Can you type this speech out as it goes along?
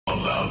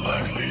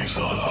leaves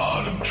on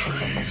autumn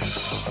trees.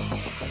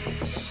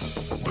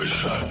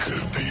 Wish I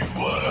could be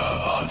what I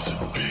ought to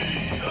be,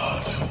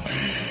 ought to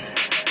be.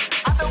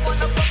 I don't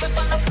wanna focus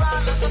on the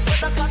problems,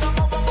 instead I gotta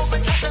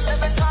moving, trash and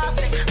living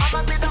toxic.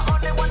 I'ma be the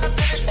only one to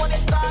finish what he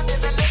started.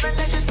 The living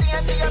legacy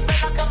until your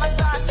brain like I'm a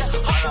doctor.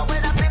 Hold on,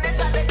 when I've been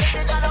inside the game,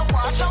 you gotta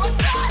watch how it's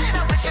started.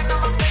 I'm reaching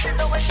on my bed,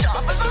 though it's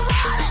sharp as a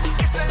rod.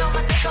 Kissing on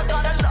my neck, I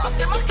got a lost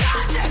in my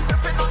conscience.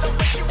 Ripping on the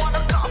wish you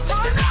wanna come for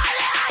a night.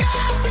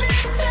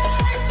 Please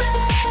save me.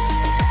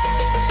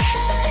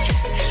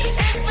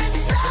 It's been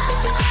so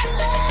hard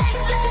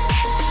lately.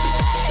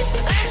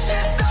 This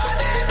shit's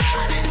going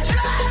on and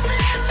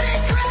driving me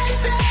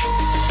crazy.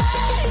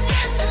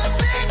 Get the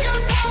bigger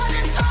part,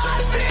 it's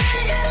hard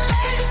being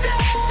lazy.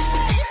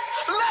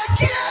 Like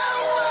you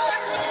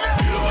wouldn't.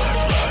 Feel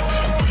like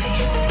lightning when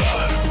you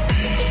lie to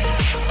me.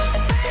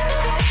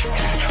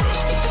 Can't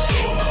trust a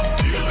soul, I'm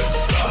dealing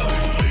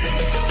silently,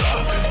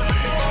 silently.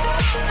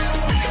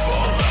 We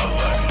fall out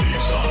like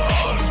leaves on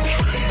autumn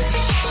trees.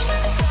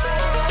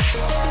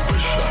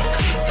 Wish I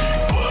could be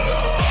what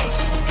I ought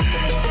to be,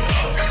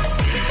 ought to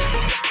be.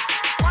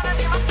 Wanna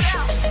be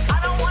myself. I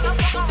don't wanna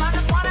fuck around,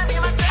 just wanna be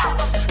myself.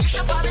 You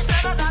should probably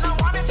settle down, I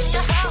want it to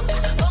your help.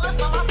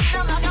 Focus on my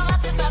freedom like I'm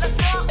not inside a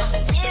cell.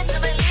 See it to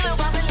believe it,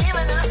 while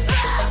believing in a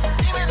spell.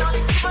 Even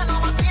only keeping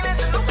all my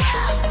feelings in the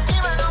well.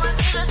 Even though my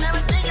secrets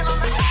never speaking on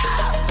the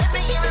hell. Let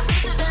me give it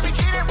pieces, they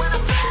retreated when I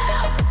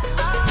fell.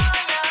 Oh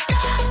yeah,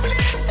 God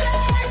please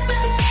save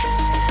me.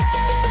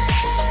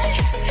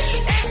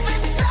 It's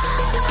been so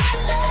hard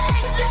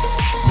lately.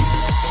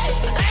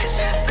 This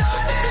shit's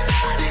going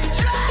on and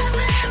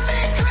driving me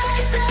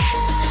crazy.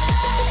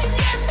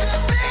 Get the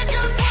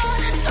bigger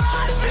part, it's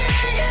hard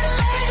being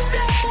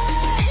lazy.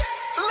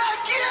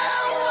 Like you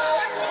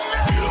wouldn't.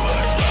 Feel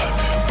like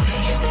lightning when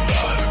you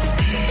lie to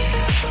me.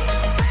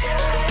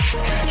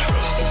 Can't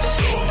trust a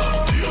soul, I'm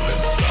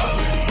dealing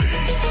silently,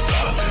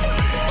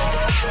 silently.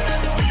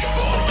 We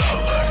fall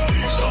out like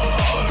leaves on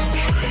autumn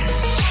trees.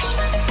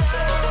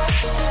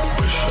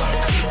 Wish I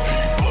could be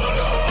what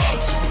I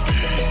ought to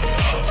be,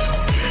 ought to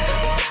be.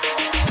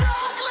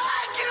 Talk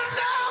like you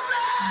know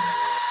me.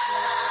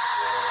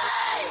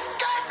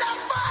 'Cause I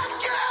fuck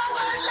you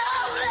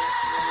alone.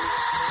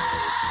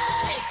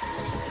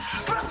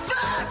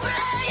 Prefer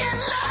being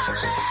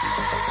lonely.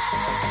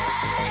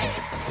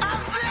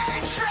 I've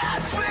been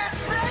trapped with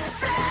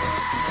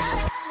success.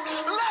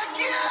 Like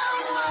you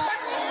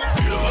wouldn't.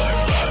 Feel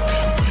like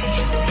lightning when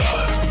you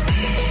lie to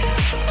me.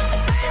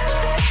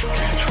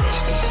 Can't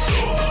trust a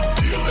soul, I'm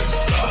dealing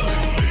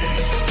silently,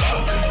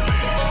 silently.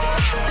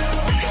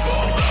 We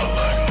fall out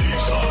like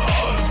leaves on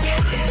autumn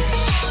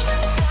trees.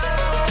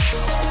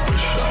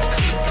 Wish I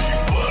could be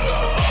what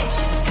I ought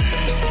to be,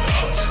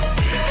 ought to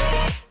be.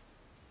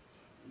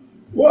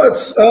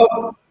 What's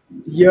up?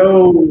 Yo,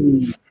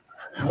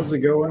 how's it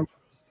going?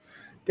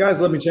 Guys,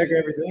 let me check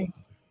everything.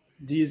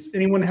 Does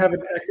anyone have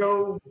an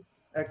echo?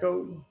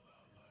 Echo?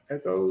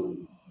 Echo?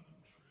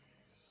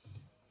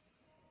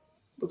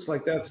 Looks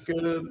like that's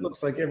good.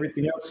 Looks like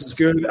everything else is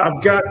good.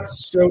 I've got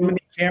so many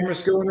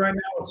cameras going right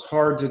now, it's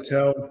hard to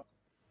tell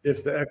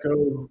if the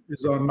echo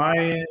is on my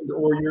end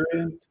or your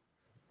end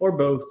or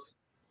both.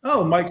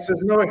 Oh, Mike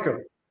says no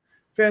echo.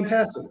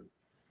 Fantastic.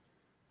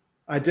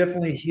 I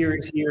definitely hear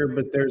it here,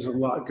 but there's a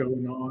lot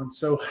going on.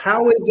 So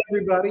how is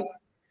everybody?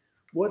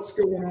 What's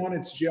going on?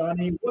 It's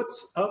Johnny.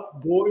 What's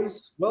up,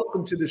 boys?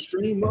 Welcome to the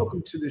stream.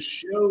 Welcome to the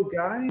show,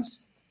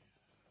 guys.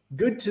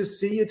 Good to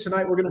see you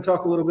tonight. We're going to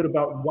talk a little bit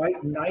about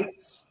White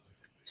Knights,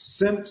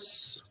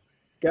 simps,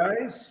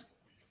 guys.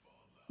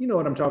 You know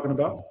what I'm talking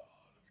about.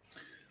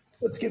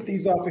 Let's get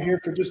these off of here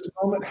for just a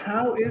moment.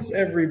 How is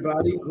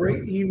everybody?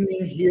 Great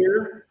evening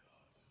here.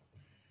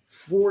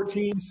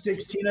 14,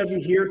 16 of you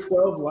here,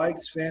 12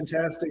 likes.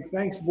 Fantastic.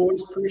 Thanks,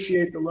 boys.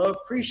 Appreciate the love.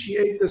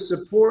 Appreciate the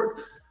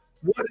support.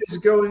 What is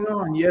going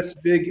on? Yes,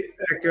 big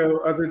echo.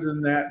 Other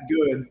than that,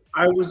 good.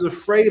 I was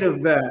afraid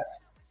of that.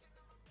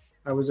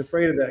 I was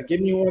afraid of that. Give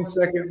me 1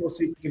 second. We'll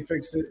see if we can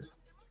fix it.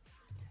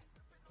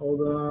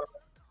 Hold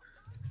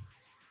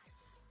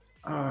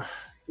on.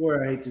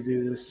 Boy, I hate to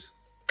do this.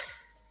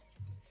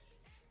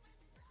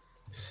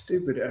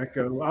 Stupid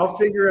echo. I'll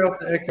figure out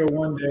the echo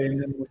one day and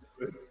then we'll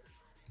do it.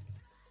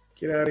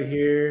 Get out of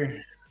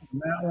here.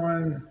 And that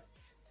one.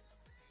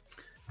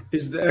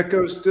 Is the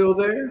echo still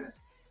there?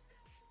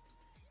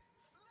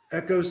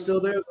 Echo still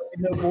there? Let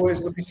me know,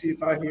 boys. Let me see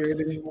if I hear it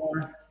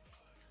anymore.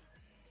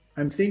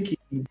 I'm thinking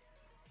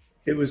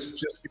it was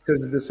just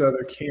because of this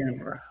other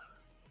camera,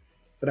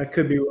 but I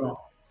could be wrong.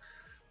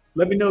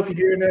 Let me know if you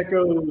hear an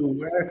echo.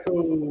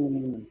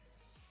 Echo.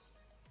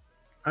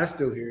 I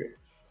still hear it.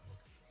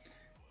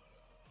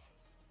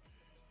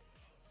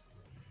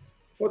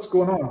 What's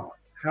going on?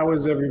 How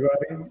is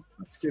everybody?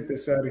 Let's get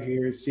this out of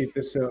here and see if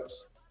this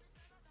helps.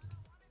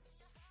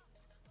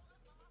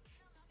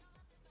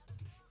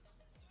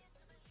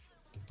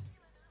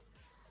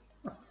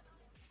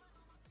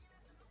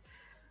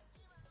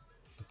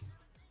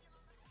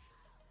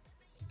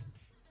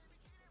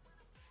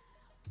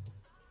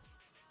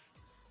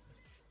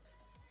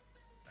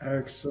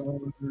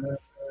 Excellent.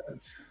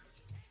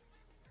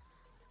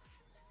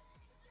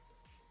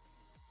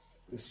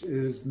 This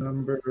is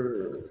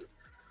number...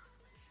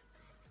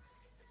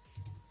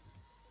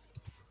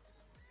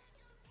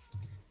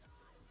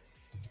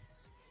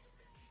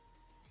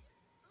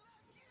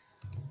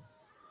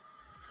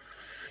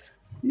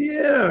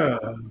 Yeah.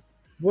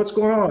 What's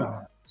going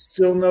on?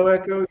 Still no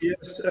echo?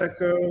 Yes,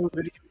 echo.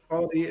 Video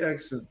quality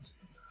excellent.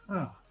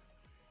 Oh,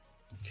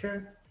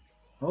 okay.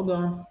 Hold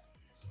on.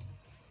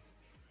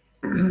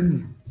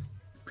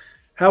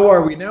 How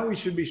are we now? We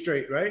should be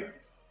straight, right?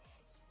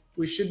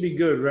 We should be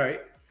good,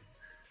 right?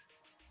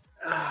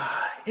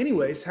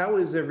 Anyways, how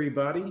is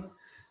everybody?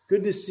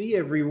 Good to see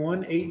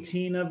everyone.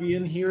 18 of you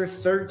in here,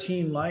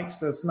 13 likes.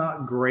 That's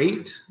not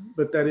great,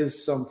 but that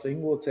is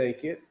something. We'll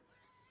take it.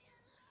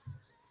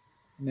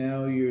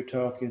 Now you're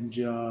talking,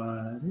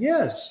 John.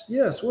 Yes.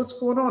 What's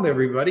going on,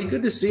 everybody?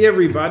 Good to see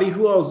everybody.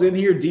 Who else in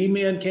here?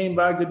 D-Man came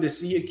by. Good to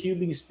see you.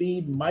 Cubing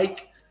Speed,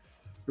 Mike,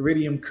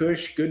 Iridium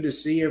Kush. Good to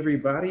see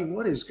everybody.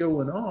 What is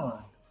going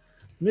on?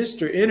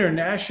 Mr.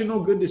 International,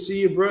 good to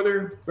see you,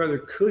 brother. Brother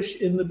Kush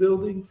in the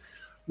building.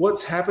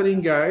 What's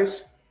happening,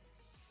 guys?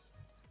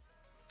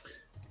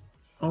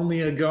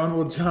 Only a Gone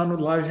with John with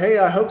live. Hey,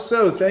 I hope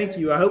so. Thank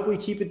you. I hope we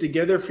keep it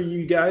together for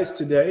you guys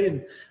today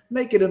and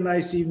make it a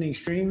nice evening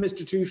stream.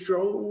 Mr. Two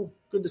Stroll,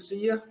 good to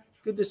see you.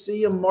 Good to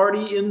see you.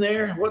 Marty in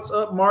there. What's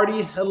up,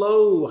 Marty?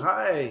 Hello.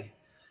 Hi.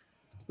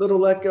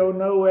 Little echo,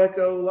 no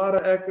echo, a lot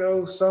of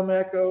echo, some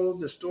echo,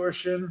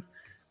 distortion.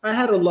 I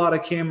had a lot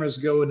of cameras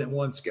going at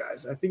once,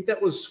 guys. I think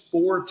that was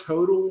 4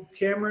 total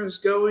cameras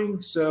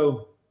going.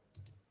 So,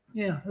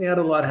 yeah, we had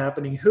a lot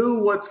happening.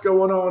 What's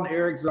going on?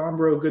 Eric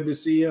Zombro, good to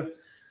see you.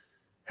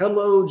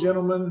 Hello,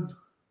 gentlemen.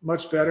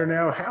 Much better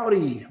now.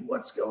 Howdy.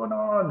 What's going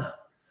on?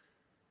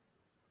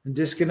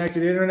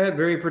 Disconnected internet,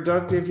 very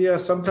productive. Yeah,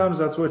 sometimes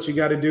that's what you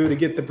got to do to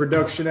get the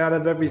production out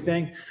of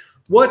everything.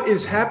 What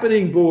is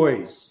happening,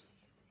 boys?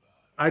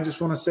 I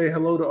just want to say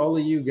hello to all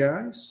of you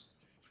guys.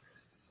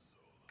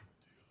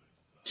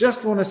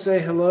 Just want to say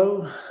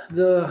hello.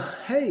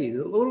 Hey,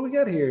 what do we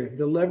got here?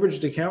 The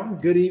Leveraged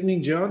Accountant. Good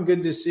evening, John.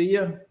 Good to see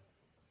you.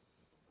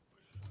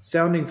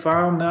 Sounding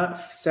fine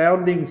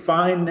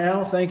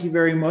now. Thank you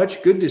very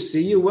much. Good to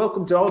see you.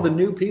 Welcome to all the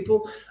new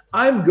people.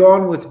 I'm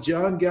Gone with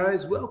John,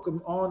 guys.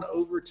 Welcome on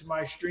over to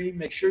my stream.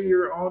 Make sure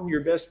you're on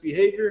your best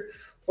behavior,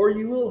 or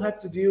you will have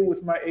to deal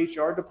with my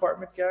HR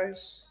department,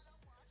 guys.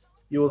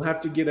 You will have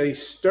to get a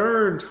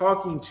stern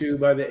talking to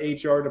by the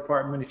HR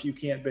department if you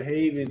can't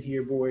behave in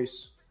here,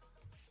 boys.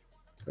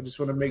 I just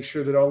want to make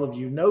sure that all of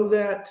you know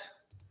that.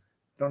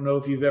 I don't know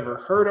if you've ever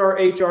heard our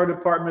HR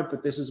department,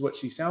 but this is what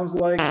she sounds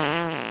like.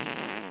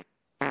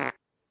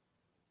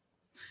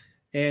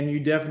 And you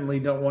definitely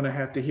don't want to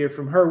have to hear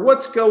from her.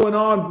 What's going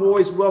on,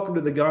 boys? Welcome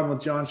to the Gone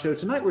with John show.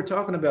 Tonight we're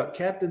talking about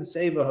Captain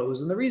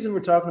Save-A-Hose. And the reason we're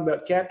talking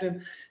about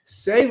Captain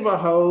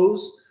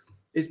Save-A-Hose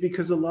is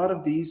because a lot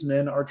of these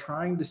men are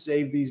trying to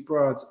save these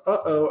broads.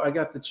 Uh-oh, I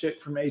got the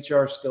chick from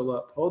HR still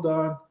up. Hold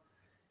on.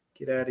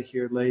 Get out of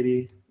here,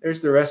 lady. There's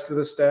the rest of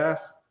the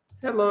staff.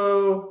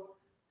 Hello.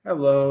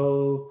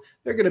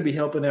 They're going to be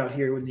helping out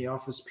here in the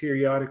office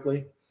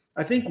periodically.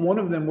 I think one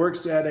of them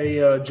works at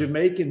a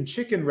Jamaican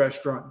chicken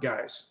restaurant,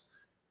 guys.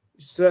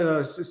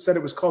 Said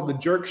it was called the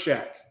Jerk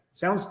Shack.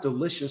 Sounds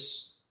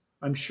delicious.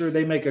 I'm sure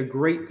they make a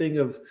great thing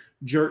of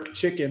jerk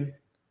chicken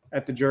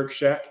at the Jerk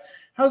Shack.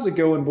 How's it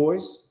going,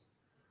 boys?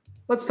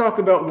 Let's talk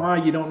about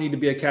why you don't need to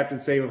be a Captain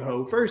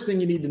Save-A-Ho. First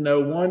thing you need to know,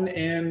 one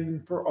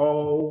and for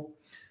all,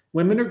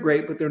 women are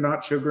great, but they're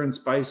not sugar and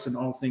spice and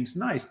all things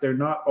nice. They're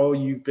not all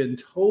you've been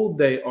told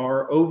they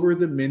are over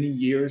the many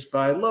years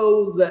by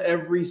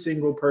every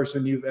single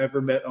person you've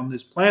ever met on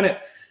this planet.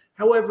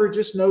 However,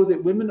 just know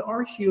that women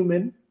are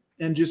human.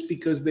 And just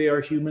because they are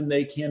human,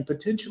 they can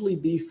potentially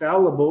be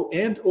fallible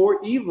and or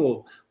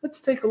evil. Let's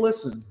take a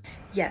listen.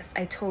 Yes,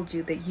 I told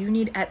you that you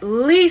need at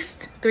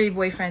least 3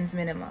 boyfriends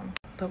minimum.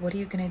 But what are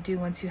you going to do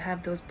once you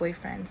have those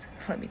boyfriends?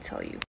 Let me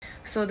tell you.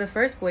 So the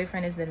first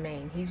boyfriend is the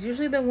main. He's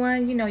usually the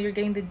one, you're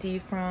getting the D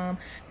from,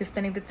 you're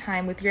spending the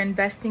time with, you're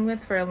investing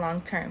with for a long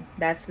term.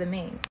 That's the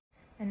main.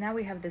 And now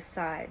we have this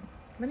side.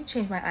 Let me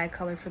change my eye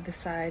color for the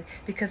side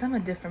because I'm a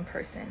different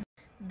person.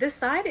 This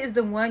side is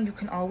the one you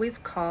can always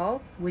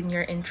call when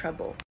you're in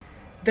trouble.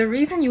 The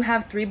reason you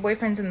have 3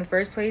 boyfriends in the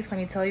first place, let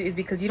me tell you, is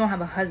because you don't have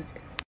a husband.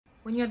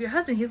 When you have your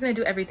husband, he's going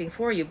to do everything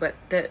for you. But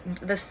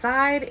the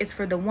side is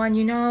for the one,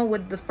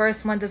 with the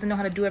first one doesn't know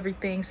how to do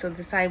everything, so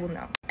the side will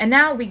know. And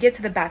now we get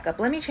to the backup.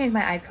 Let me change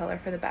my eye color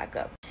for the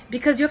backup.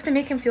 Because you have to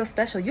make him feel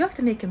special. You have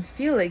to make him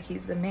feel like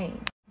he's the main.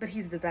 But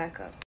he's the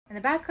backup. And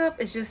the backup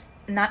is just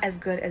not as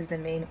good as the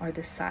main or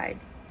the side.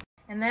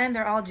 And then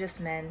they're all just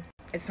men.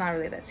 It's not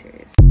really that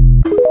serious.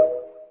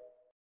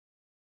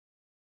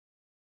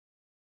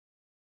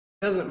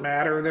 Doesn't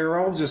matter. They're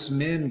all just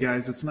men,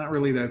 guys. It's not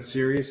really that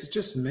serious. It's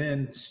just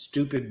men,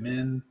 stupid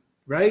men,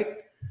 right,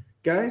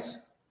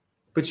 guys?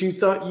 But you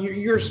thought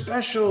you're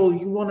special.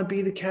 You want to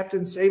be the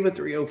Captain Save a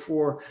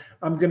 304.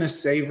 I'm going to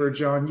save her,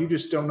 John. You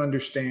just don't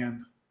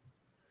understand.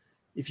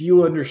 If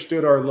you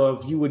understood our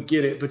love, you would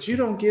get it. But you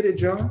don't get it,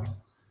 John.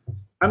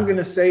 I'm going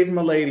to save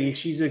my lady.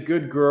 She's a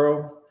good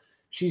girl.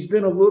 She's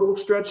been a little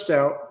stretched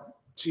out.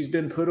 She's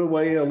been put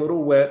away a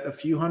little wet a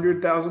few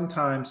 100,000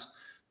 times,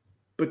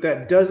 but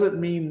that doesn't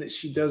mean that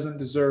she doesn't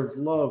deserve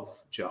love,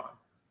 John.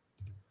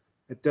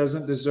 It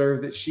doesn't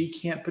deserve that she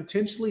can't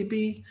potentially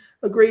be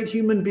a great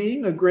human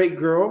being, a great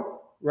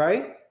girl,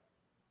 right?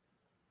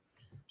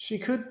 She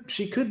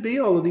could be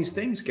all of these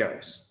things,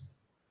 guys.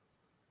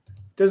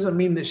 Doesn't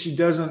mean that she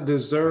doesn't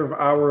deserve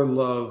our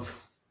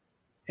love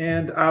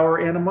and our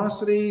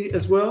animosity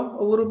as well,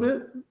 a little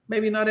bit.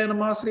 Maybe not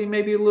animosity,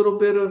 maybe a little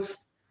bit of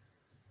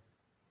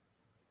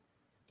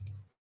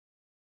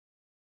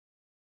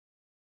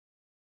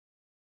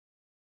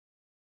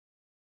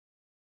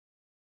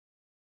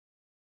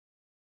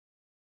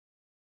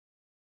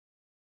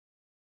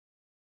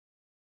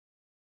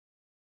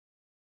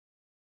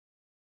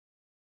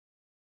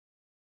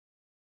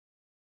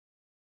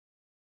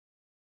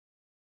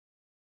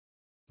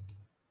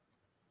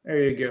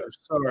there you go.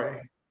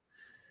 Sorry.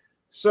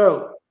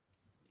 So,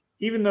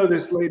 even though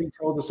this lady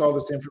told us all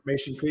this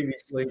information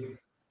previously,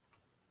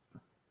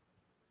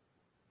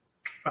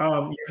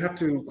 you have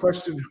to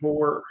question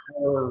her.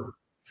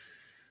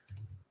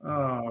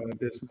 Oh,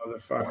 this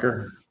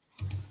motherfucker.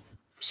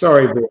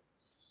 Sorry, boy.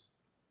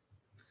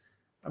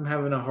 I'm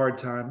having a hard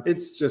time.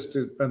 It's just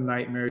a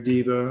nightmare,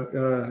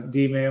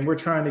 D-Man. We're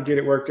trying to get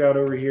it worked out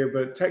over here,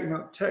 but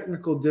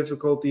technical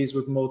difficulties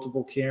with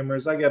multiple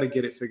cameras. I got to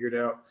get it figured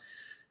out.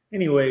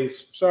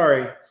 Anyways,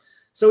 sorry.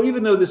 So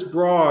even though this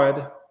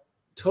broad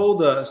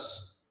told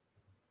us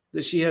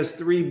that she has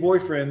 3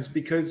 boyfriends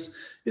because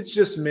it's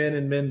just men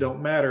and men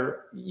don't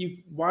matter,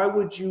 why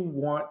would you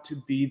want to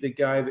be the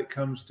guy that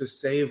comes to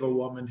save a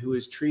woman who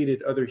has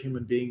treated other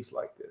human beings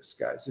like this,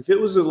 guys? If it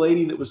was a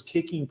lady that was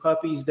kicking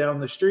puppies down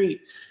the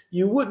street,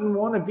 you wouldn't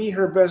want to be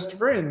her best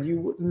friend. You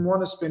wouldn't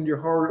want to spend your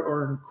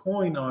hard-earned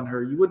coin on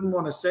her. You wouldn't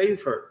want to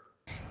save her.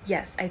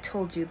 Yes, I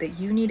told you that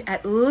you need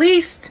at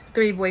least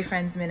 3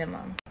 boyfriends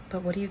minimum.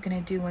 But what are you going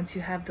to do once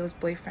you have those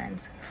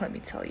boyfriends? Let me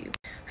tell you.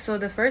 So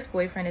the first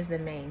boyfriend is the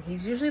main.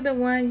 He's usually the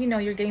one,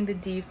 you're getting the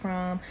D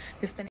from.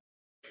 You're spending.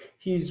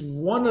 He's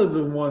one of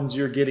the ones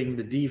you're getting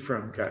the D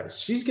from, guys.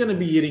 She's going to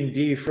be getting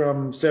D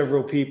from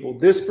several people.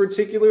 This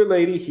particular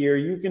lady here,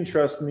 you can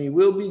trust me,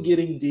 will be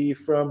getting D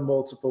from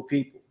multiple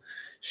people.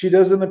 She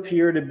doesn't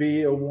appear to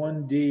be a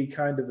 1D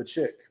kind of a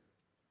chick,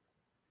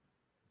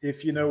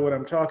 if you know what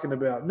I'm talking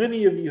about.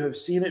 Many of you have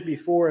seen it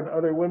before in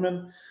other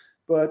women,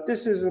 but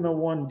this isn't a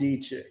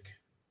 1D chick.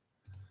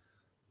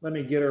 Let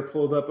me get her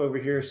pulled up over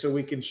here so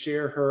we can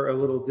share her a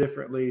little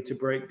differently to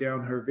break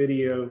down her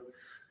video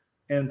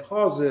and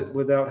pause it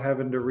without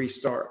having to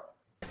restart.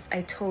 Yes,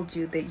 I told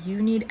you that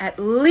you need at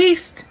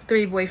least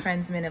 3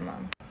 boyfriends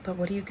minimum. But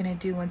what are you going to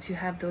do once you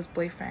have those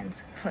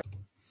boyfriends?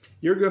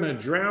 You're going to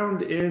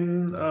drown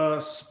in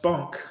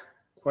spunk,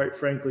 quite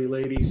frankly,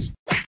 ladies.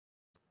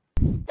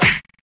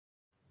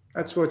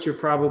 That's what you're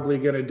probably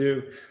going to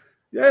do.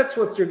 That's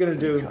what you're going to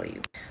do. Tell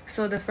you.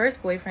 So the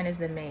first boyfriend is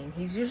the main.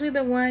 He's usually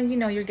the one,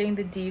 you're getting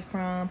the D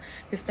from,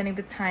 you're spending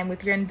the time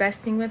with, you're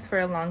investing with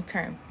for a long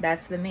term.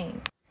 That's the main.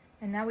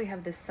 And now we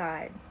have this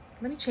side.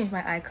 Let me change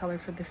my eye color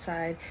for the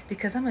side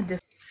because I'm a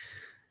different.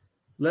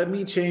 Let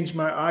me change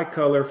my eye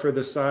color for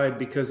the side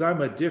because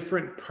I'm a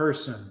different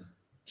person.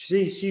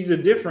 She's a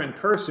different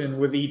person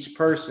with each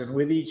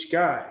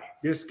guy.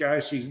 This guy,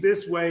 she's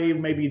this way.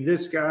 Maybe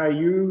this guy,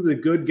 you, the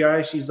good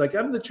guy, she's like,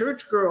 I'm the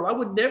church girl. I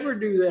would never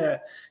do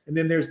that. And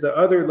then there's the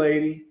other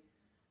lady,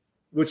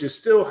 which is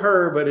still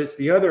her, but it's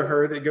the other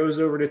her that goes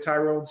over to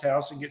Tyrone's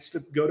house and gets to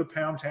go to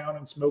Pound Town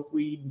and smoke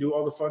weed and do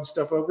all the fun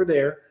stuff over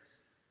there.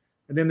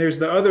 And then there's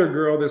the other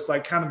girl that's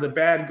like kind of the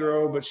bad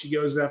girl, but she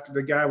goes after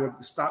the guy with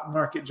the stock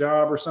market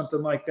job or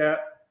something like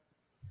that.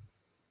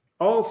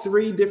 All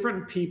 3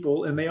 different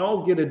people, and they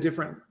all get a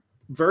different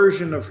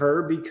version of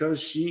her because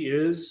she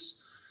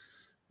is,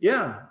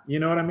 yeah, you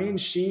know what I mean?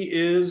 She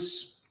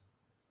is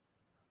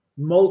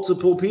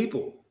multiple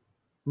people,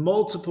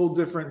 multiple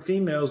different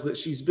females that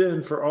she's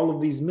been for all of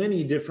these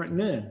many different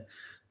men.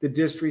 The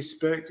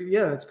disrespect,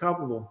 yeah, it's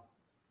palpable.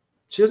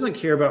 She doesn't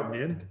care about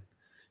men.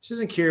 She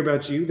doesn't care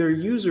about you. They're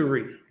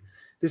usury.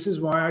 This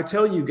is why I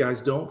tell you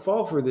guys, don't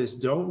fall for this.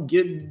 Don't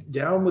get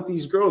down with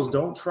these girls.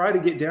 Don't try to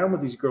get down with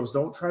these girls.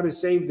 Don't try to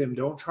save them.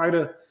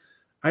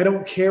 I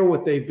don't care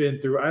what they've been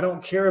through. I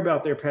don't care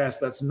about their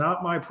past. That's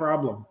not my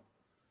problem.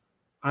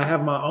 I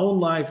have my own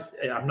life.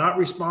 I'm not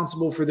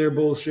responsible for their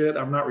bullshit.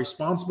 I'm not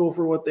responsible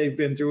for what they've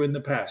been through in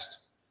the past.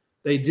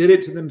 They did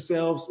it to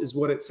themselves is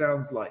what it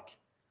sounds like.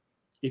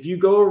 If you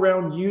go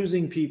around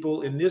using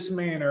people in this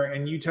manner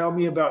and you tell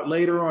me about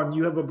later on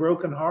you have a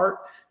broken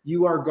heart,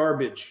 you are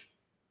garbage.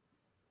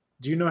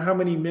 Do you know how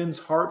many men's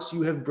hearts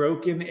you have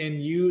broken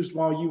and used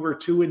while you were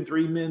 2 and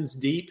 3 men's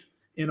deep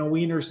in a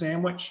wiener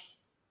sandwich?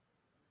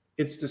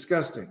 It's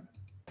disgusting.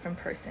 Different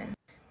person.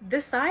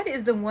 This side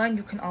is the one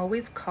you can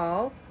always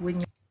call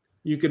when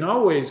you can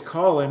always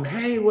call him.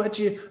 Hey,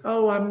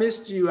 I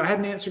missed you. I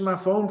hadn't answered my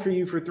phone for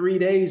you for 3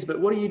 days, but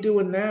what are you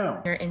doing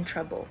now? You're in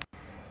trouble.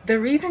 The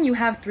reason you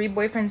have 3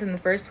 boyfriends in the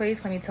first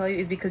place, let me tell you,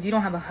 is because you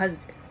don't have a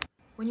husband.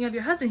 When you have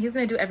your husband, he's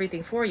going to do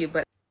everything for you,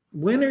 but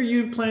when are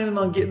you planning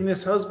on getting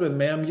this husband,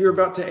 ma'am? You're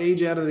about to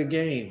age out of the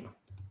game.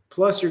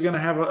 Plus, you're going to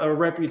have a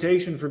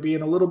reputation for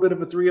being a little bit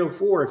of a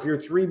 304. If you're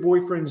 3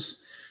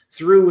 boyfriends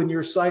through and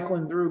you're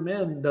cycling through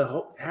men,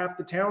 half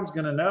the town's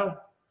going to know.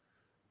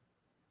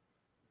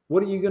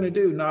 What are you going to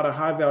do? Not a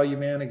high value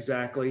man,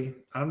 exactly.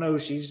 I don't know.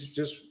 She's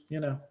just,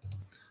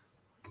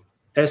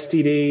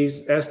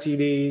 STDs,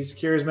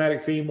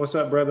 charismatic theme. What's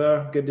up,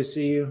 brother? Good to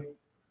see you.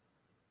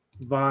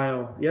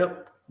 Vile.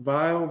 Yep.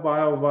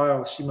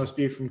 Vile. She must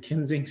be from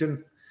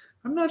Kensington.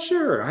 I'm not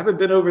sure. I haven't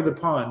been over the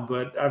pond,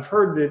 but I've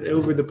heard that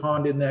over the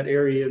pond in that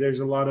area, there's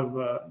a lot of,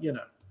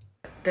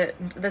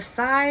 The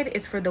side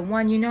is for the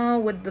one,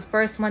 with the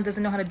first one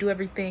doesn't know how to do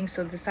everything,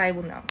 so the side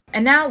will know.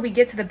 And now we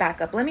get to the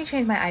backup. Let me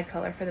change my eye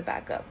color for the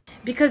backup.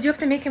 Because you have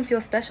to make him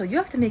feel special. You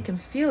have to make him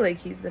feel like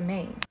he's the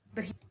main.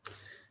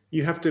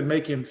 You have to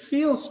make him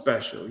feel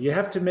special. You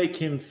have to make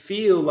him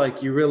feel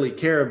like you really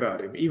care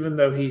about him, even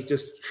though he's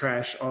just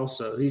trash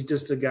also. He's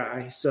just a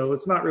guy, so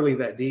it's not really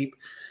that deep.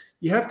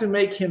 You have to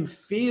make him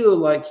feel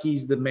like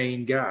he's the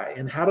main guy.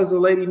 And how does a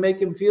lady make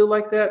him feel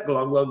like that?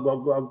 Glug, glug,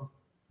 glug, glug.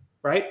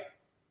 Right?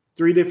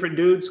 3 different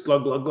dudes.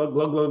 Glug, glug, glug,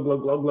 glug, glug,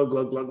 glug, glug, glug,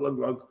 glug, glug, glug,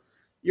 glug.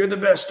 You're the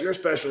best. You're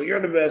special. You're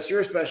the best.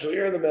 You're special.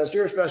 You're the best.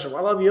 You're special. I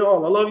love you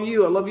all. I love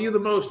you. I love you the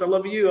most. I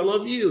love you. I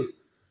love you.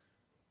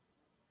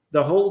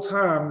 The whole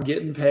time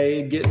getting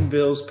paid, getting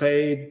bills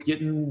paid,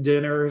 getting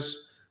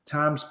dinners,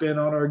 time spent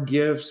on our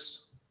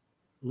gifts,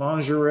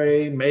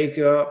 lingerie,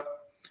 makeup.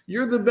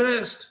 You're the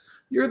best.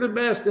 You're the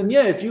best. And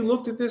yeah, if you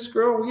looked at this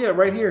girl, yeah,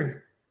 right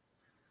here.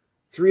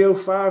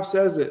 305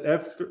 says it.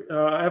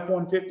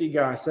 F-150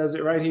 guy says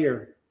it right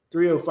here.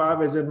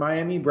 305 is in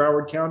Miami,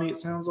 Broward County, it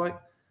sounds like.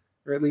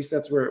 Or at least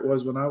that's where it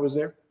was when I was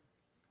there.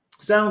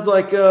 Sounds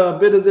like a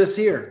bit of this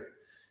here.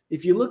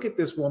 If you look at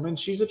this woman,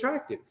 she's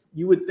attractive.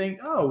 You would think,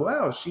 oh,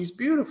 wow, she's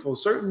beautiful.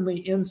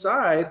 Certainly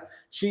inside,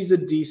 she's a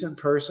decent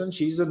person.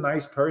 She's a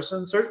nice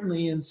person.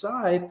 Certainly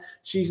inside,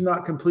 she's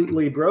not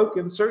completely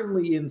broken.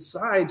 Certainly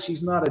inside,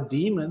 she's not a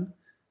demon,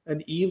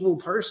 an evil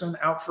person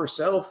out for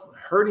self,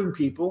 hurting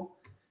people.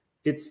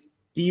 It's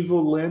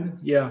evil, Lynn.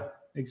 Yeah,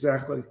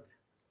 exactly.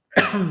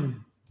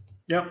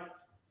 Yep.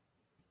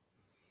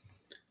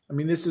 I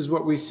mean, this is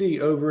what we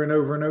see over and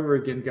over and over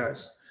again,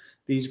 guys.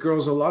 These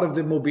girls, a lot of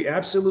them will be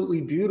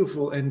absolutely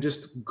beautiful and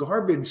just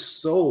garbage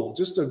soul,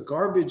 just a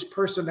garbage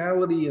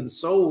personality and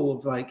soul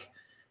of like,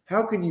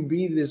 how can you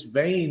be this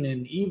vain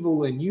and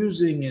evil and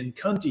using and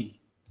cunty?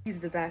 He's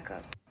the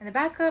backup. And the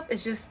backup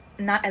is just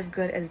not as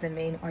good as the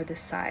main or the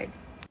side.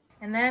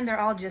 And then they're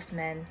all just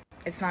men.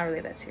 It's not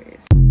really that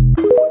serious.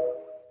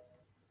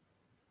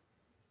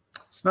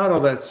 It's not all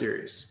that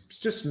serious. It's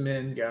just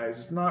men, guys.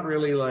 It's not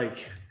really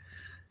like,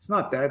 it's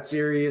not that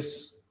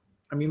serious.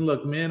 I mean,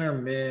 look, men are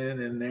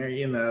men and they're,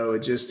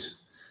 it's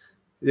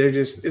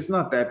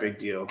not that big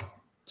deal.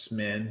 It's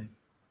men.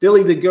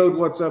 Billy the Goat,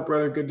 what's up,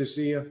 brother? Good to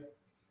see you.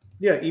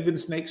 Yeah, even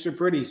snakes are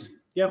pretties.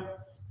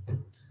 Yep.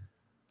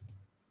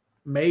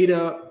 Made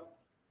up.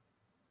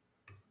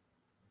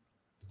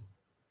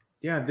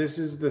 Yeah, this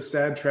is the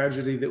sad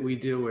tragedy that we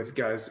deal with,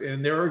 guys.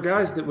 And there are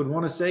guys that would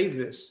want to save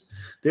this.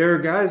 There are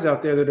guys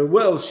out there that are,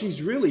 well,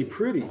 she's really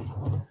pretty.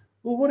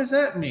 Well, what does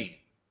that mean?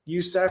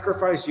 You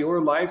sacrifice your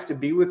life to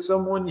be with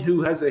someone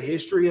who has a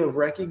history of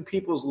wrecking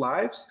people's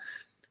lives?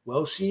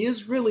 Well, she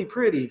is really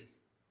pretty.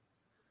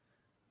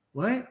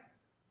 What?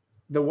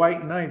 The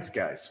White Knights,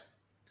 guys.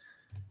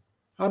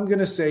 I'm going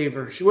to save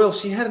her. Well,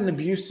 she had an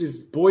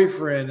abusive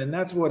boyfriend, and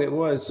that's what it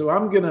was. So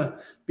I'm going to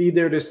be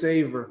there to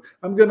save her.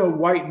 I'm going to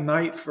White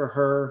Knight for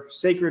her.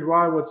 Sacred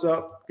Y, what's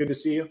up? Good to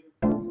see you.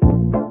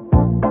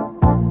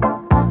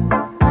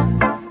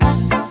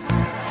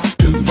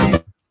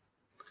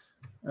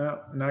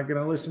 I'm not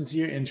going to listen to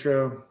your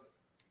intro.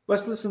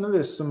 Let's listen to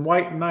this. Some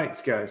White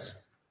Knights,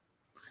 guys.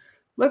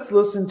 Let's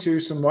listen to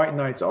some White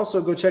Knights. Also,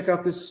 go check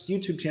out this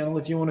YouTube channel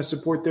if you want to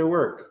support their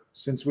work,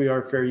 since we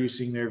are fair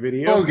using their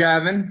video. Hello,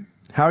 Gavin.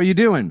 How are you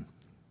doing?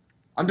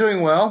 I'm doing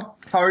well.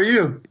 How are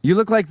you? You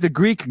look like the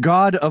Greek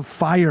god of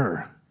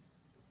fire.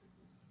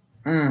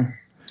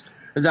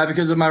 Is that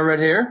because of my red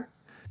hair?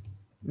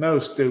 No,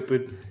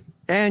 stupid.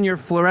 And your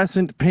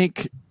fluorescent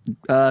pink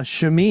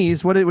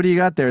chemise. What do you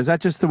got there? Is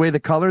that just the way the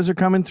colors are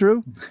coming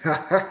through?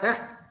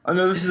 Oh,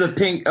 no, this is a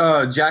pink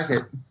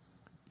jacket.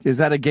 Is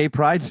that a gay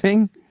pride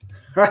thing?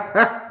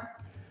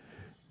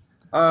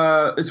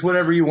 It's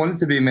whatever you want it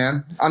to be,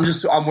 man. I'm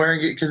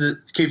wearing it because it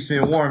keeps me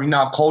warm. You know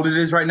how cold it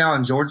is right now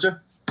in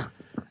Georgia?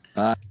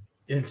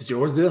 In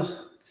Georgia?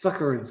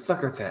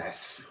 Thucker that.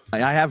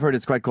 I have heard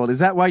it's quite cold. Is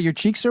that why your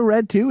cheeks are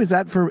red too? Is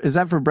that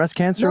for breast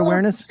cancer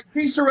awareness?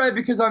 Cheeks are red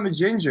because I'm a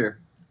ginger.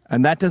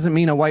 And that doesn't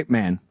mean a white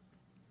man.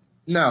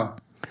 No.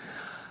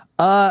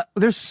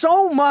 There's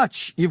so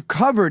much you've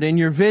covered in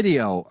your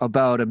video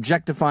about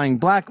objectifying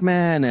black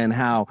men and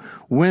how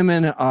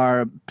women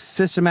are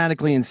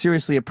systematically and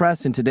seriously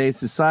oppressed in today's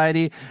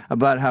society,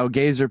 about how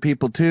gays are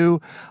people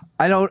too.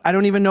 I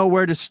don't even know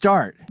where to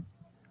start.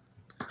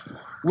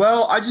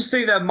 Well, I just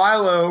think that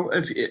Milo,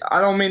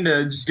 I don't mean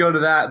to just go to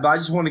that, but I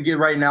just want to get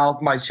right now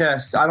off my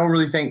chest. I don't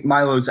really think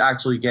Milo's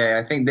actually gay.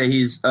 I think that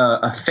he's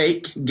a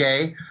fake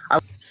gay.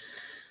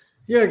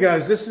 Yeah,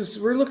 guys,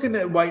 we're looking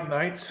at white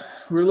knights.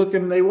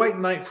 They white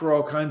knight for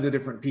all kinds of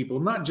different people,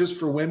 not just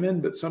for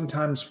women, but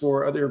sometimes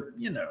for other,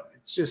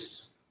 it's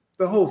just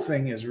the whole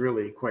thing is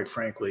really, quite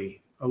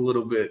frankly, a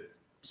little bit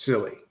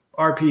silly.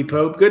 RP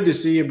Pope, good to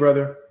see you,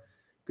 brother.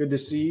 Good to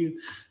see you.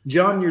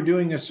 John, you're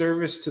doing a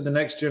service to the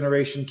next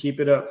generation. Keep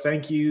it up.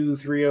 Thank you,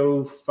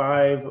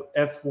 305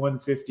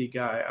 F-150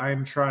 guy.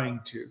 I'm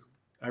trying to.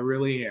 I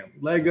really am.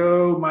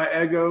 Lego,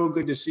 my ego,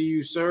 good to see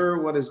you, sir.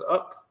 What is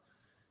up?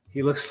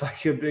 He looks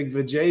like a big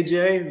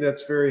vajayjay.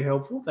 That's very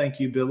helpful. Thank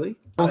you, Billy.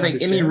 I don't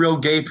think any real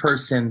gay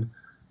person,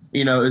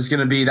 is going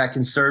to be that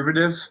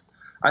conservative.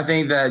 I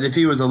think that if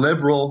he was a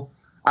liberal,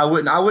 I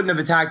wouldn't have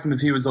attacked him if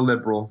he was a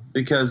liberal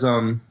because,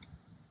 That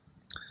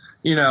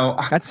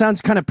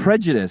sounds kind of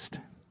prejudiced.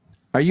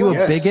 Are you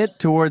a bigot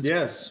towards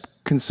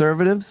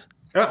conservatives?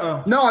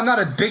 No, I'm not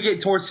a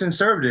bigot towards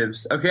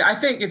conservatives. Okay, I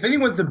think if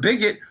anyone's a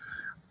bigot,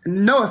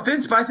 no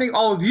offense, but I think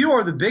all of you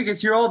are the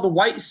bigots. You're all the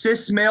white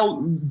cis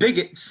male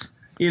bigots.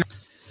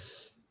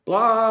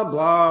 Blah,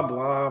 blah,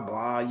 blah,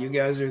 blah. You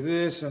guys are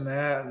this and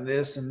that and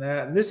this and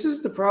that. And this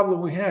is the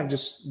problem we have,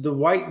 just the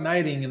white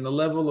knighting and the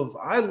level of,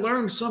 I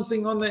learned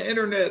something on the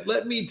internet.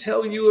 Let me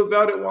tell you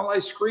about it while I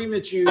scream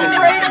at you. He's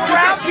ready to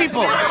drown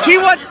people. He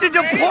wants to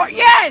deport.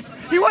 Yes,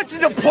 he wants to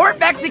deport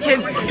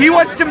Mexicans. He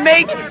wants to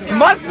make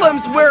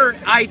Muslims wear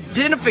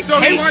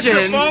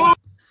identification.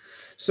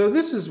 So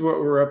this is what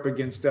we're up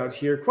against out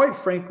here. Quite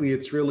frankly,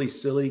 it's really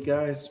silly,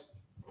 guys.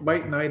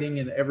 White knighting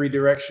in every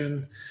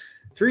direction.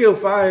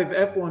 305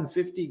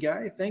 F-150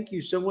 guy, thank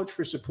you so much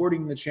for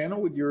supporting the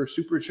channel with your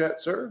super chat,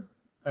 sir.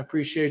 I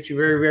appreciate you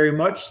very, very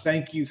much.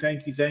 Thank you,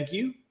 thank you, thank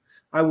you.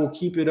 I will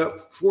keep it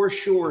up for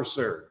sure,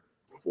 sir.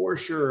 For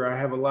sure. I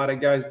have a lot of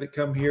guys that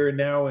come here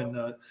now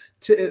and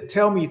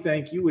tell me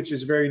thank you, which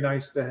is very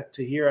nice to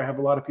hear. I have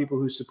a lot of people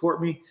who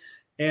support me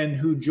and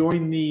who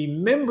join the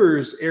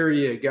members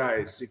area,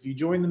 guys. If you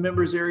join the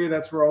members area,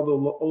 that's where all the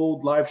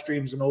old live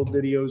streams and old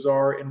videos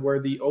are and where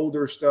the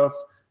older stuff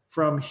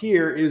from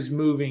here is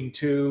moving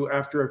to.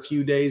 After a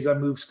few days, I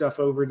move stuff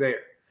over there.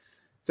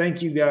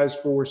 Thank you guys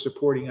for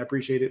supporting. I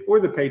appreciate it.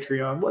 Or the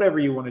Patreon, whatever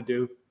you want to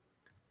do.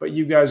 But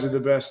you guys are the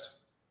best.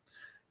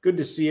 Good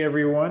to see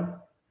everyone.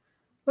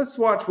 Let's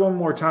watch one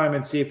more time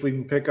and see if we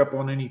can pick up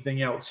on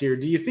anything else here.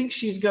 Do you think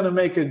she's going to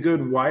make a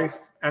good wife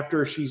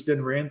after she's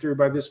been ran through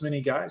by this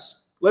many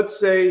guys? Let's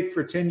say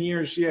for 10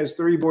 years she has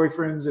 3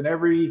 boyfriends and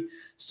every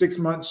 6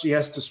 months she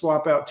has to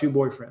swap out 2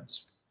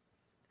 boyfriends.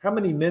 How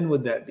many men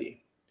would that be?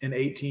 In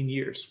 18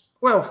 years?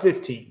 Well,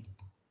 15.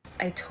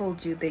 I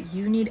told you that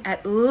you need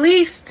at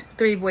least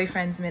 3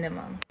 boyfriends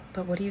minimum.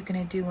 But what are you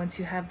going to do once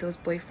you have those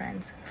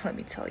boyfriends? Let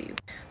me tell you.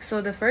 So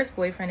the first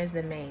boyfriend is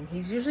the main.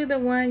 He's usually the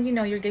one,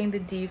 you're getting the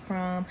D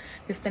from,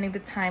 you're spending the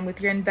time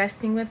with, you're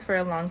investing with for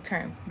a long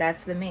term.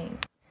 That's the main.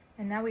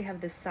 And now we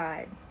have the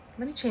side.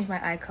 Let me change my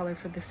eye color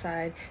for the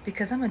side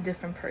because I'm a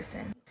different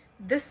person.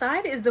 The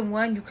side is the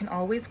one you can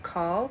always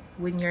call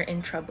when you're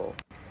in trouble.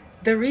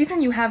 The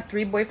reason you have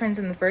 3 boyfriends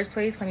in the first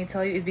place, let me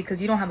tell you, is because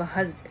you don't have a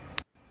husband.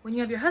 When you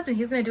have your husband,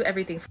 he's going to do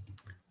everything.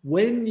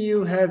 When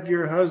you have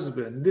your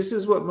husband, this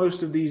is what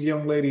most of these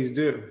young ladies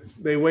do.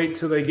 They wait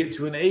till they get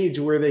to an age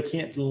where they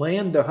can't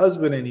land a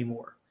husband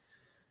anymore.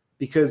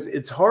 Because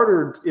it's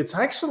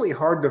actually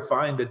hard to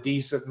find a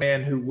decent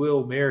man who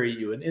will marry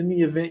you. And in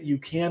the event you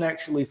can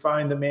actually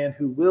find a man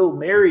who will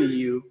marry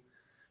you,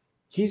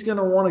 he's going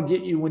to want to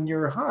get you when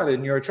you're hot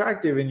and you're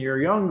attractive and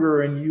you're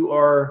younger and you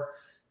are,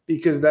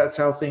 because that's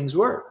how things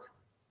work.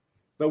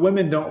 But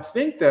women don't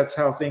think that's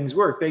how things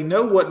work. They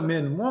know what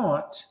men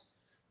want.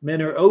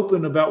 Men are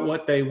open about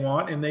what they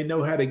want, and they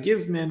know how to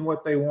give men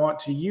what they want,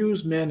 to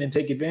use men and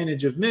take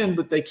advantage of men,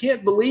 but they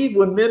can't believe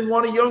when men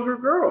want a younger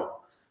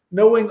girl,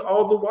 knowing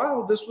all the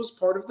while this was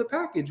part of the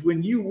package.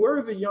 When you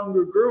were the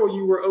younger girl,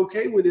 you were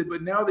okay with it,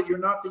 but now that you're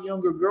not the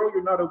younger girl,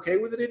 you're not okay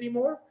with it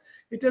anymore?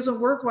 It doesn't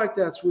work like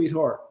that,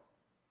 sweetheart.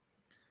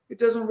 It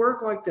doesn't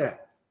work like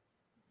that.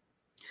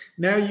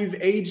 Now you've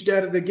aged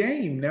out of the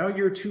game. Now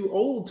you're too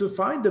old to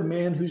find a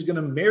man who's going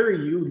to marry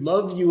you,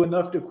 love you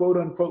enough to quote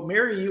unquote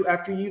marry you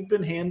after you've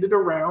been handed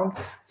around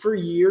for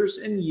years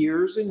and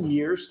years and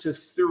years to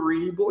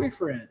 3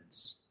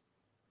 boyfriends.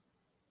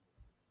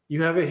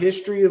 You have a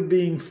history of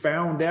being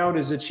found out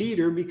as a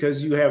cheater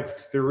because you have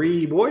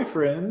 3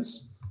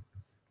 boyfriends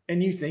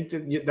and you think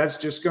that that's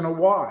just going to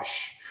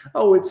wash.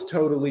 Oh, it's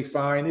totally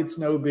fine. It's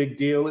no big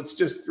deal. It's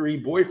just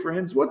 3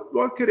 boyfriends.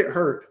 What could it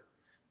hurt?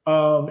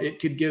 It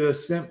could get a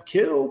simp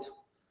killed.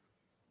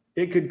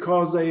 It could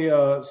cause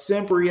a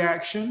simp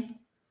reaction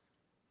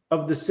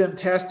of the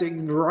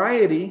simptastic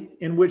variety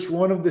in which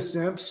one of the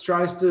simps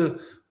tries to,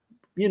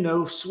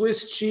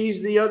 Swiss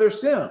cheese the other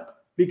simp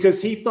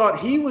because he thought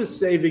he was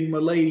saving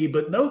milady.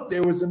 But note,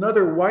 there was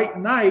another white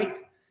knight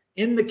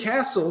in the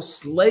castle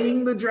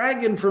slaying the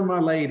dragon for my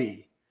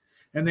lady.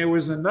 And there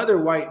was another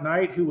white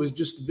knight who was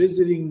just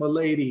visiting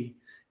milady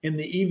in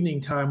the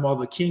evening time while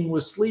the king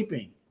was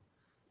sleeping.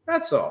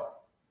 That's all.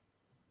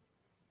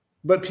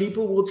 But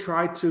people will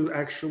try to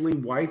actually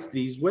wife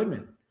these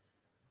women.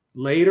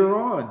 Later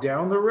on,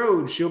 down the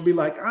road, she'll be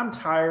like, I'm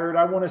tired.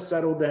 I want to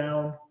settle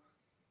down.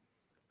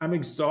 I'm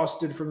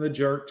exhausted from the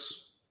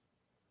jerks.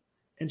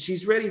 And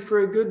she's ready for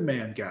a good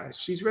man, guys.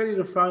 She's ready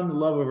to find the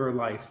love of her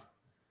life.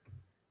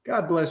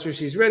 God bless her.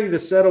 She's ready to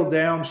settle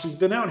down. She's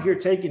been out here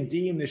taking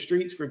D in the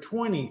streets for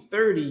 20,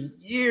 30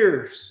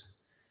 years.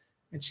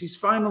 And she's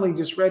finally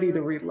just ready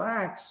to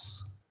relax.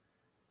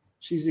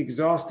 She's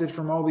exhausted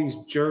from all these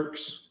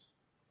jerks.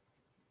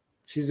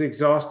 She's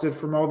exhausted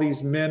from all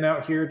these men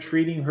out here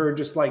treating her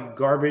just like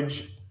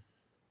garbage.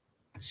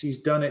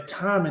 She's done it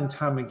time and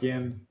time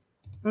again.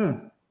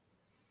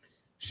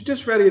 She's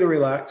just ready to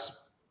relax.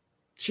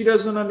 She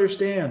doesn't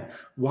understand.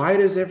 Why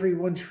does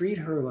everyone treat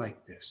her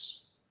like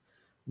this?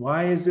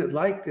 Why is it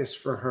like this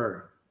for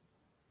her?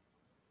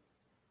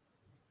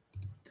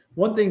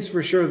 One thing's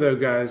for sure, though,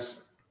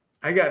 guys.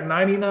 I got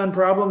 99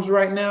 problems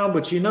right now,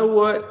 but you know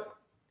what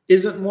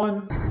isn't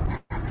one?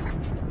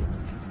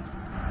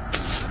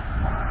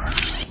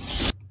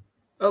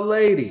 A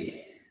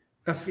lady,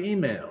 a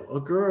female, a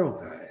girl,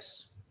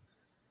 guys.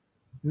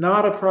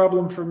 Not a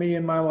problem for me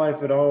in my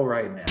life at all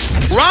right now.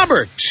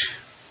 Robert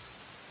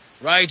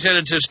writes, and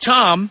it says,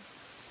 Tom,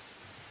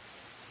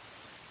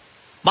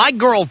 my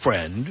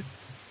girlfriend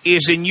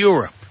is in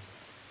Europe.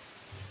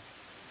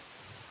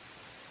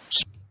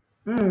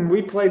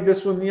 We played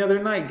this one the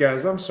other night,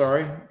 guys. I'm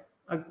sorry.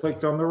 I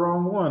clicked on the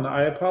wrong one.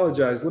 I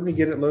apologize. Let me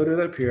get it loaded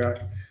up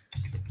here.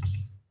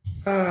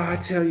 I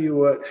tell you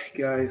what,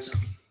 guys.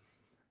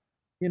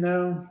 You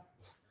know,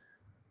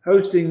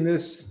 hosting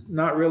this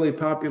not really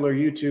popular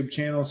YouTube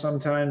channel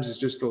sometimes is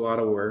just a lot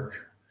of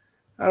work.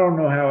 I don't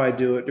know how I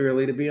do it,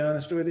 really, to be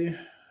honest with you.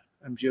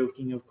 I'm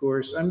joking, of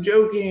course. I'm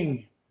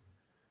joking.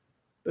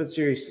 But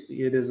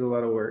seriously, it is a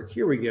lot of work.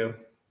 Here we go.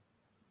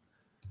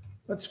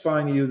 Let's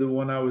find you the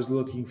one I was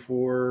looking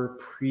for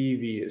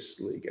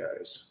previously,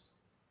 guys.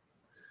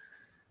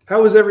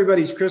 How was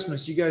everybody's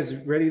Christmas? You guys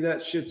ready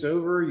that shit's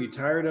over? You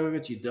tired of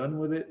it? You done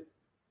with it?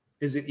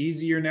 Is it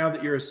easier now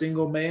that you're a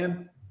single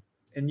man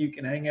and you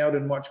can hang out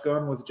and watch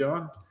Gone with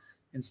John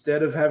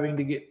instead of having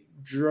to get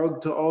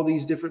drugged to all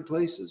these different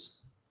places?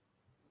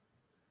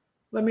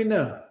 Let me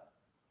know.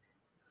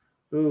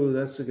 Ooh,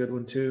 that's a good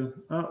one too.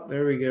 Oh,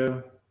 there we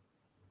go.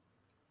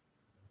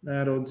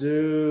 That'll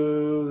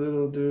do.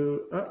 That'll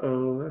do.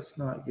 Uh-oh, that's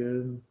not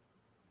good.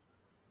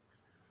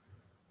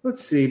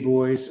 Let's see,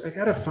 boys. I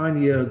got to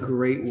find you a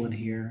great one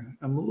here.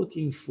 I'm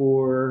looking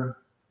for...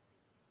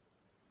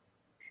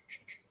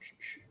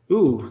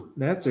 Ooh,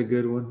 that's a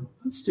good one.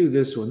 Let's do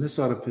this one. This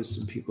ought to piss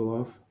some people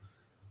off.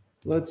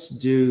 Let's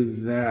do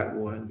that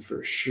one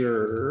for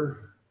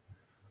sure.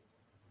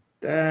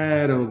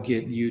 That'll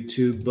get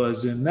YouTube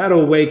buzzing.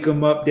 That'll wake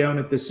them up down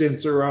at the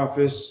censor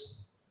office.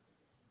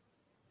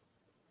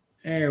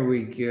 There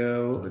we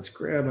go. Let's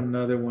grab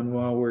another one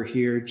while we're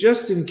here,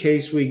 just in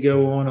case we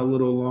go on a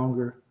little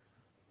longer.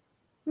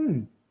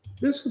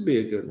 This would be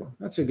a good one.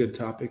 That's a good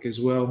topic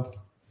as well.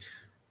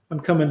 I'm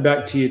coming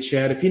back to you,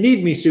 chat. If you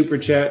need me, super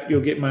chat,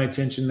 you'll get my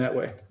attention that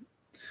way.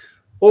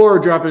 Or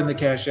drop it in the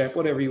Cash App,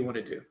 whatever you want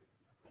to do.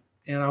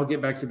 And I'll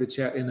get back to the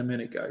chat in a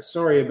minute, guys.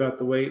 Sorry about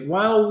the wait.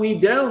 While we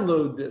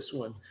download this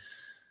one,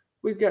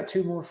 we've got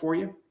two more for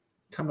you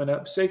coming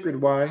up.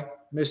 Sacred Y,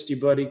 missed you,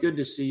 buddy. Good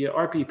to see you.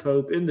 RP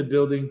Pope in the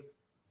building.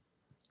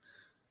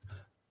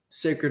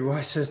 Sacred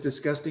Y says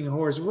disgusting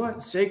whores.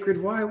 What?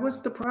 Sacred Y? What's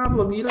the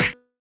problem? You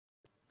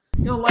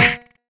don't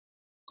like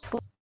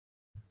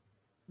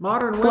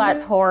modern sluts,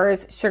 women?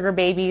 whores, sugar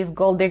babies,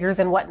 gold diggers,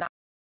 and whatnot.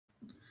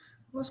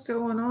 What's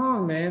going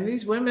on, man?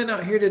 These women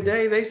out here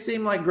today, they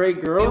seem like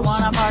great girls. You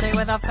wanna party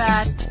with a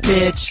fat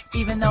bitch,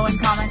 even though in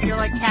comments you're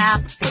like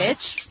cap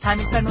bitch. Time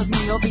you spend with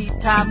me, you'll be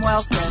time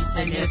well spent.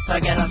 And if I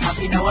get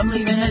unhappy, know I'm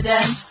leaving a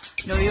dent.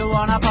 Know you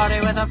wanna party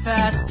with a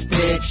fat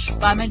bitch.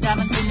 Buy me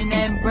diamonds in your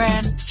name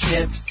brand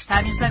chips.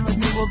 Time you spend with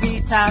me will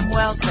be time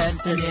well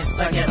spent. And if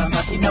I get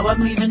unlucky, know I'm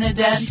leaving a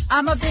dent.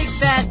 I'm a big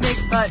fat, big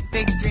butt,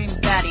 big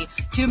dreams baddie.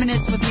 2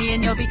 minutes with me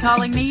and you'll be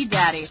calling me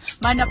daddy.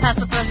 Might not pass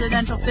the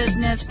presidential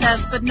fitness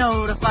test, but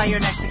notify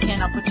your next of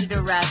kin, I'll put you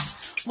to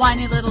rest.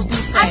 Whiny little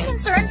dudes say, I'm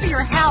concerned for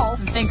your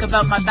health. And think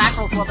about my back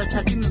rolls while they're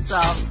touching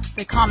themselves.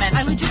 They comment,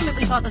 I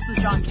legitimately thought this was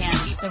John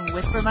Candy. Then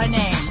whisper my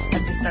name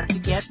as they start to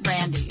get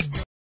randy.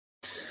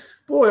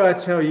 Boy, I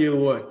tell you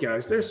what,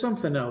 guys, there's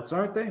something else,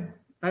 aren't they?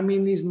 I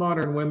mean, these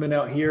modern women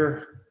out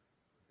here,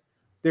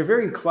 they're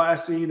very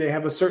classy. They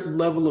have a certain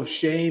level of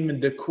shame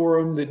and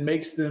decorum that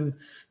makes them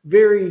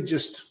very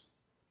just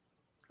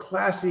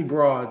classy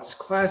broads,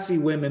 classy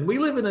women. We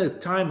live in a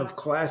time of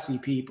classy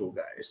people,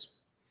 guys.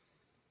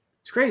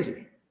 It's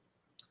crazy.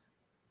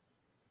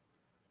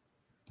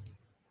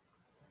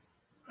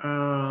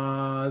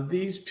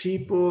 These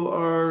people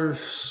are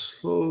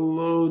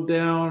slow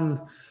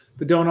down,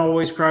 but don't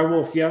always cry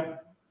wolf. Yep.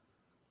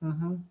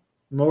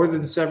 More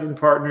than 7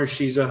 partners,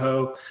 she's a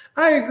hoe.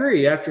 I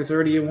agree. After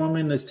 30, a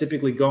woman is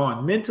typically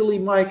gone. Mentally,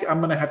 Mike, I'm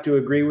going to have to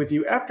agree with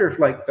you. After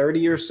like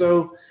 30 or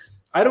so,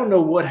 I don't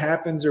know what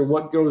happens or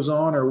what goes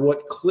on or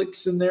what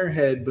clicks in their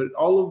head, but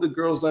all of the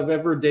girls I've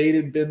ever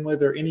dated, been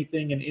with, or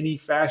anything in any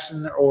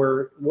fashion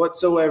or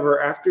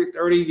whatsoever, after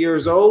 30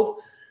 years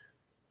old,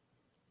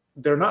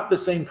 they're not the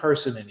same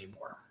person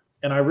anymore.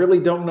 And I really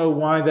don't know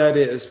why that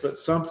is, but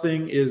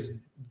something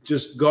is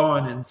just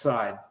gone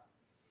inside.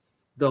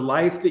 The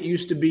life that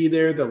used to be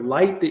there, the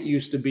light that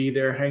used to be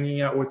there,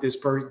 hanging out with this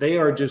person, they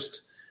are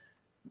just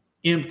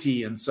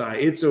empty inside.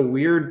 It's a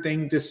weird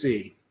thing to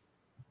see.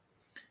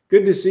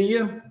 Good to see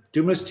you.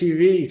 Dumas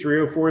TV,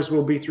 304s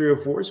will be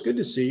 304s. Good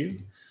to see you.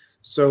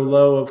 So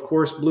low, of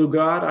course, Blue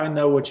God. I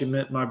know what you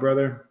meant, my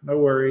brother. No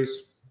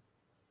worries.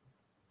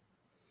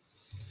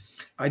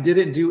 I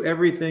didn't do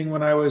everything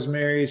when I was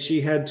married. She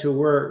had to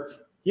work.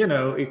 You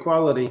know,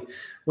 equality.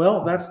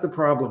 Well, that's the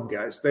problem,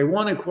 guys. They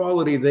want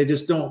equality. They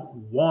just don't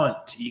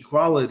want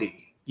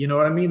equality. You know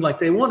what I mean? Like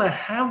they want to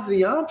have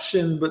the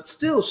option, but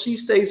still she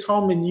stays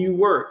home and you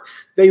work.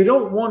 They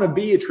don't want to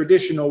be a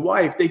traditional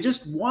wife. They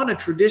just want a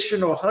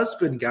traditional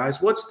husband,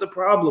 guys. What's the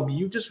problem?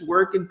 You just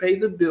work and pay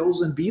the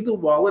bills and be the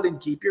wallet and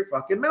keep your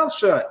fucking mouth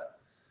shut.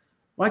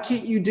 Why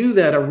can't you do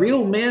that? A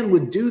real man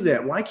would do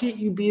that. Why can't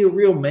you be a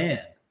real man?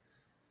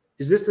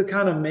 Is this the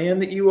kind of man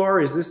that you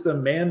are? Is this the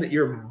man that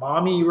your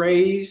mommy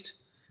raised?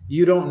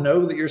 You don't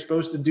know that you're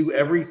supposed to do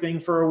everything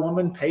for a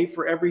woman, pay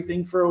for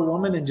everything for a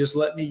woman, and just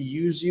let me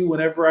use you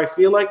whenever I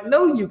feel like?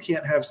 No, you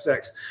can't have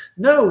sex.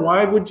 No,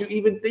 why would you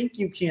even think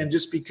you can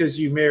just because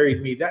you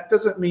married me? That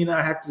doesn't mean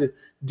I have to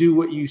do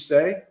what you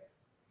say.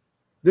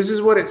 This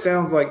is what it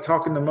sounds like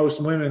talking to most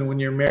women when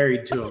you're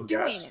married to them,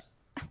 guys.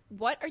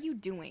 What are you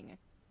doing?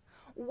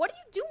 What are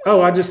you doing?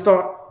 Oh, I just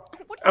thought,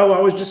 I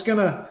was just going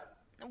to,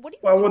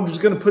 I was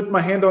just going to put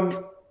my hand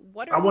on,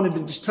 I wanted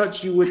to just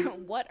touch you with.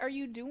 What are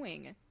you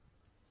doing?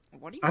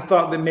 What are you I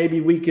thought that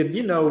maybe we could,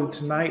 you know,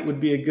 tonight would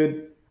be a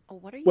good,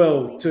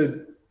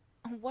 to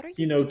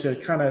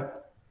kind of,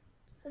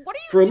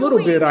 for a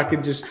little bit, I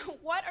could just,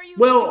 what are you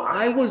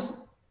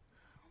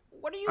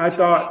I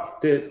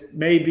thought that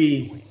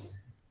maybe,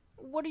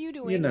 what are you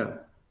doing? you know,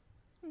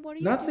 What are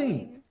you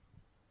nothing.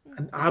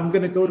 I'm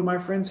going to go to my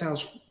friend's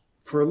house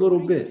for a little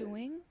bit.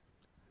 doing?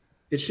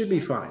 It should be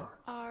fine.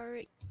 Are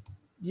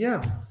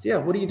Yeah.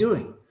 What are you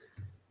doing?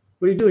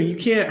 What are you doing? You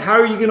can't, how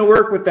are you going to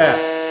work with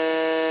that?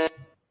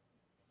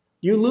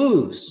 You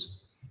lose.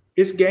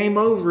 It's game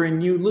over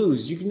and you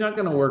lose. You're not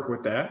going to work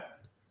with that.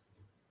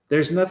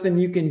 There's nothing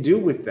you can do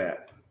with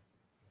that.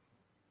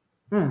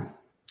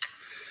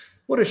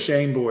 What a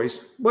shame,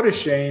 boys. What a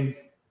shame.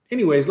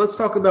 Anyways, let's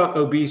talk about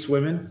obese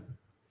women.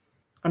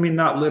 I mean,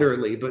 not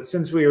literally, but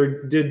since we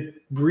did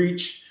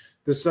breach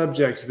the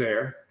subject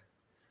there,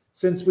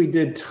 since we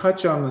did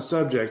touch on the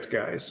subject,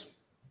 guys.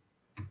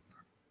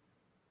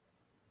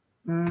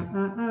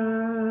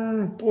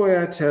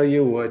 Boy, I tell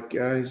you what,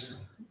 guys.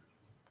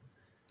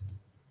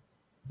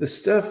 The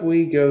stuff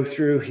we go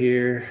through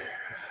here.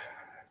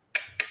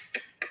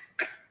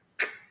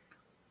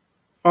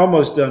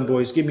 Almost done,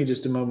 boys. Give me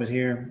just a moment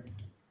here.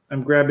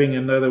 I'm grabbing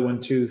another one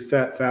too.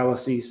 Fat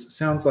fallacies.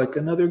 Sounds like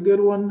another good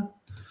one.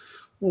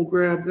 We'll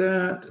grab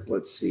that.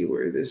 Let's see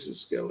where this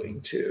is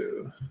going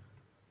to.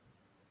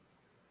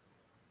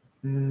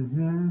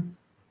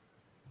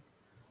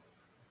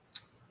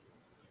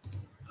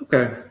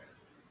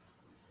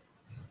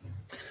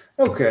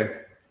 Okay.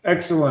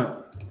 Excellent.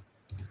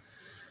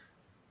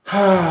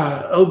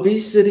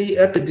 Obesity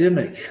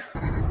epidemic.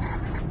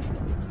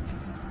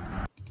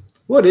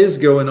 What is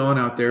going on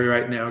out there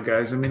right now,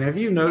 guys? I mean, have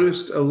you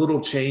noticed a little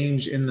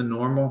change in the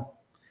normal?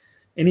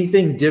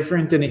 Anything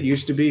different than it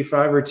used to be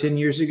 5 or 10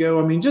 years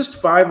ago? I mean,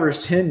 just 5 or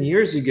 10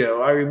 years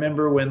ago, I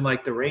remember when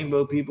like the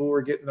rainbow people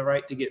were getting the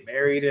right to get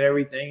married and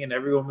everything, and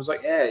everyone was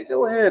like, hey,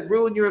 go ahead,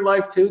 ruin your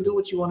life too, do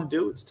what you want to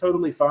do. It's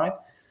totally fine.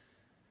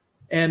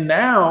 And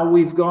now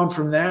we've gone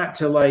from that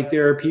to like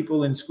there are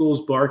people in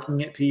schools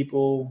barking at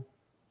people.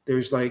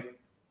 There's like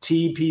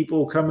tea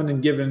people coming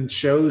and giving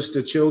shows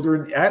to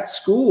children at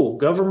school,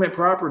 government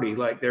property.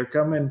 Like they're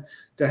coming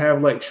to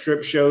have like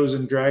strip shows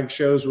and drag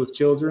shows with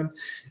children.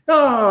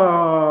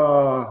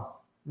 Oh,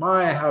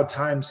 my, how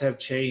times have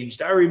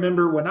changed. I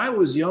remember when I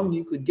was young,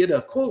 you could get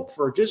a Coke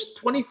for just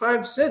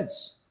 25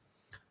 cents.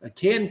 A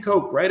canned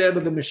Coke right out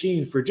of the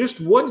machine for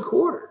just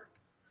 $1.25.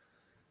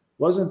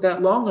 Wasn't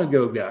that long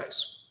ago,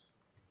 guys.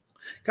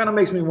 Kind of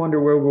makes me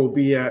wonder where we'll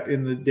be at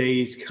in the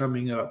days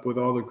coming up with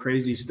all the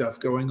crazy stuff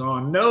going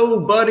on. No,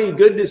 buddy,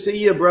 good to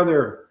see you,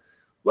 brother.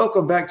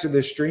 Welcome back to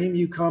the stream.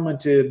 You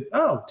commented,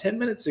 10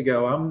 minutes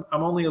ago.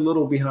 I'm only a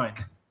little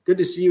behind. Good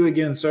to see you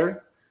again,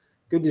 sir.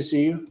 Good to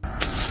see you.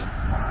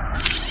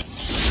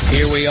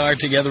 Here we are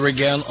together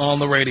again on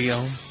the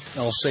radio.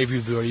 I'll save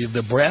you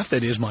the breath.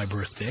 It is my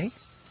birthday.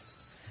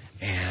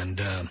 And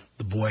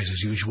the boys,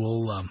 as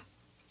usual.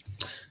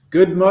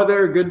 Good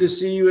mother. Good to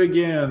see you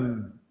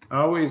again.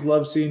 I always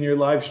love seeing your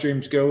live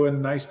streams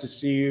going. Nice to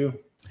see you.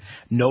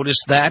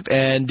 Noticed that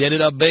and did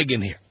it up big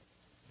in here.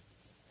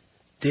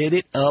 Did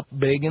it up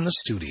big in the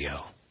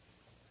studio.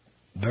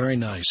 Very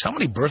nice. How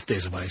many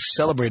birthdays have I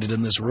celebrated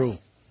in this room?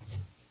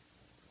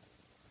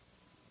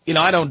 You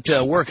know, I don't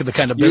work at the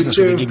kind of business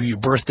where they give you your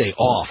birthday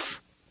off.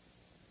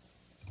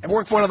 Ever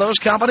worked for one of those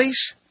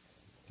companies?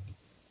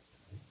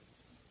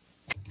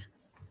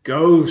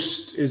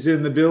 Ghost is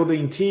in the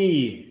building.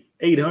 T.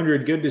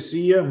 800, good to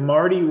see you.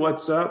 Marty,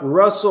 what's up?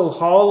 Russell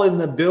Hall in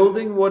the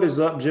building. What is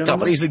up, gentlemen?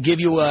 Companies that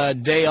give you a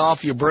day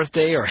off your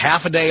birthday or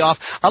half a day off.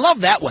 I love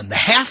that one, the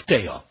half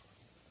day off.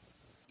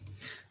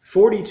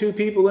 42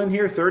 people in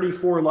here,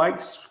 34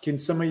 likes. Can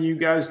some of you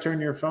guys turn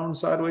your phone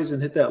sideways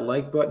and hit that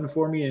like button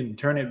for me and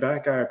turn it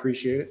back? I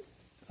appreciate it.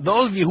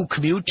 Those of you who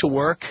commute to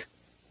work,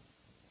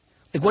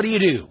 like, what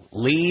do?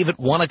 Leave at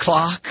 1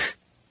 o'clock?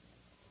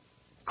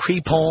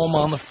 Creep home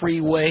on the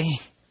freeway?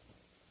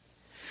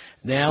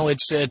 Now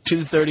it's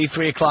 2:30,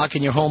 3 o'clock,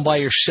 and you're home by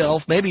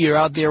yourself. Maybe you're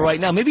out there right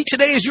now. Maybe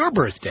today is your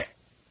birthday.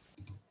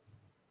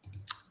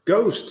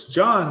 Ghost,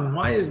 John,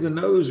 why is the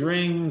nose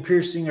ring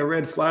piercing a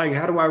red flag?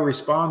 How do I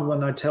respond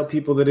when I tell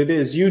people that it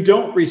is? You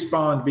don't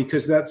respond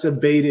because that's a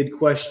baited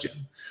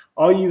question.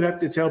 All you have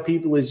to tell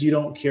people is you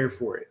don't care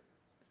for it.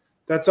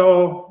 That's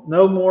all.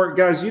 No more.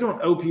 Guys, you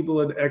don't owe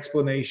people an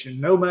explanation,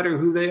 no matter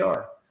who they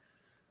are.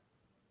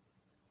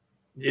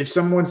 If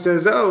someone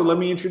says, oh, let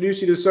me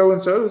introduce you to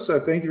so-and-so, so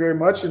thank you very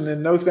much, and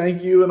then no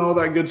thank you and all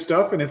that good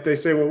stuff. And if they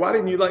say, well, why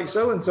didn't you like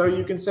so-and-so?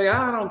 You can say,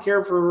 I don't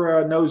care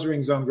for nose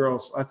rings on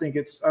girls. I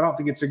don't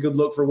think it's a good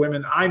look for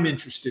women I'm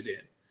interested in.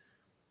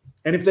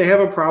 And if they have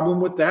a problem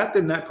with that,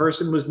 then that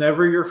person was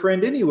never your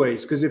friend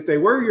anyways. Because if they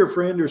were your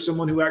friend or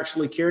someone who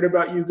actually cared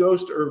about you,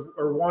 Ghost,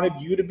 or wanted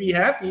you to be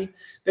happy,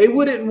 they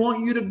wouldn't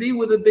want you to be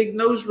with a big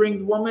nose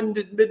ringed woman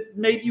that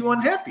made you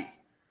unhappy.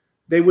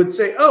 They would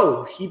say,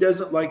 oh, he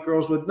doesn't like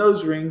girls with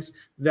nose rings.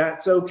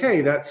 That's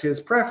okay. That's his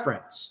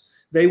preference.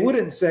 They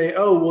wouldn't say,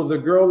 oh, well, the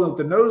girl with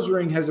the nose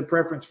ring has a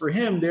preference for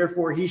him.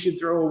 Therefore, he should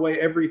throw away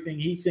everything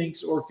he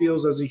thinks or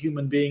feels as a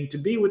human being to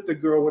be with the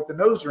girl with the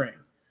nose ring.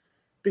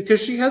 Because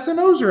she has a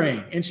nose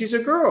ring and she's a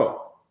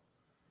girl.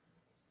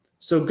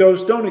 So,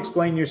 Ghost, don't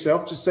explain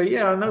yourself. Just say,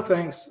 yeah, no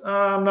thanks.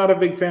 I'm not a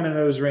big fan of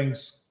nose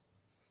rings.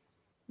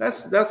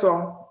 That's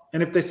all.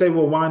 And if they say,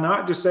 well, why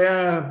not? Just say,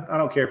 I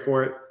don't care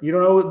for it. You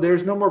don't know.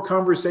 There's no more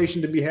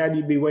conversation to be had.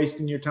 You'd be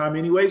wasting your time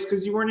anyways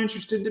because you weren't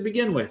interested to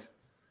begin with.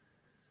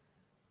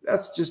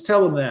 Just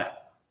tell them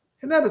that.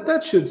 And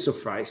that should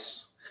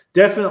suffice.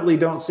 Definitely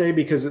don't say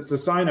because it's a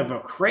sign of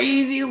a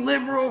crazy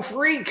liberal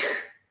freak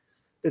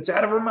that's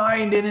out of her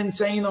mind and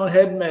insane on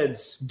head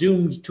meds,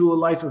 doomed to a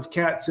life of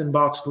cats and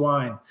boxed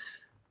wine.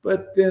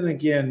 But then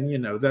again,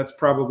 that's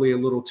probably a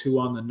little too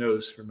on the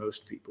nose for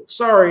most people.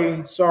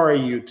 Sorry,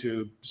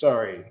 YouTube.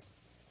 Sorry.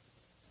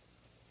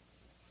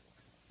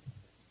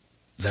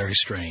 Very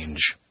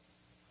strange.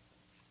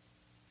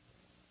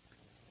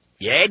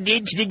 Yeah,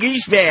 it's the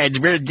Gooseman's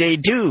birthday,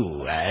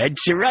 too.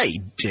 That's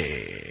right.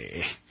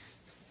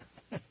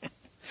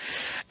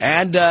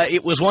 And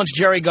it was once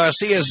Jerry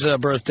Garcia's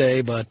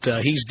birthday, but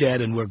he's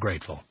dead, and we're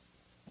grateful.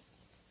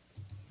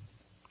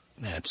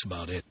 That's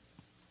about it.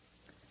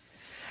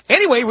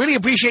 Anyway, really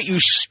appreciate you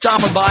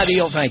stopping by the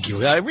old... Thank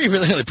you. I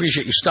really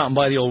appreciate you stopping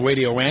by the old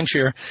Radio Ranch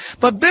here.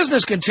 But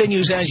business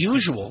continues as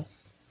usual.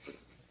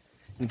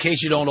 In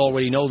case you don't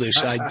already know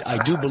this, I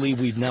do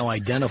believe we've now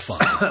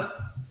identified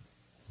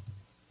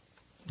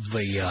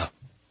the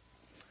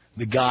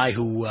guy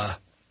who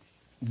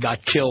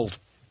got killed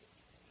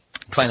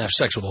trying to have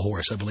sex with a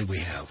horse. I believe we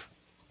have.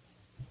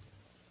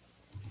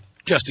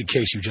 Just in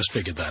case you just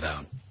figured that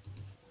out.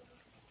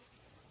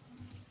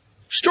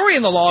 Story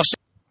in the Los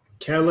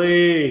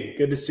Kelly,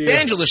 good to see you.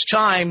 Angeles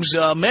Times,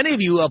 many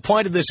of you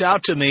pointed this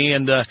out to me,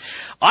 and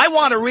I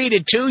want to read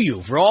it to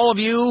you. For all of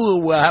you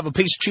who have a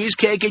piece of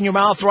cheesecake in your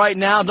mouth right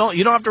now,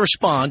 you don't have to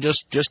respond.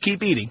 Just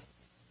keep eating.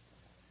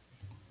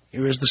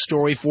 Here is the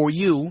story for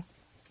you.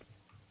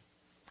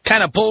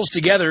 Kind of pulls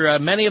together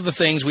many of the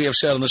things we have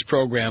said on this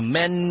program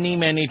many,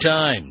 many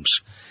times.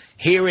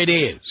 Here it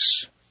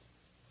is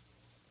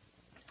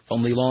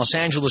from the Los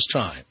Angeles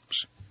Times.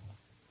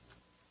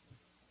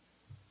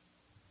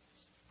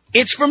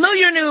 It's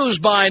familiar news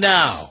by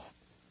now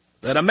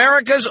that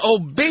America's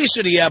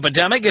obesity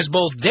epidemic is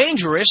both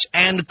dangerous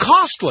and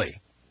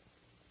costly.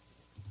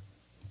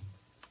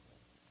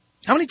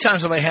 How many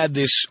times have I had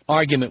this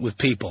argument with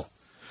people?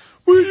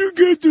 Where do you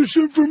get this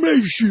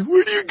information?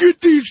 Where do you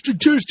get these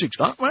statistics?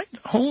 All right,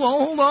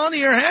 hold on to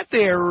your hat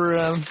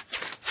there.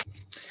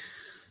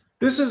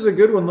 This is a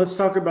good one. Let's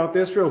talk about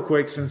this real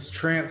quick since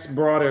Trance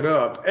brought it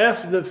up.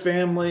 F the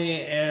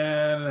family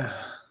and...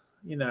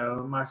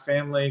 my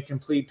family,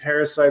 complete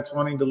parasites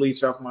wanting to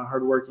leech off my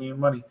hardworking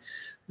money.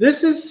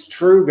 This is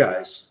true,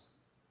 guys.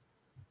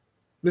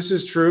 This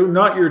is true.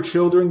 Not your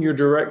children, your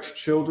direct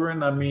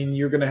children. I mean,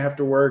 you're going to have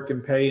to work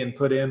and pay and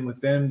put in with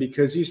them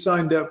because you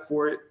signed up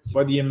for it,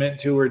 whether you meant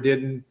to or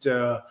didn't.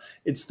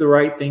 It's the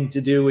right thing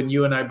to do, and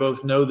you and I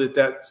both know that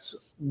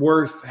that's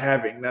worth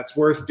having. That's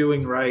worth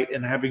doing right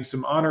and having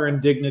some honor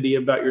and dignity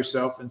about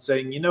yourself and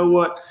saying, you know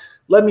what,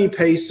 let me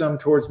pay some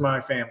towards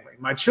my family,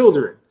 my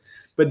children.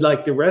 But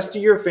like the rest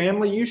of your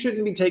family, you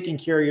shouldn't be taking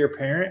care of your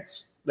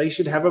parents. They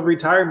should have a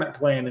retirement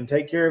plan and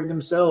take care of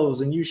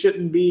themselves. And you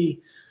shouldn't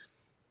be,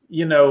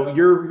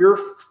 your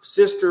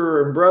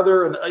sister and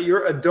brother and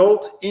your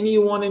adult,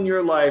 anyone in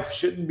your life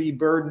shouldn't be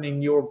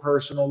burdening your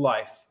personal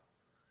life.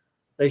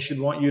 They should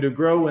want you to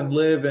grow and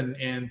live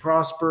and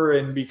prosper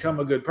and become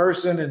a good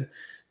person. And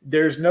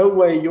There's no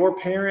way your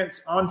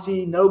parents,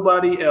 auntie,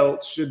 nobody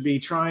else should be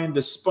trying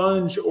to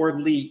sponge or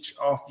leech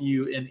off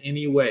you in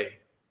any way.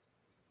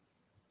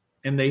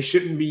 And they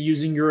shouldn't be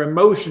using your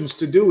emotions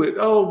to do it.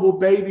 Oh, well,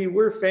 baby,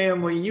 we're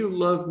family. You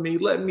love me.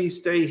 Let me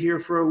stay here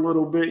for a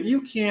little bit.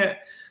 You can't.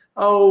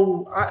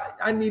 Oh,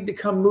 I need to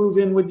come move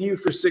in with you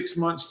for 6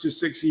 months to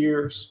 6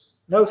 years.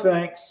 No,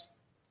 thanks.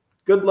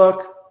 Good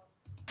luck.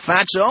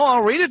 Fatso,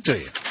 I'll read it to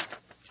you.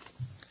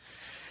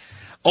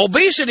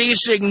 Obesity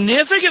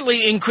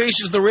significantly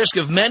increases the risk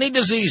of many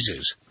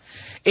diseases,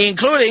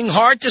 including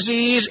heart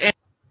disease and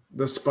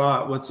The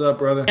Spot. What's up,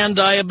 brother? And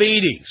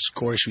diabetes. Of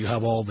course, you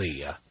have all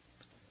the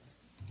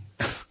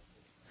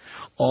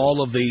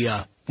all of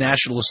the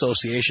National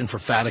Association for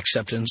Fat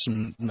Acceptance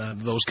and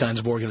those kinds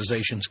of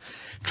organizations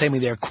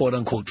claiming they're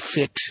quote-unquote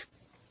fit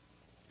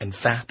and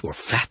fat, or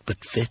fat but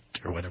fit,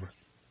 or whatever.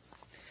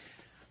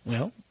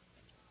 Well,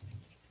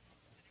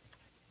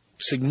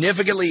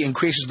 significantly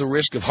increases the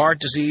risk of heart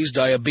disease,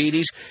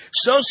 diabetes,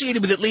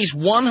 associated with at least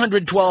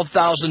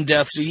 112,000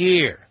 deaths a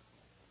year.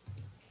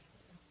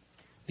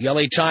 The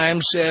LA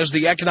Times says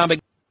the economic...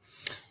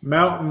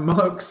 Mountain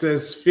Monk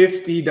says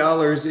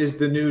 $50 is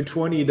the new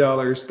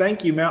 $20.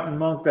 Thank you, Mountain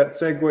Monk. That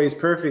segues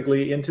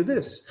perfectly into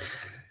this.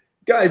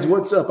 Guys,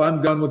 what's up?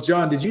 I'm Gone with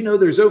John. Did you know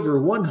there's over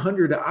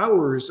 100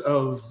 hours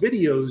of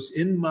videos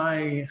in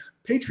my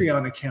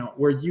Patreon account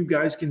where you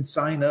guys can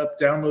sign up,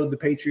 download the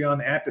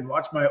Patreon app, and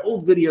watch my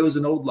old videos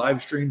and old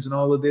live streams and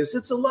all of this?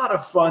 It's a lot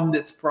of fun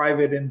that's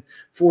private and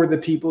for the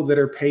people that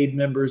are paid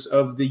members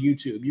of the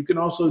YouTube. You can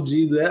also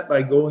do that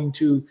by going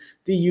to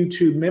the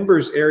YouTube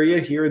members area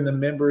here in the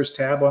members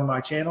tab on my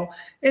channel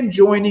and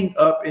joining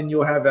up, and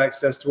you'll have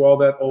access to all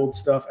that old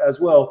stuff as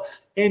well.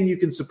 And you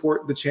can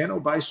support the channel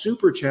by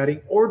super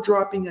chatting or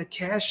dropping a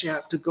Cash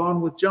App to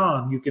Gone with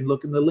John. You can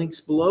look in the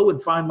links below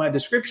and find my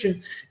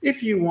description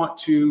if you want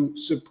to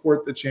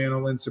support the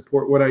channel and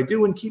support what I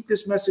do and keep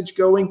this message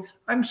going.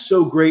 I'm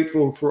so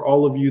grateful for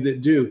all of you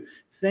that do.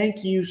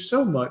 Thank you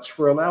so much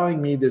for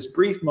allowing me this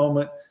brief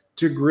moment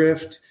to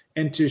grift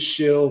and to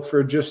shill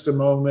for just a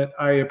moment.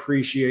 I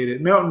appreciate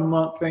it. Mountain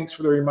Monk, thanks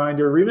for the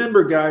reminder.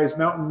 Remember, guys,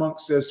 Mountain Monk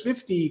says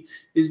 50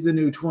 is the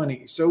new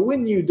 20. So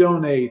when you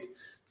donate,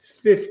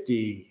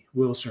 50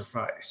 will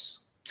suffice.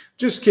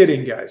 Just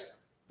kidding,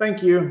 guys.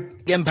 Thank you.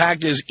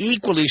 Impact is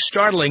equally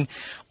startling.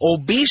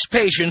 Obese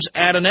patients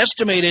add an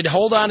estimated,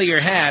 hold on to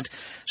your hat,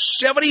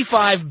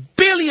 $75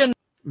 billion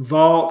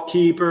Vault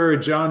Keeper,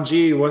 John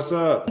G., what's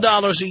up?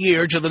 a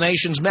year to the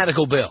nation's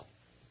medical bill.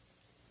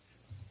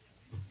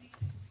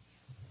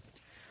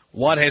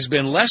 What has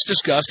been less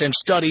discussed and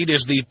studied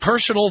is the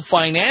personal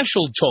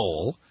financial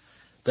toll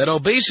that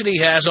obesity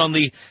has on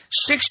the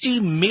 60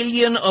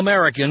 million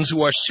Americans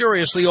who are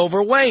seriously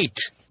overweight.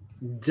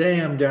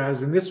 Damn,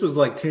 guys. And this was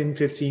like 10,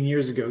 15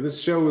 years ago.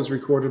 This show was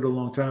recorded a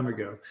long time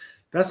ago.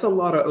 That's a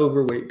lot of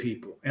overweight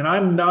people. And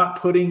I'm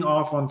not putting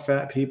off on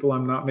fat people.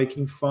 I'm not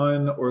making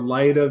fun or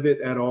light of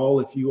it at all.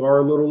 If you are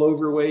a little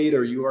overweight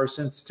or you are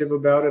sensitive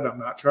about it, I'm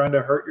not trying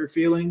to hurt your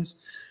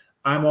feelings.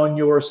 I'm on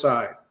your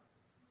side.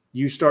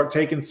 You start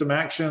taking some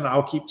action,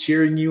 I'll keep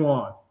cheering you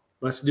on.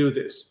 Let's do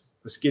this.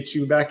 Let's get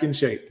you back in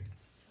shape.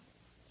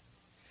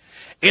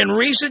 In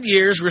recent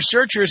years,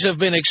 researchers have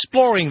been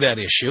exploring that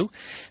issue.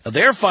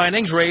 Their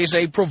findings raise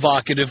a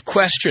provocative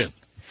question.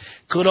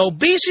 Could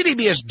obesity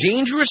be as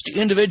dangerous to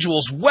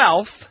individuals'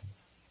 wealth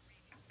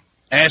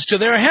as to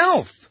their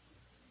health?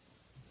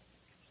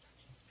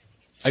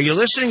 Are you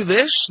listening to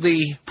this?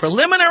 The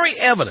preliminary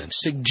evidence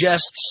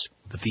suggests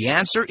that the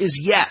answer is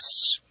yes.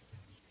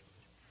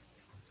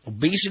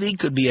 Obesity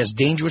could be as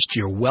dangerous to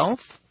your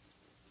wealth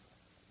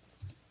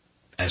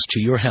as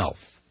to your health.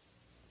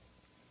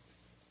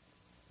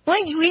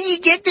 Where do you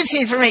get this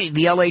information?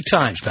 The LA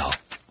Times, pal.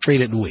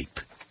 Read it and weep.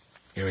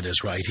 Here it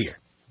is right here.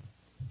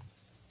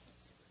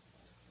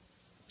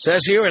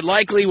 Says here it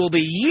likely will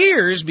be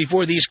years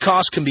before these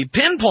costs can be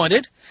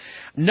pinpointed.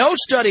 No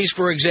studies,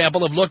 for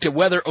example, have looked at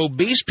whether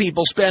obese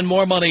people spend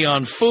more money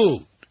on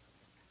food.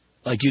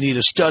 Like you need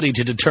a study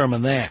to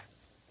determine that.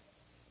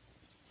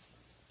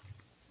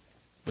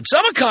 But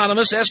some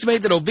economists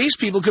estimate that obese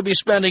people could be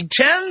spending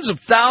tens of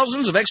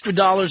thousands of extra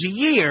dollars a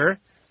year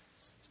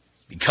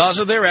because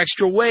of their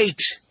extra weight.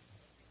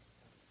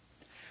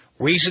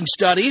 Recent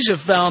studies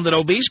have found that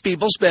obese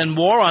people spend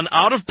more on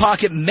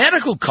out-of-pocket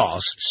medical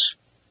costs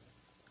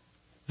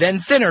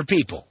than thinner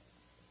people.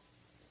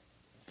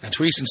 That's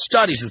recent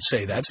studies that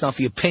say that. It's not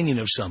the opinion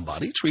of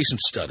somebody. It's recent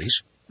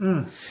studies.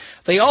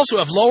 They also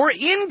have lower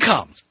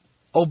incomes.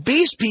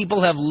 Obese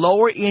people have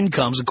lower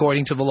incomes,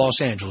 according to the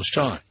Los Angeles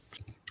Times.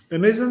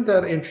 And isn't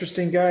that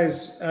interesting,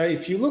 guys?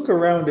 If you look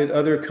around at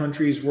other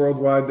countries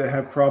worldwide that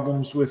have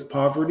problems with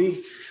poverty,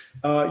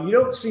 you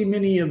don't see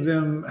many of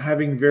them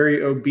having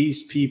very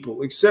obese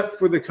people, except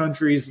for the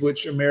countries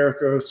which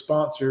America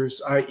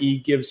sponsors, i.e.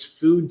 gives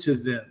food to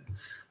them.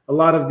 A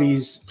lot of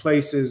these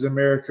places,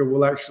 America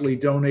will actually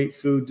donate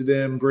food to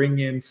them, bring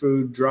in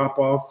food, drop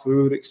off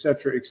food,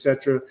 etc.,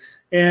 etc.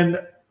 And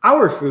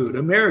our food,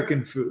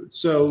 American food.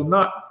 So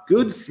not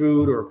good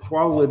food or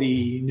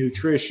quality,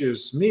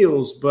 nutritious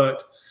meals,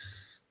 but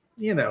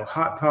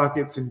Hot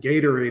Pockets and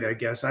Gatorade, I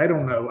guess. I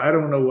don't know. I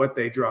don't know what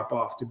they drop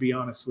off, to be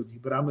honest with you,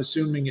 but I'm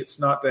assuming it's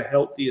not the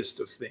healthiest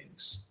of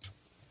things.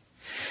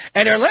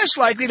 And are less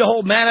likely to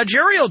hold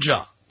managerial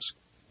jobs.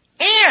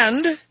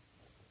 And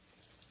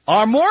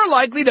are more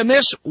likely to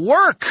miss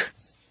work.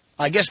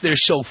 I guess they're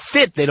so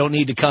fit they don't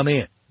need to come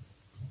in.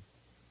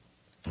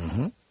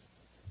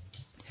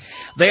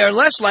 They are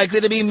less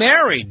likely to be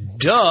married.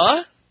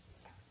 Duh.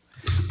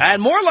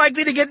 And more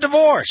likely to get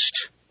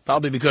divorced.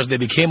 Probably because they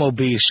became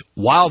obese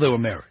while they were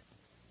married.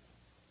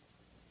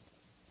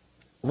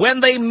 When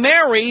they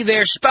marry,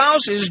 their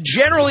spouses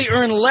generally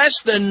earn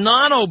less than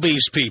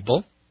non-obese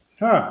people.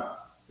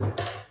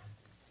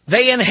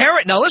 They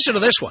inherit... Now listen to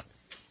this one.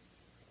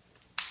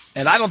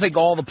 And I don't think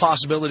all the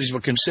possibilities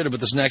were considered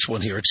with this next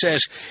one here. It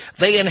says,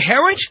 they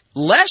inherit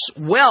less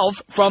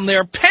wealth from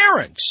their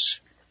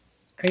parents.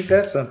 Ain't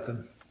that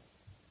something?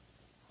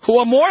 Who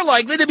are more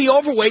likely to be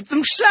overweight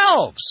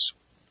themselves.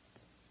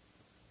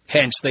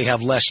 Hence, they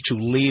have less to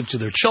leave to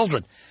their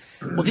children.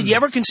 Well, did you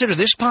ever consider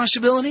this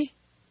possibility?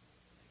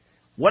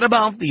 What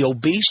about the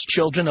obese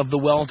children of the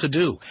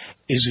well-to-do?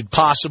 Is it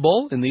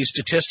possible in these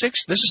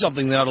statistics? This is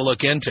something they ought to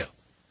look into.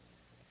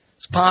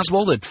 It's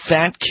possible that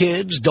fat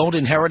kids don't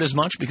inherit as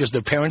much because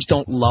their parents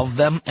don't love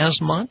them as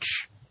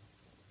much.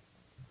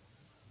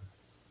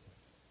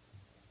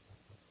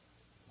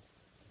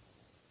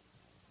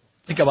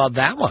 Think about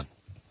that one.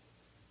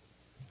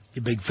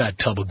 You big fat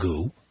tub of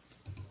goo.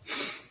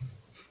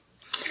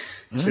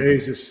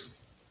 Jesus.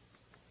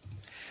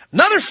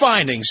 Another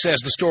finding, says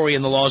the story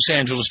in the Los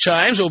Angeles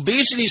Times,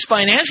 obesity's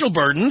financial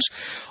burdens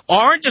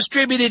aren't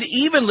distributed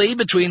evenly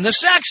between the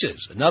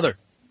sexes. Another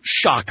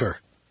shocker.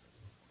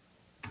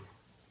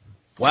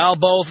 While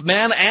both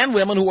men and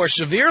women who are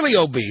severely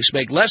obese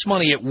make less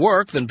money at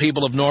work than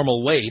people of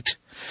normal weight,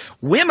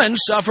 women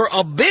suffer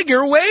a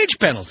bigger wage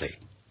penalty.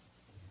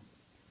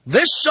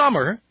 This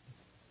summer,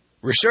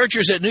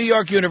 researchers at New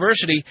York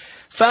University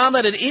found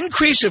that an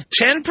increase of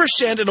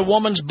 10% in a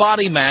woman's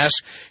body mass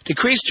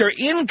decreased her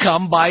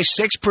income by 6%.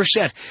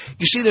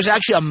 You see, there's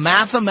actually a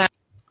mathematical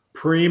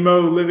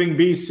Primo Living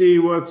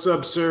BC, what's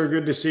up, sir?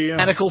 Good to see you.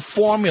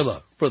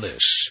 Formula for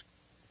this.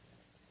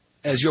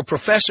 As your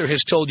professor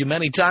has told you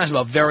many times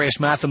about various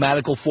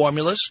mathematical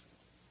formulas.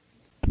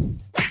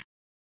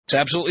 It's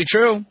absolutely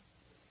true.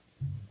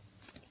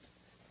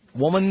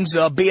 Woman's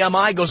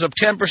BMI goes up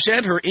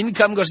 10%, her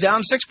income goes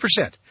down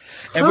 6%.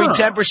 Every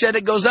 10%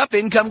 it goes up,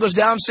 income goes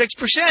down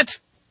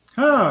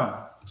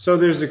 6%. So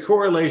there's a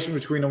correlation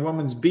between a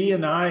woman's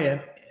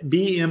BMI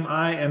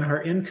and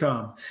her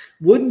income.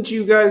 Wouldn't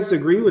you guys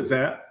agree with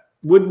that?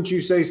 Wouldn't you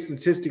say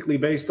statistically,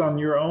 based on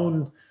your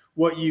own,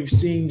 what you've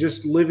seen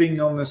just living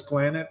on this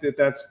planet, that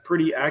that's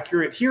pretty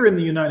accurate here in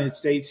the United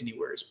States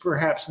anyways,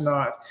 perhaps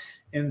not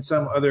in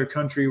some other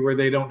country where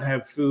they don't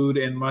have food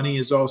and money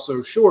is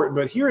also short.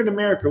 But here in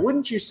America,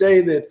 wouldn't you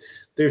say that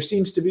there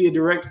seems to be a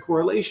direct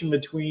correlation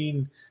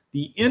between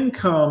the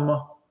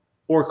income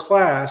or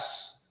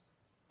class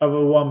of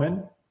a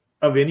woman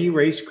of any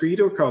race, creed,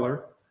 or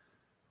color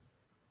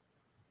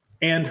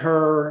and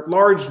her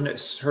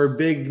largeness, her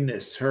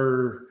bigness,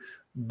 her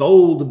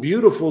bold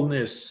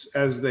beautifulness,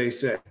 as they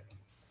say?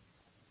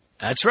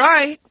 That's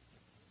right.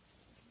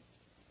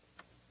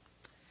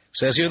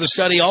 Says here the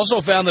study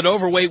also found that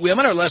overweight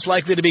women are less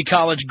likely to be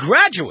college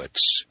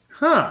graduates.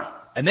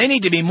 And they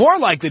need to be more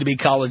likely to be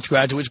college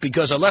graduates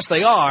because unless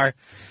they are,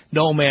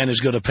 no man is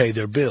going to pay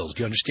their bills.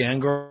 Do you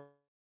understand, girl?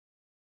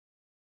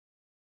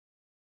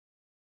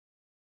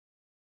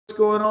 What's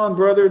going on,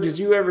 brother? Did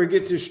you ever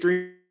get to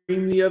stream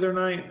the other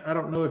night? I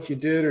don't know if you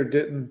did or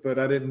didn't, but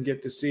I didn't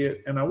get to see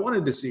it, and I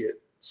wanted to see it.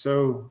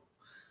 So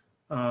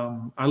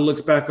I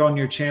looked back on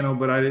your channel,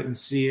 but I didn't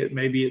see it.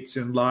 Maybe it's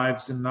in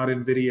lives and not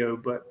in video,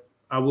 but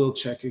I will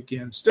check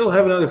again. Still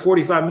have another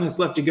 45 minutes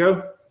left to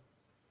go.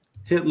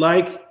 Hit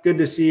like. Good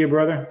to see you,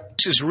 brother.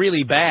 This is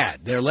really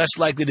bad. They're less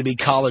likely to be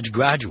college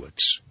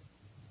graduates.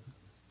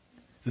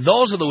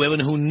 Those are the women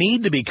who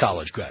need to be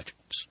college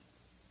graduates.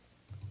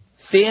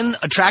 Thin,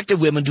 attractive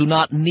women do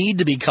not need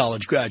to be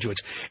college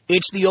graduates.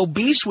 It's the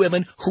obese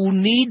women who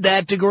need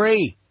that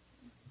degree.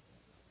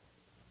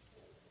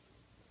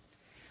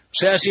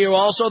 Says here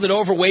also that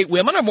overweight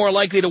women are more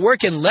likely to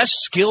work in less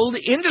skilled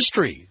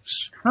industries.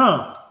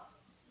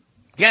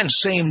 Again,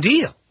 same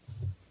deal.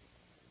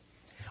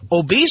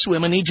 Obese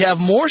women need to have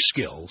more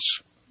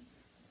skills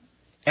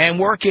and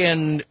work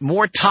in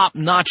more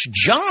top-notch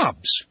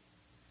jobs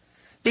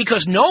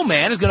because no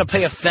man is going to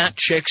pay a fat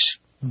chick's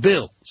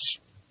bills.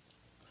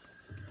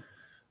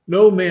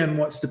 No man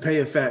wants to pay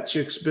a fat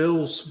chick's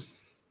bills.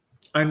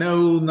 I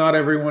know not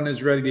everyone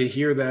is ready to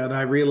hear that.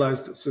 I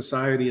realize that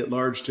society at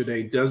large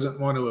today doesn't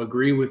want to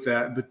agree with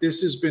that, but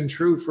this has been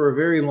true for a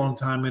very long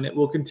time, and it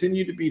will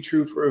continue to be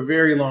true for a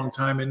very long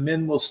time, and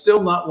men will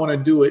still not want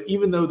to do it,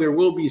 even though there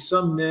will be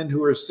some men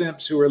who are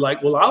simps who are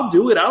like, well, I'll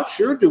do it. I'll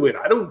sure do it.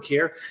 I don't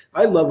care.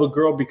 I love a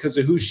girl because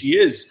of who she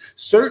is.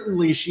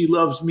 Certainly she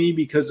loves me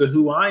because of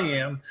who I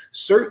am.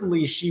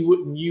 Certainly she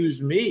wouldn't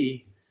use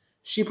me.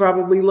 She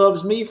probably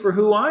loves me for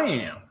who I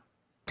am.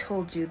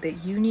 Told you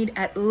that you need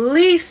at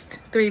least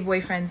 3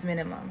 boyfriends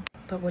minimum.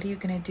 But what are you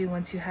gonna do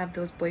once you have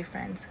those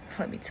boyfriends?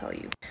 Let me tell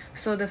you.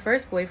 So the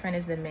first boyfriend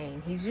is the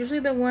main. He's usually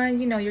the one,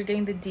 you know, you're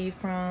getting the D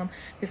from,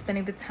 you're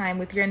spending the time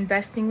with, you're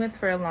investing with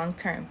for a long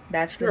term.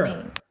 That's the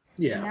main.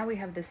 Yeah. And now we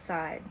have the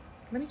side.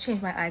 Let me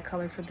change my eye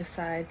color for the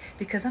side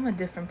because I'm a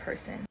different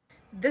person.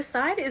 This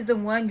side is the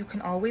one you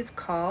can always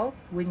call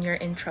when you're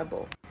in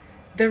trouble.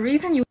 The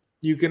reason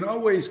you can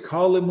always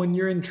call him when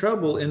you're in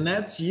trouble, and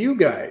that's you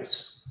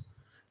guys.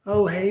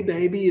 Oh, hey,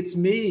 baby, it's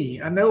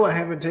me. I know I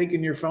haven't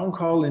taken your phone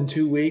call in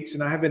 2 weeks,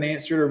 and I haven't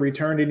answered or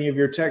returned any of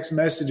your text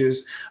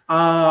messages.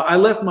 I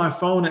left my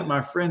phone at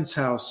my friend's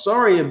house.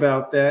 Sorry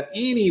about that.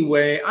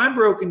 Anyway, I'm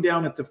broken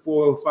down at the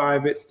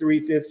 405. It's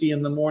 3:50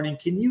 in the morning.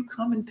 Can you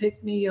come and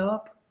pick me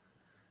up?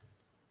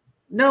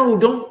 No,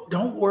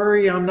 don't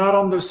worry. I'm not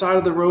on the side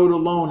of the road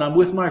alone. I'm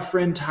with my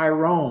friend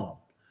Tyrone.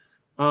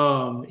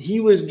 He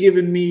was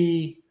giving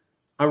me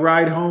a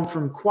ride home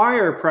from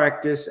choir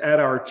practice at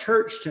our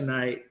church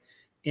tonight.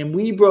 And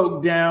we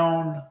broke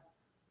down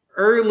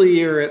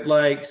earlier at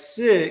like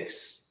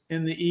 6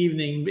 in the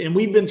evening. And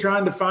we've been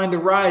trying to find a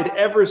ride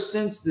ever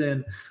since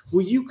then.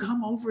 Will you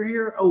come over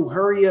here? Oh,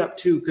 hurry up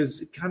too,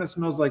 because it kind of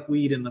smells like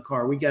weed in the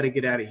car. We got to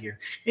get out of here.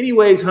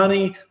 Anyways,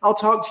 honey, I'll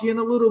talk to you in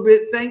a little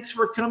bit. Thanks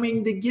for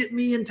coming to get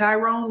me and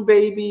Tyrone,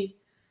 baby.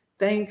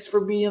 Thanks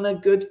for being a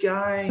good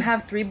guy. you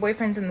have 3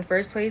 boyfriends in the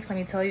first place, let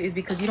me tell you, is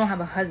because you don't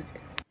have a husband.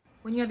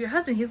 When you have your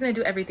husband, he's going to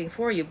do everything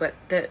for you. But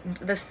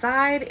the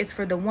side is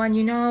for the one,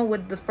 you know,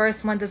 with the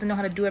first one doesn't know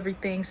how to do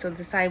everything. So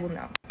the side will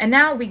know. And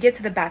now we get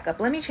to the backup.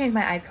 Let me change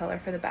my eye color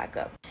for the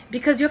backup.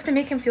 Because you have to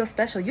make him feel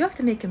special. You have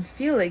to make him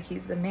feel like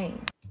he's the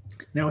main.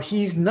 Now,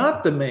 he's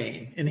not the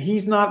main, and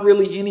he's not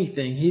really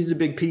anything. He's a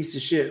big piece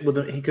of shit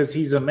because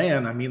he's a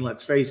man. I mean,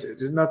 let's face it.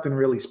 There's nothing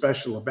really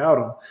special about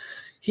him.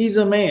 He's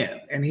a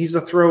man, and he's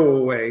a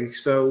throwaway.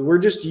 So we're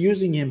just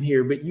using him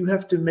here, but you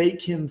have to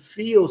make him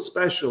feel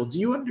special. Do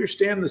you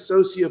understand the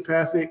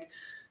sociopathic,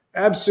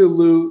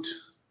 absolute,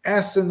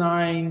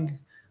 asinine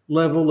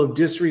level of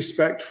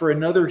disrespect for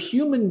another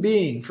human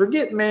being?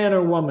 Forget man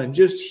or woman,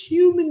 just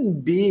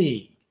human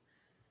being.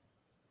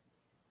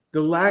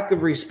 The lack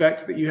of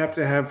respect that you have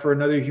to have for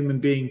another human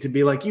being, to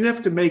be like, you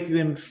have to make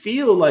them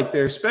feel like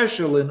they're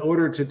special in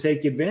order to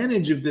take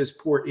advantage of this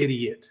poor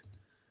idiot.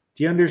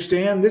 Do you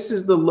understand? This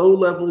is the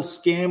low-level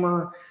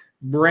scammer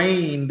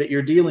brain that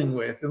you're dealing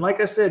with. And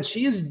like I said,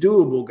 she is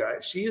doable,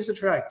 guys. She is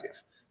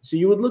attractive. So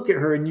you would look at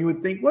her and you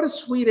would think, what a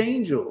sweet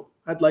angel.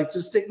 I'd like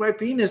to stick my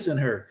penis in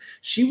her.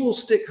 She will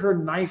stick her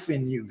knife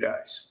in you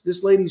guys.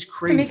 This lady's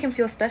crazy. To make him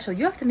feel special,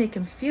 you have to make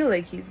him feel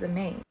like he's the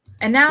main.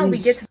 And now we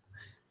get to...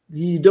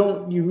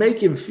 You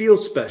make him feel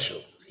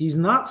special. He's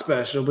not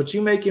special, but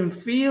you make him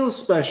feel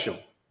special.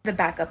 The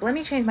backup. Let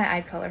me change my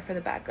eye color for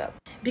the backup.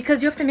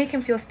 Because you have to make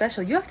him feel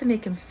special. You have to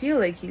make him feel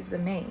like he's the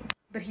main.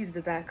 But he's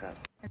the backup.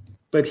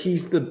 But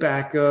he's the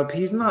backup.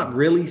 He's not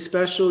really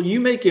special. You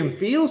make him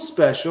feel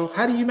special.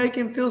 How do you make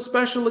him feel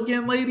special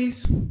again,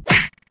 ladies?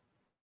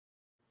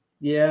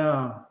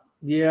 Yeah.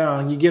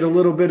 You get a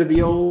little bit of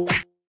the old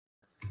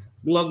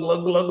glug,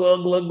 glug, glug,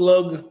 glug, glug,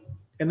 glug.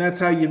 And that's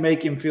how you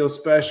make him feel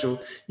special.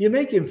 You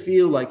make him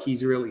feel like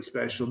he's really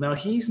special. Now,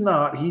 he's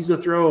not. He's a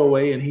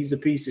throwaway, and he's a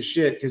piece of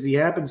shit because he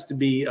happens to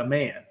be a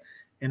man.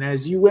 And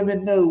as you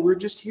women know, we're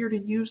just here to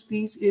use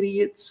these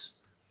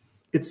idiots.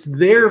 It's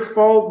their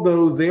fault,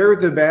 though. They're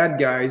the bad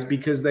guys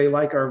because they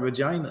like our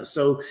vagina.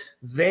 So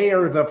they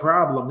are the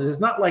problem. It's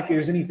not like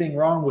there's anything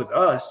wrong with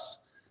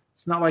us.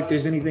 It's not like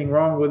there's anything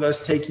wrong with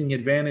us taking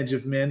advantage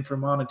of men for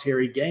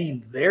monetary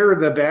gain. They're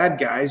the bad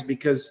guys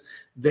because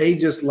they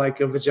just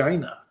like a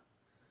vagina.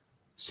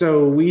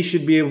 So we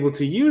should be able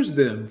to use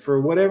them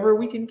for whatever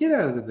we can get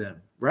out of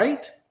them,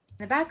 right?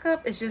 The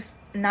backup is just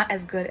not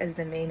as good as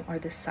the main or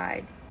the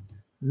side.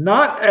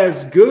 Not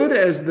as good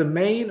as the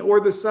main or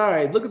the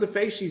side. Look at the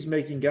face she's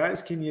making,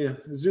 guys. Can you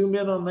zoom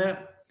in on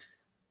that?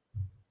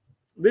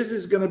 This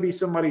is going to be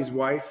somebody's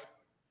wife.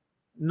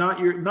 Not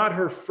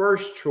her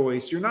first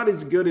choice. You're not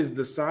as good as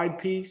the side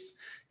piece,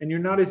 and you're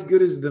not as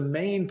good as the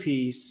main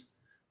piece,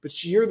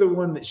 but you're the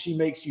one that she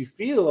makes you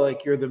feel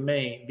like you're the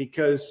main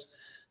because,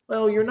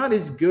 well, you're not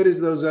as good as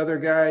those other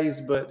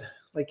guys, but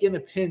like in a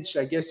pinch,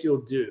 I guess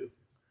you'll do.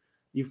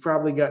 You've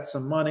probably got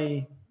some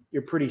money.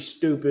 You're pretty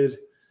stupid.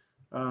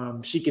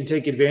 She can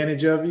take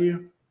advantage of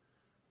you.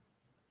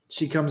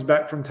 She comes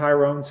back from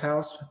Tyrone's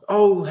house.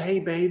 Oh, hey,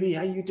 baby,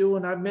 how you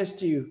doing? I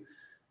missed you.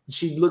 And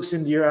she looks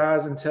into your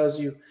eyes and tells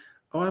you,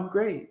 oh, I'm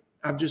great.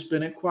 I've just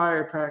been at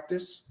choir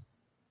practice.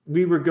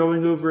 We were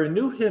going over a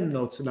new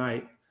hymnal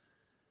tonight.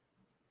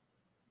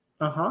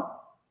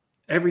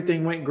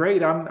 Everything went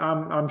great.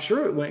 I'm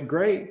sure it went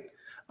great.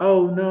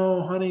 Oh,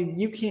 no, honey,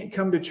 you can't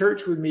come to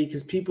church with me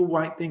because people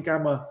might think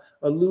I'm a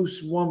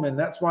loose woman.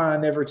 That's why I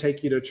never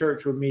take you to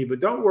church with me. But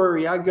don't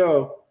worry, I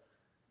go.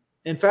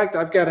 In fact,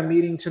 I've got a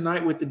meeting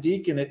tonight with the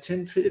deacon at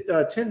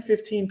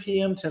 10:15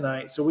 p.m.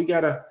 tonight. So I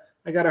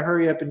gotta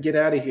hurry up and get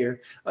out of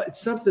here.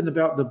 It's something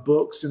about the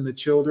books and the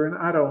children.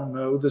 I don't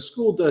know. The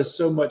school does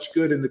so much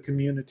good in the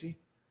community.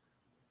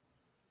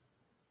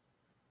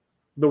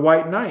 the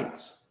White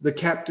Knights, the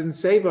Captain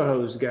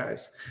Save-A-Hose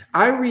guys.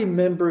 I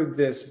remember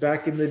this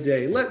back in the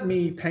day. Let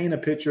me paint a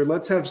picture.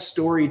 Let's have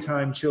story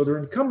time,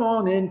 children. Come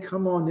on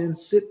in,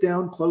 sit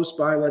down close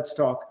by, let's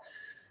talk.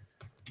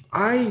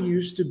 I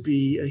used to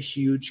be a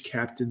huge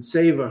Captain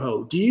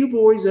Save-A-Ho. Do you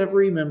boys ever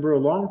remember a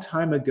long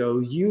time ago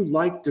you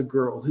liked a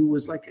girl who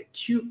was like a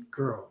cute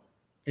girl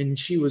and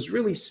she was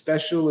really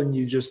special and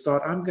you just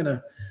thought,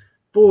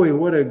 boy,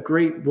 what a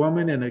great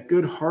woman and a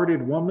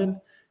good-hearted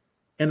woman.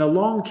 And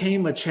along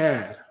came a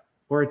Chad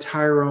or a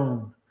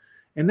Tyrone.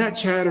 And that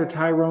Chad or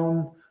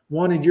Tyrone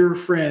wanted your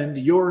friend,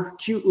 your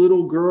cute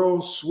little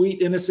girl,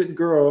 sweet, innocent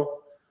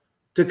girl,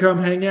 to come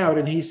hang out.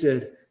 And he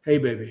said, hey,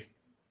 baby.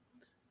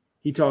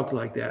 He talked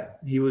like that.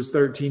 He was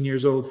 13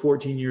 years old,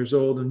 14 years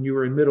old, and you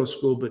were in middle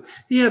school, but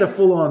he had a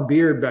full-on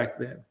beard back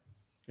then.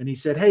 And he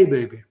said, hey,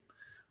 baby,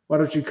 why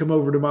don't you come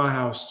over to my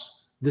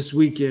house this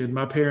weekend?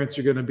 My parents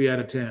are going to be out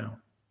of town.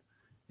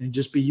 And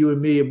just be you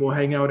and me, and we'll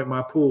hang out at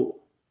my pool.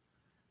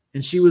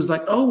 And she was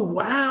like, oh,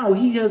 wow,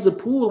 he has a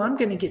pool. I'm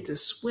going to get to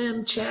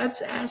swim.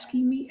 Chad's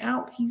asking me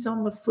out. He's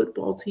on the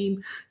football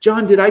team.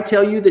 John, did I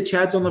tell you that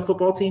Chad's on the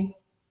football team?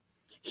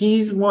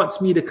 He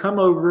wants me to come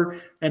over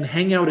and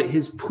hang out at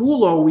his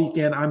pool all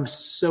weekend. I'm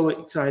so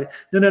excited.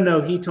 No.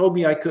 He told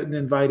me I couldn't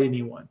invite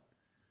anyone.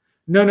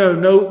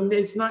 No.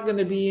 It's not going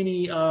to be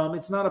any,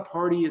 it's not a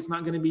party. It's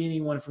not going to be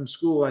anyone from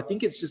school. I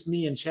think it's just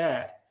me and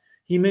Chad.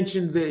 He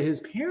mentioned that his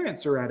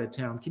parents are out of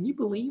town. Can you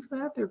believe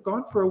that? They're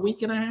gone for a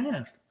week and a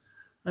half.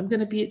 I'm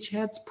going to be at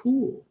Chad's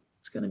pool.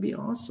 It's going to be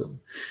awesome.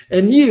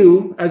 And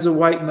you, as a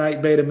white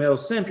knight beta male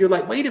simp, you're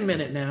like, wait a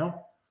minute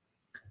now.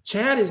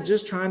 Chad is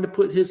just trying to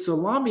put his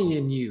salami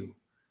in you.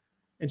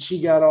 And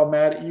she got all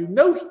mad at you.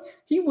 No,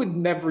 he would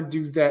never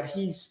do that.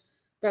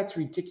 That's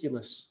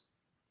ridiculous.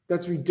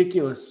 That's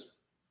ridiculous.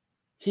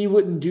 He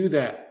wouldn't do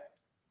that.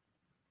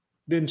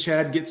 Then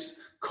Chad gets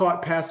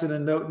caught passing a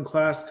note in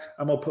class.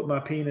 I'm going to put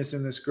my penis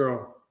in this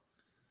girl.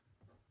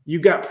 You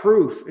got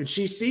proof. And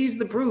she sees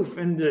the proof.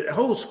 And the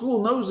whole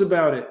school knows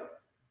about it.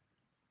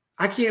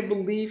 I can't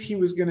believe he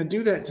was going to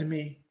do that to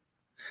me.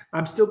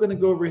 I'm still going to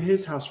go over to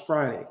his house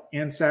Friday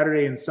and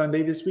Saturday and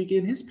Sunday this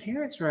weekend. His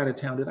parents are out of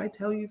town. Did I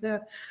tell you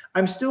that?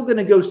 I'm still going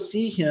to go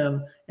see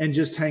him and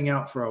just hang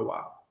out for a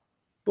while.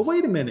 But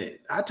wait a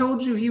minute. I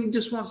told you he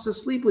just wants to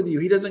sleep with you.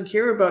 He doesn't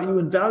care about you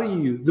and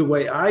value you the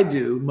way I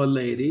do, my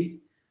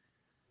lady.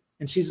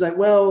 And she's like,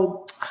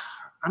 well,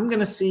 I'm going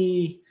to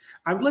see.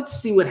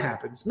 Let's see what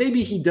happens.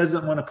 Maybe he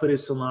doesn't want to put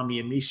his salami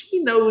in me.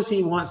 She knows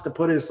he wants to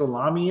put his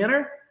salami in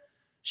her.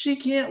 She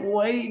can't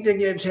wait to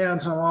get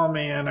Chad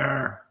salami in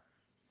her.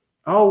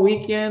 All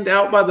weekend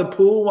out by the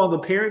pool while the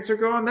parents are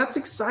gone. That's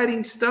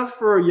exciting stuff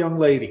for a young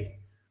lady.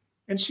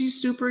 And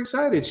she's super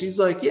excited. She's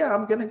like, yeah,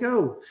 I'm going to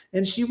go.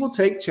 And she will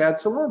take Chad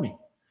salami.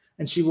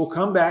 And she will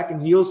come back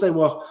and you'll say,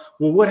 well,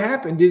 what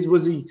happened? Did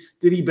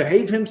he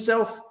behave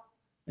himself?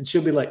 And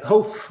she'll be like,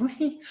 oh,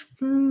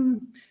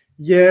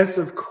 yes,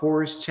 of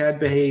course, Chad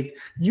behaved.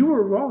 You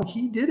were wrong.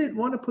 He didn't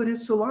want to put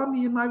his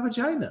salami in my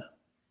vagina.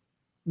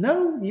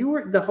 No,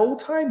 the whole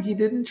time he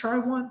didn't try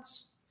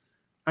once.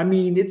 I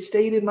mean, it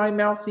stayed in my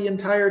mouth the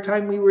entire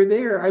time we were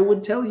there. I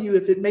would tell you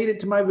if it made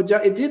it to my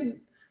vagina. It didn't.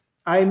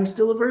 I'm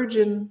still a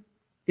virgin.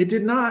 It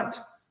did not.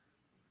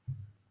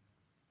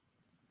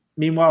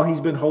 Meanwhile, he's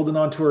been holding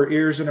on to her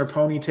ears and her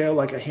ponytail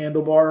like a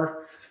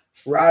handlebar,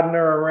 riding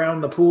her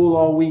around the pool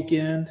all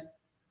weekend.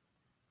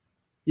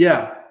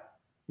 Yeah,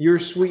 you're a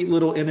sweet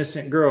little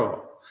innocent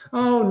girl.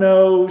 Oh,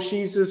 no,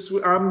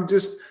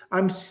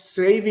 I'm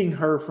saving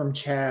her from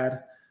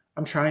Chad.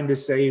 I'm trying to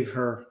save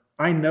her.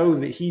 I know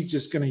that he's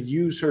just going to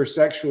use her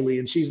sexually.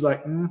 And she's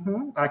like,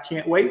 I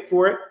can't wait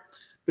for it.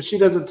 But she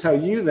doesn't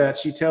tell you that.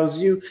 She tells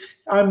you,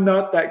 I'm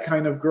not that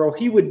kind of girl.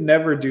 He would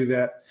never do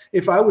that.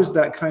 If I was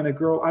that kind of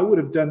girl, I would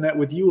have done that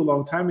with you a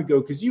long time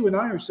ago because you and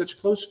I are such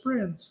close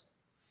friends.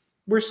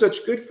 We're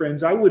such good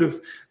friends. I would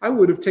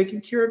have taken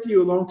care of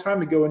you a long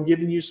time ago and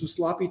given you some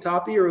sloppy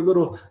toppy or a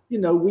little,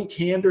 weak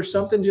hand or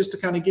something just to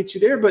kind of get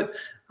you there. But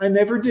I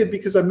never did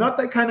because I'm not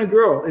that kind of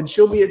girl. And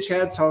she'll be at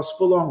Chad's house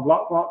full on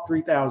Glock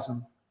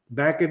 3000.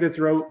 Back of the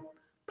throat,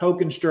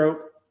 poke and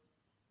stroke,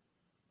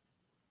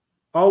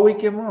 all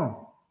weekend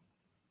long.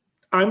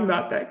 I'm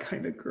not that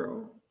kind of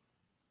girl.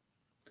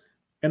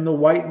 And the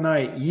white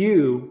knight,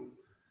 you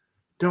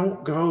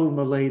don't go,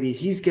 my lady.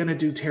 He's going to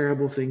do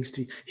terrible things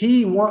to you.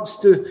 He wants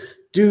to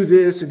do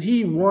this and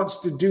he wants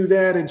to do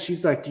that. And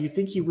she's like, do you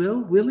think he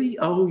will? Will he?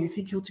 Oh, you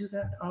think he'll do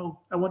that? Oh,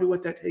 I wonder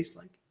what that tastes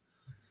like.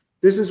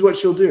 This is what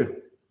she'll do.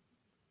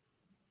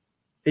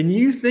 And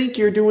you think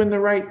you're doing the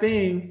right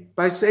thing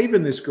by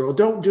saving this girl.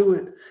 Don't do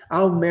it.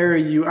 I'll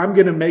marry you. I'm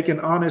going to make an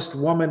honest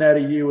woman out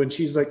of you. And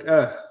she's like,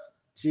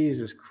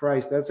 Jesus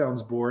Christ, that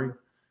sounds boring.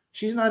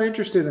 She's not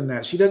interested in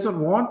that. She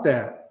doesn't want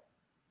that.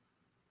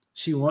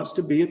 She wants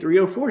to be a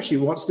 304. She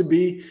wants to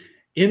be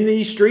in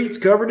these streets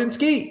covered in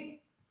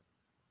skeet.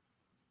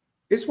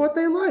 It's what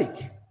they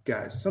like,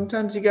 guys.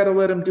 Sometimes you got to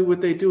let them do what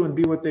they do and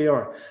be what they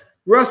are.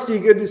 Rusty,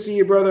 good to see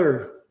you,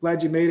 brother.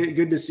 Glad you made it.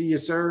 Good to see you,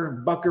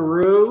 sir.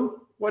 Buckaroo.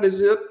 What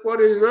is up?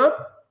 What is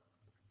up?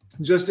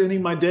 Just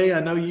ending my day.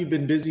 I know you've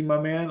been busy, my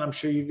man. I'm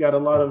sure you've got a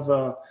lot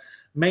of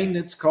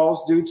maintenance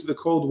calls due to the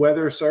cold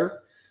weather, sir.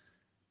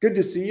 Good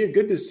to see you.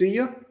 Good to see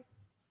you.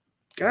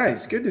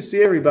 Guys, good to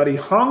see everybody.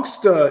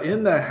 Honksta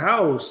in the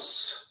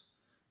house.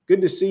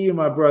 Good to see you,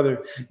 my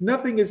brother.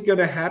 Nothing is going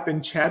to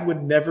happen. Chad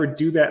would never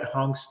do that,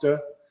 Honksta.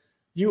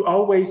 You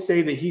always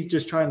say that he's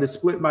just trying to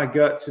split my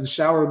guts and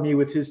shower me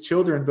with his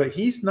children, but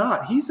he's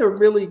not. He's a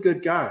really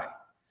good guy.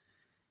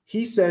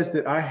 He says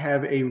that I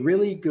have a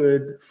really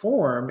good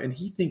form, and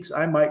he thinks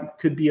I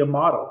could be a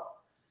model.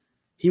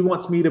 He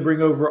wants me to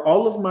bring over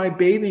all of my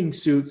bathing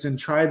suits and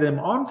try them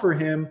on for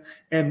him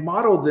and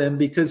model them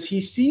because he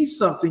sees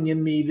something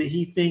in me that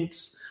he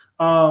thinks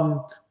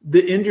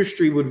the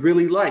industry would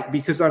really like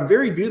because I'm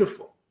very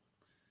beautiful.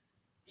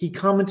 He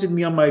commented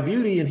me on my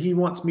beauty, and he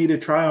wants me to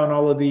try on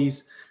all of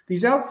these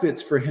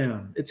outfits for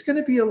him. It's going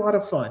to be a lot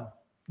of fun.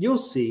 You'll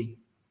see.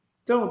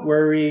 Don't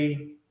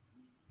worry.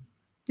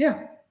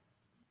 Yeah.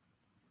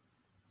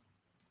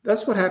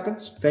 That's what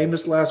happens.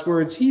 Famous last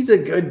words. He's a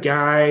good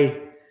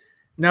guy.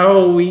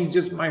 No, he's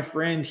just my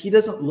friend. He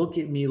doesn't look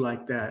at me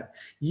like that.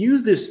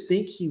 You just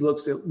think he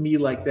looks at me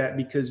like that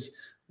because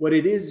what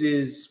it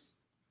is,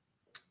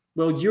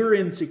 well, you're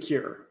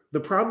insecure. The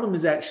problem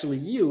is actually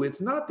you.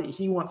 It's not that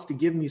he wants to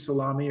give me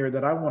salami or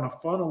that I want to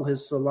funnel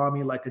his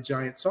salami like a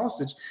giant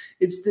sausage.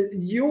 It's that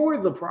you're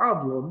the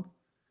problem.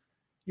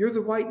 You're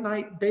the white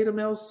knight beta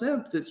male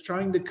simp that's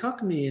trying to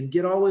cuck me and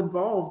get all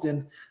involved.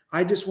 And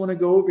I just want to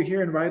go over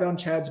here and ride on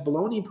Chad's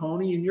baloney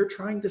pony, and you're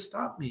trying to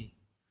stop me.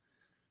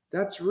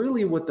 That's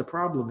really what the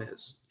problem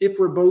is, if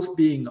we're both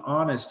being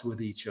honest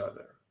with each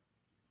other.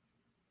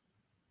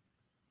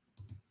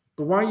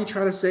 But why you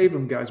try to save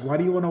him, guys? Why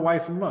do you want to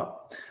wife him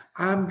up?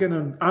 I'm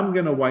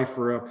gonna wife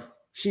her up.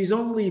 She's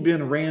only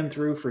been ran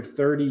through for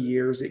 30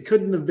 years. It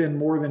couldn't have been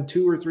more than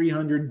 200 or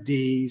 300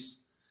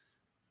 Ds.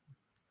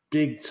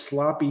 Big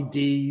sloppy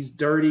Ds,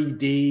 dirty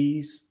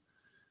Ds,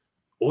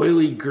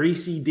 oily,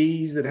 greasy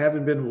Ds that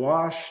haven't been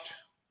washed,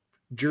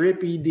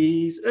 drippy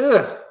Ds.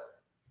 Ugh.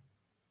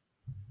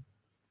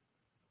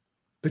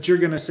 But you're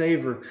going to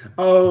save her.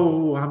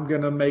 Oh, I'm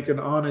going to make an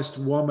honest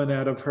woman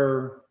out of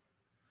her.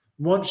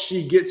 Once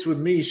she gets with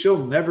me,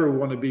 she'll never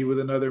want to be with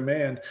another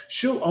man.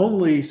 She'll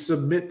only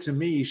submit to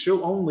me.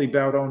 She'll only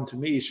bow down to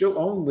me. She'll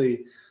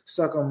only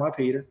suck on my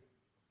Peter.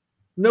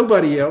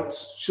 Nobody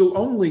else. She'll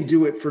only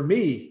do it for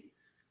me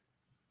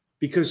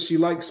because she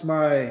likes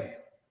my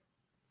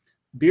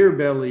beer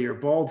belly or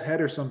bald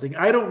head or something.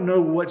 I don't know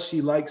what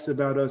she likes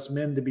about us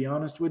men, to be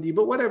honest with you,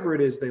 but whatever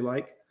it is they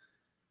like.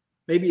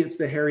 Maybe it's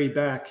the hairy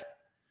back.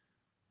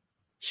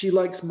 She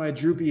likes my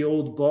droopy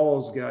old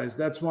balls, guys.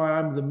 That's why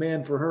I'm the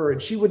man for her. And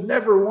she would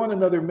never want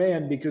another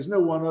man because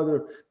no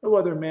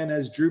other man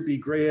has droopy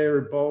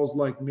gray-haired balls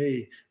like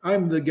me.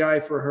 I'm the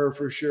guy for her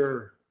for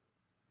sure.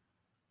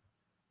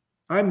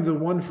 I'm the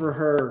one for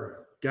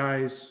her,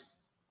 guys.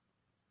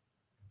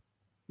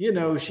 You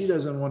know, she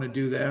doesn't want to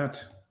do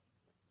that.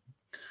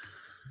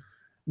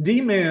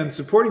 D-Man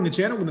supporting the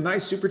channel with a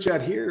nice super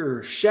chat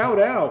here.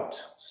 Shout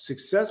out.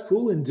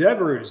 Successful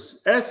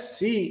endeavors.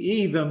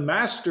 SCE, the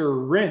master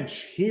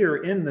wrench here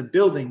in the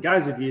building.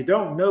 Guys, if you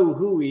don't know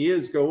who he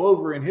is, go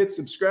over and hit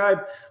subscribe.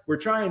 We're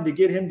trying to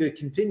get him to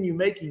continue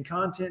making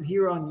content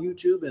here on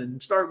YouTube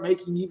and start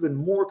making even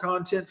more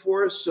content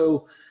for us.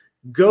 So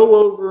go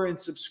over and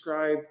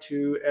subscribe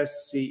to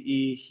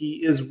SCE.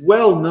 He is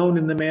well known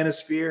in the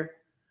manosphere.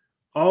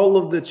 All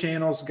of the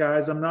channels,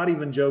 guys, I'm not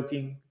even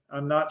joking.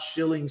 I'm not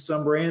shilling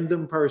some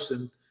random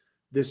person.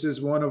 This is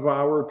one of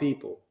our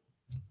people.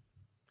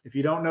 If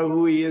you don't know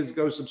who he is,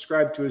 go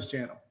subscribe to his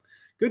channel.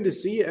 Good to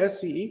see you,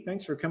 SCE.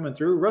 Thanks for coming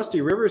through.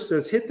 Rusty Rivers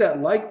says, hit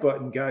that like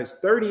button, guys.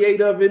 38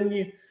 of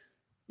you.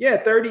 Yeah,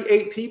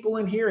 38 people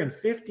in here and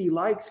 50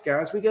 likes,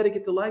 guys. We got to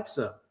get the likes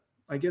up.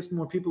 I guess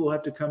more people will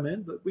have to come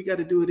in, but we got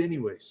to do it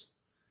anyways.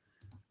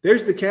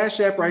 There's the Cash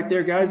App right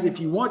there, guys.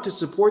 If you want to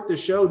support the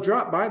show,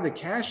 drop by the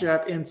Cash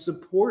App and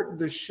support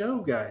the show,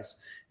 guys,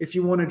 if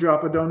you want to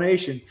drop a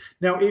donation.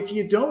 Now, if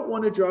you don't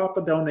want to drop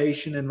a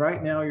donation and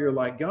right now you're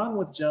like, Gone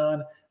with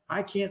John,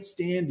 I can't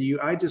stand you.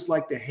 I just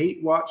like to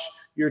hate watch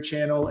your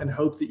channel and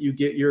hope that you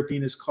get your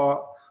penis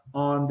caught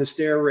on the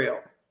stair rail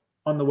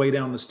on the way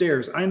down the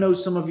stairs. I know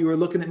some of you are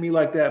looking at me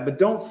like that, but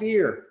don't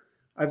fear.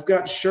 I've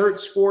got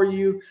shirts for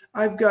you.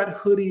 I've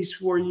got hoodies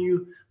for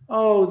you.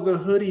 Oh, the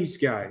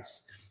hoodies,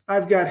 guys.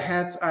 I've got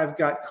hats. I've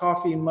got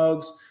coffee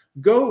mugs.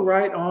 Go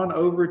right on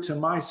over to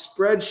my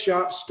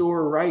Spreadshop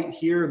store right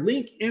here.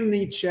 Link in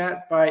the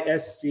chat by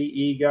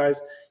SCE, guys.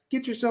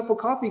 Get yourself a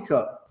coffee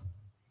cup.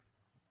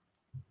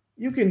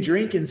 You can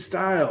drink in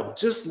style,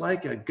 just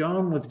like a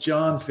Gone with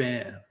John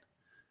fan.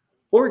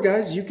 Or,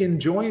 guys, you can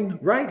join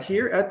right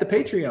here at the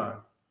Patreon.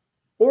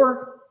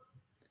 Or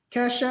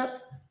Cash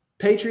App,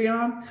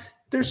 Patreon.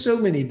 There's so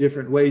many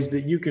different ways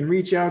that you can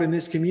reach out in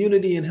this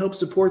community and help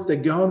support the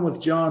Gone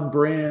with John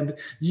brand.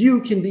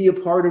 You can be a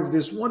part of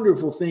this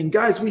wonderful thing.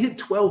 Guys, we hit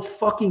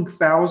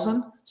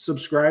 12,000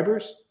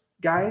 subscribers.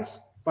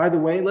 Guys, by the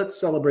way, let's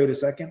celebrate a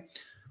second.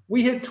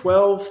 We hit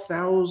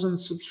 12,000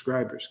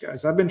 subscribers,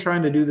 guys. I've been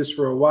trying to do this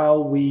for a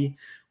while. We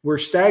we're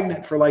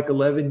stagnant for like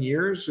 11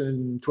 years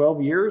and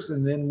 12 years.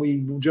 And then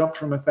we jumped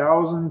from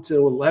 1,000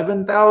 to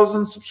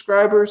 11,000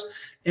 subscribers.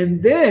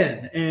 And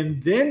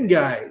then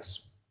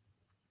guys,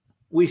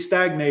 we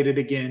stagnated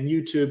again.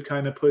 YouTube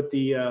kind of put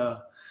the,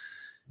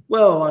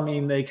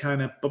 they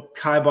kind of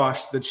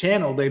kiboshed the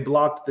channel. They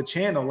blocked the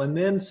channel. And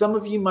then some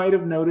of you might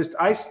have noticed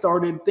I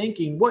started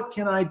thinking, what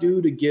can I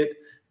do to get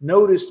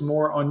noticed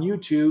more on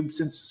YouTube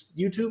since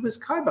YouTube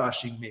is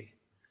kiboshing me?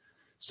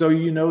 So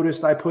you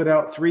noticed I put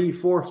out 3,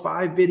 4,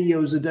 5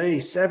 videos a day,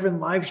 7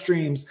 live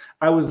streams.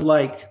 I was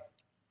like,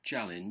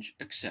 challenge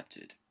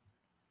accepted.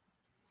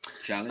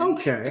 Challenge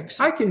okay,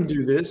 accepted. I can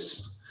do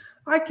this.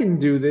 I can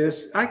do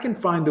this. I can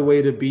find a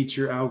way to beat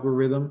your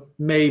algorithm.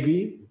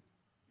 Maybe.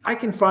 I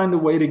can find a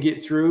way to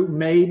get through,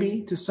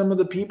 maybe, to some of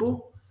the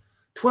people.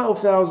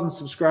 12,000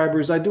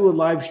 subscribers. I do a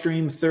live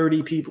stream,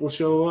 30 people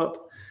show up.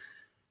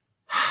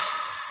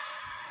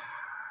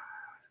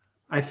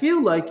 I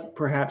feel like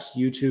perhaps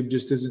YouTube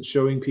just isn't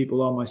showing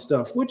people all my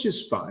stuff, which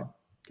is fine,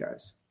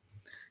 guys.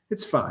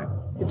 It's fine.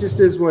 It just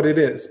is what it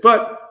is.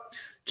 But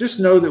just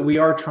know that we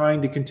are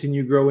trying to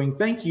continue growing.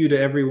 Thank you to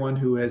everyone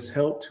who has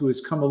helped, who has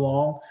come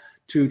along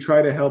to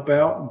try to help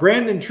out.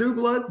 Brandon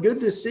Trueblood, good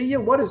to see you.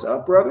 What is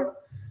up, brother?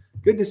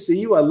 Good to see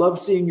you. I love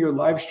seeing your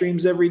live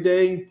streams every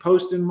day,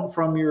 posting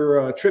from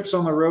your trips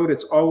on the road.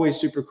 It's always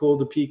super cool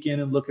to peek in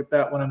and look at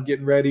that when I'm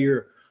getting ready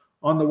or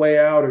on the way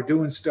out or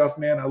doing stuff,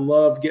 man. I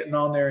love getting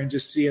on there and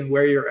just seeing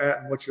where you're at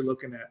and what you're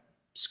looking at.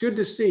 It's good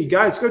to see.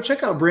 Guys, go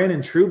check out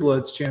Brandon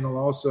Trueblood's channel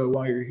also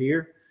while you're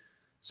here.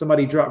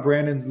 Somebody drop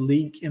Brandon's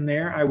link in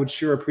there. I would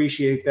sure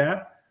appreciate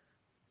that.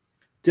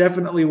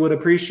 Definitely would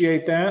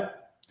appreciate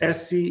that.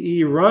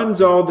 SCE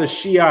runs all the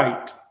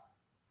Shiite.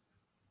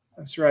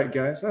 That's right,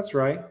 guys. That's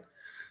right.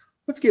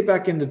 Let's get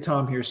back into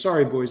Tom here.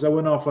 Sorry, boys. I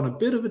went off on a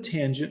bit of a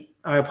tangent.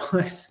 I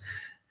apologize.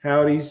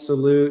 Howdy,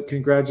 salute,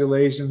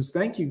 congratulations.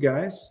 Thank you,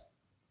 guys.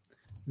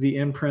 The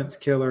Imprints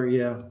Killer,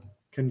 yeah.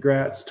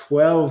 Congrats.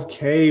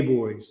 12K,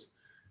 boys.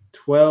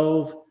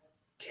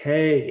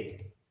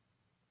 12K.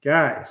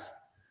 Guys,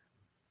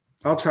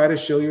 I'll try to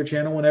show your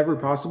channel whenever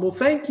possible.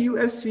 Thank you,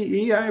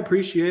 SCE. I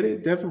appreciate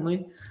it.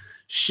 Definitely.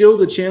 Shill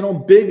the channel.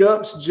 Big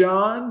ups,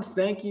 John.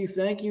 Thank you.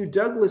 Thank you.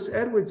 Douglas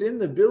Edwards in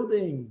the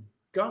building.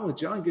 Gone with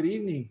John. Good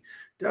evening.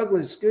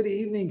 Douglas, good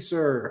evening,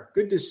 sir.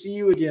 Good to see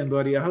you again,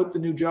 buddy. I hope the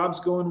new job's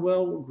going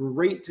well.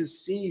 Great to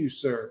see you,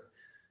 sir.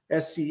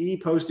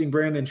 SCE posting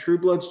Brandon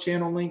Trueblood's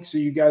channel link, so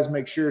you guys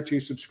make sure to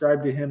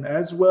subscribe to him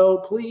as well,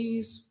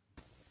 please.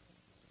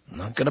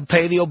 Not going to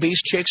pay the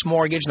obese chick's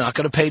mortgage. Not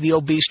going to pay the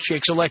obese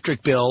chick's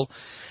electric bill.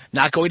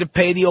 Not going to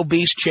pay the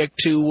obese chick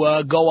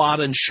to go out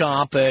and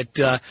shop at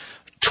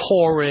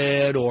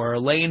Torrid or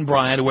Lane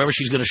Bryant or wherever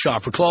she's going to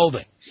shop for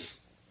clothing.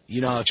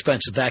 You know how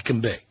expensive that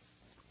can be.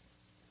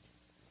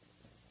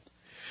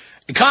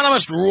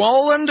 Economist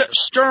Roland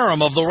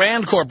Sturm of the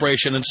Rand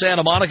Corporation in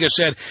Santa Monica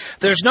said,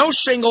 there's no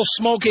single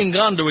smoking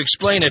gun to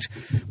explain it,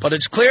 but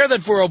it's clear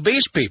that for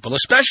obese people,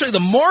 especially the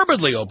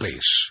morbidly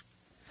obese,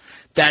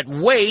 that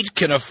weight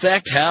can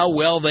affect how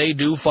well they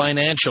do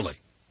financially.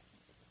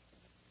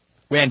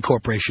 Rand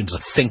Corporation's a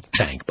think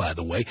tank, by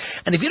the way.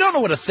 And if you don't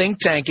know what a think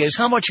tank is,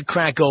 how about you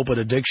crack open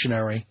a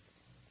dictionary,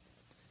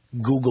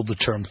 Google the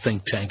term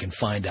think tank and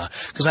find out,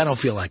 because I don't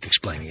feel like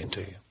explaining it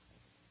to you.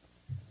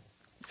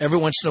 Every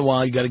once in a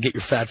while, you got to get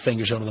your fat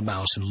fingers under the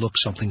mouse and look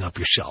something up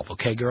yourself.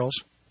 Okay,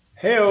 girls?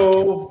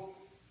 Hey-o.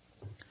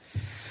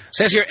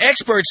 Says here,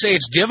 experts say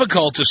it's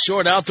difficult to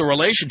sort out the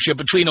relationship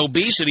between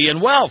obesity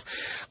and wealth.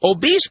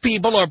 Obese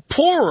people are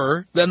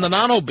poorer than the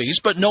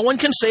non-obese, but no one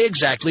can say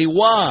exactly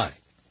why.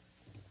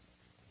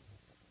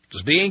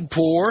 Does being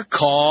poor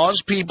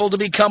cause people to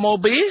become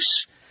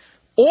obese?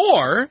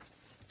 Or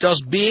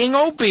does being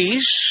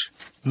obese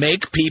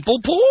make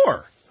people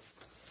poor?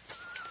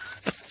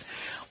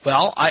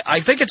 Well,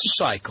 I think it's a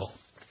cycle.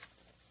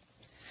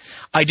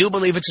 I do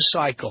believe it's a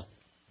cycle.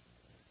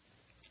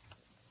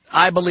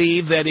 I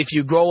believe that if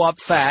you grow up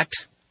fat,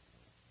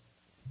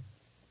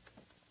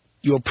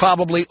 you're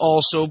probably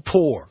also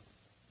poor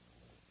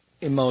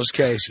in most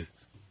cases.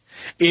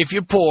 If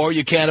you're poor,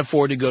 you can't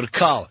afford to go to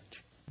college.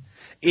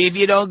 If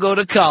you don't go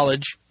to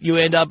college, you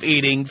end up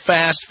eating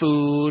fast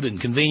food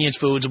and convenience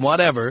foods and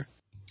whatever.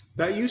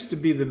 That used to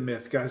be the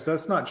myth, guys.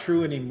 That's not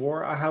true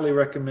anymore. I highly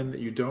recommend that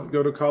you don't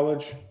go to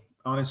college.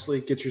 Honestly,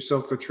 get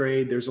yourself a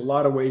trade. There's a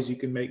lot of ways you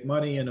can make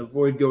money and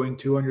avoid going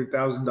 $200,000,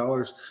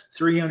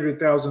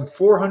 $300,000,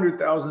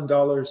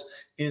 $400,000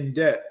 in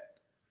debt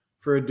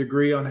for a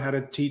degree on how to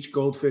teach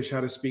goldfish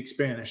how to speak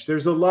Spanish.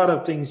 There's a lot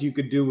of things you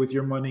could do with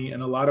your money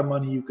and a lot of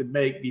money you could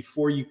make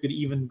before you could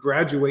even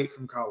graduate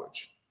from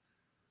college.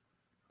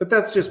 But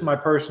that's just my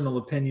personal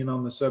opinion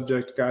on the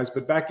subject, guys.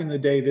 But back in the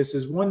day, this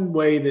is one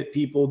way that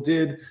people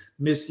did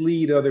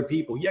mislead other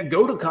people. Yeah,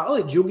 go to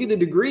college. You'll get a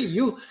degree.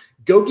 You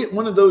go get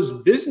one of those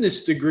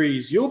business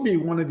degrees. You'll be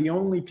one of the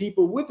only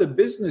people with a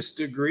business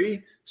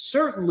degree.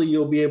 Certainly,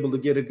 you'll be able to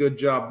get a good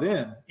job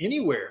then,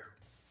 anywhere.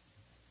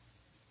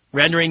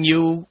 Rendering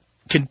you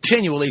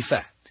continually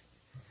fat.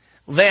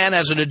 then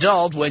as an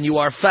adult, when you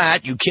are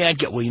fat, you can't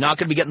get, well, you're not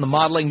going to be getting the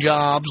modeling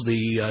jobs,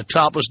 the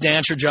topless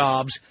dancer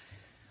jobs,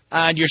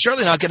 and you're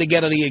certainly not going to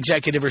get any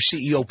executive or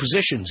CEO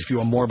positions if you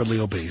are morbidly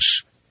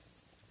obese.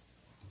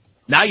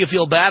 Now you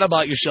feel bad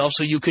about yourself,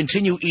 so you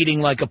continue eating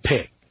like a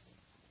pig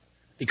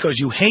because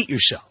you hate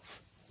yourself,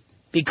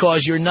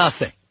 because you're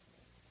nothing.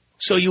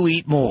 So you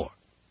eat more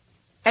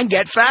and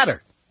get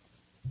fatter.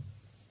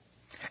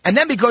 And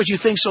then because you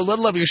think so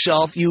little of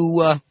yourself,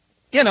 you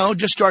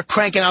just start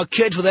cranking out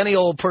kids with any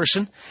old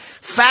person,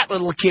 fat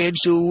little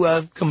kids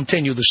who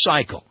continue the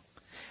cycle.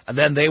 And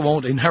then they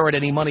won't inherit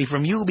any money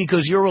from you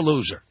because you're a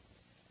loser.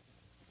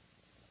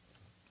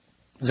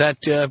 Does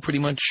that pretty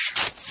much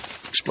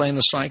explain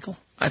the cycle?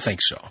 I think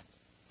so.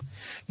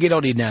 You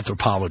don't need an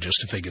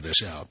anthropologist to figure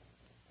this out.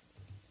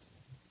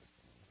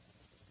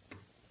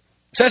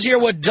 It says here,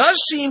 what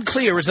does seem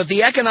clear is that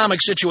the economic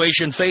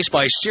situation faced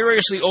by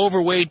seriously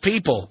overweight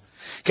people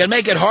can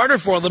make it harder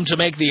for them to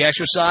make the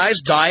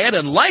exercise, diet,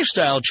 and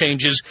lifestyle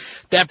changes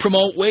that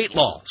promote weight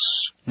loss.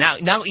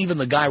 Now even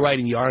the guy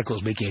writing the article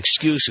is making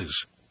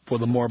excuses for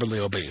the morbidly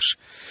obese.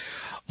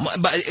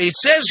 But it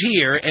says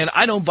here, and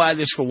I don't buy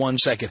this for 1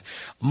 second,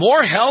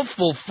 more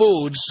healthful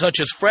foods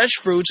such as fresh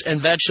fruits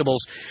and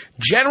vegetables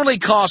generally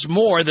cost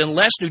more than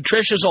less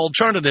nutritious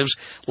alternatives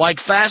like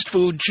fast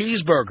food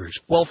cheeseburgers.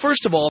 Well,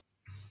 first of all,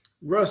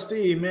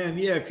 Rusty, man,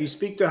 yeah, if you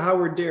speak to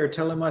Howard Dare,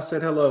 tell him I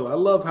said hello. I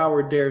love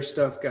Howard Dare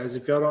stuff, guys.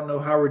 If y'all don't know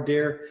Howard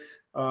Dare,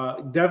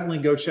 definitely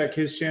go check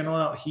his channel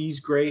out. He's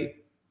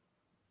great.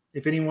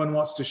 If anyone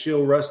wants to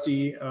shill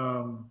Rusty,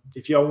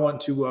 if y'all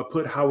want to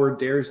put Howard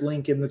Dare's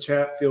link in the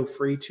chat, feel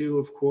free to,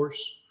 of course.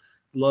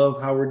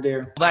 Love Howard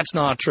Dare. That's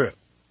not true.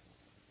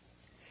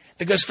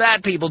 Because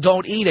fat people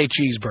don't eat a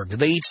cheeseburger.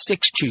 They eat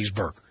 6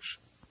 cheeseburgers.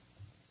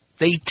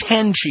 They eat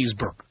 10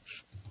 cheeseburgers.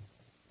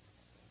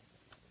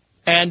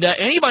 And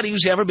anybody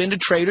who's ever been to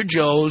Trader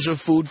Joe's or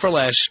Food for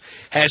Less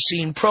has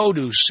seen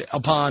produce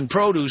upon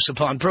produce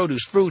upon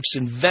produce, fruits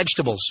and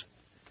vegetables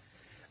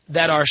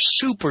that are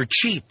super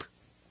cheap.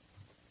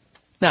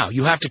 Now,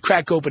 you have to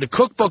crack open a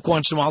cookbook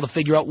once in a while to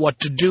figure out what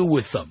to do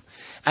with them.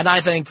 And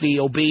I think the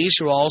obese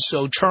are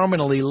also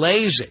terminally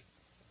lazy.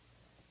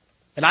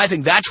 And I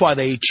think that's why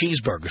they eat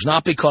cheeseburgers,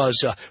 not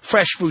because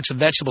fresh fruits and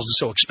vegetables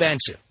are so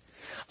expensive.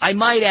 I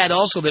might add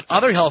also that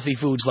other healthy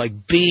foods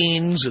like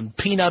beans and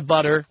peanut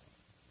butter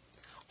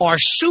are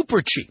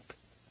super cheap.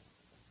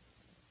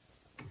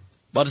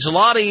 But it's a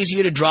lot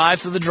easier to drive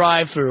through the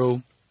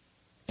drive-thru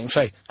and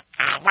say,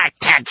 I want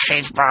 10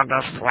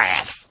 cheeseburgers,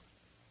 please.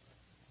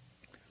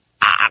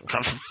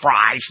 Just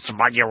fries,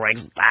 some onion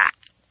rings, that.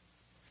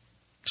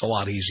 It's a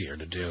lot easier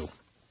to do.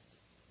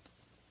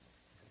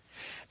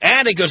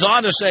 And it goes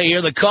on to say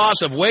here, the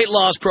cost of weight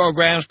loss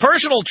programs,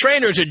 personal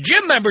trainers, and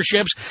gym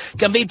memberships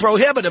can be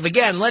prohibitive.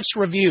 Again, let's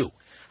review.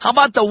 How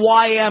about the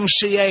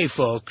YMCA,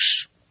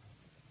 folks?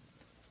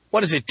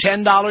 What is it,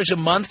 $10 a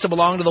month to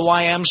belong to the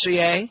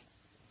YMCA?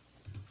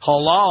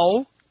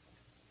 Hello?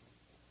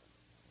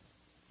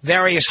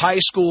 Various high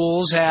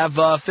schools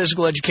have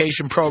physical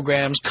education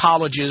programs,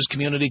 colleges,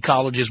 community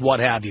colleges, what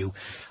have you.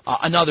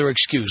 Another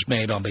excuse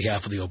made on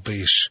behalf of the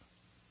obese.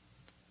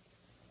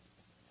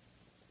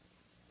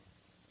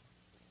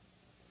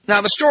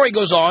 Now, the story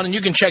goes on, and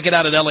you can check it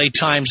out at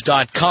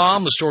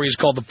LATimes.com. The story is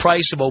called The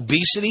Price of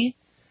Obesity.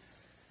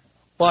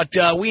 But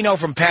we know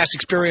from past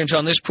experience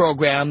on this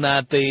program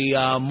that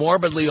the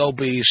morbidly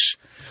obese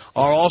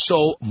are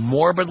also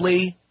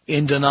morbidly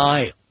in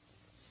denial,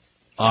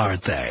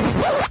 aren't they?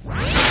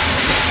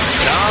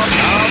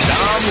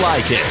 Tom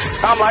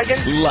Leykis. Tom Leykis?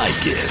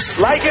 Leykis.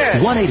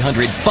 Leykis.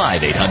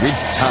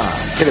 1-800-5800-TOM.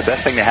 Hey, the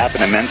best thing to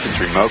happen to men since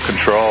remote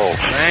control.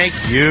 Thank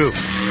you.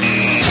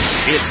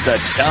 It's the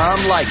Tom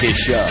Leykis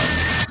Show.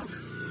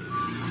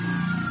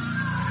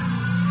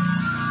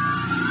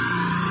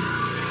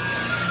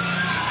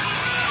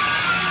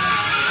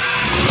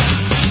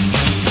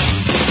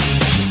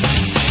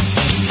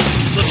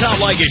 The Tom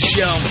Leykis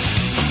Show.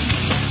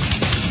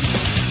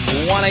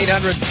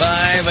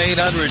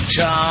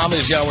 1-800-5800-TOM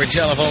is our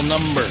telephone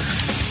number.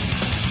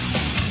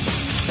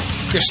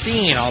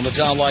 Christine on the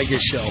Tom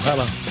Leykis Show.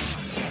 Hello.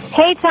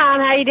 Hey, Tom.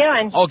 How you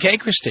doing? Okay,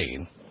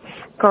 Christine.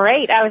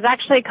 Great. I was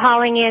actually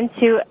calling in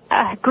to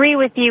agree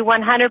with you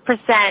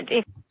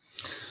 100%.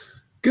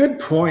 Good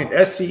point,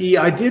 SCE.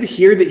 I did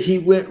hear that he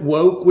went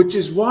woke, which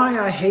is why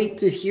I hate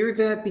to hear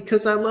that,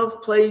 because I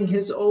love playing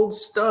his old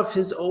stuff.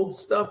 His old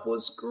stuff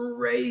was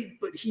great,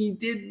 but he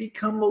did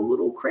become a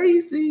little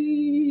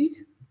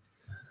crazy.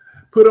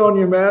 Put on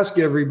your mask,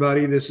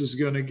 everybody. This is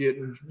going to get,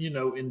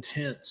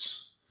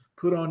 intense.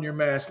 Put on your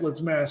mask.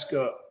 Let's mask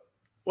up.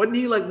 Wasn't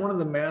he like one of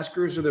the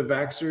maskers or the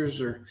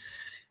vaxxers? Or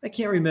I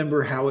can't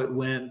remember how it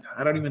went.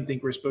 I don't even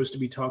think we're supposed to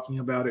be talking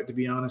about it, to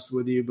be honest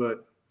with you.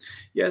 But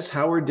yes,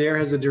 Howard Dare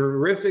has a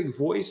terrific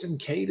voice and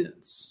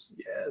cadence.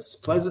 Yes,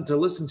 pleasant to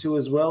listen to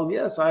as well.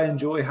 Yes, I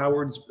enjoy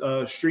Howard's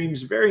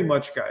streams very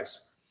much,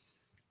 guys.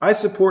 I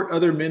support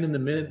other men in the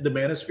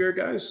manosphere,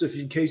 guys. So if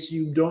in case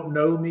you don't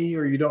know me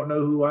or you don't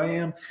know who I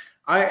am,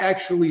 I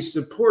actually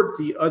support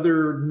the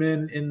other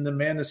men in the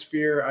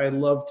manosphere. I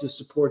love to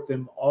support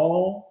them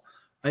all.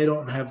 I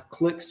don't have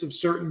cliques of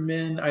certain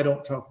men. I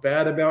don't talk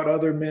bad about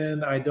other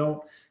men.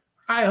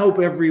 I hope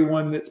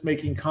everyone that's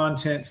making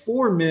content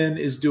for men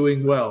is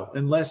doing well,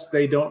 unless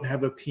they don't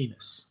have a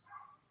penis.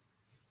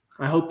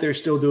 I hope they're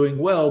still doing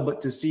well,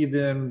 but to see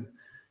them,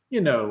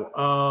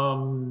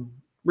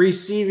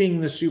 receiving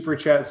the super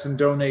chats and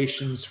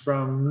donations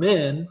from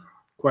men,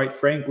 quite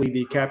frankly,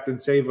 the Captain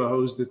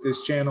Save-A-Hose that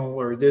this channel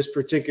or this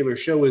particular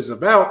show is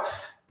about,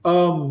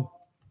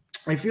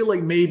 I feel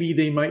like maybe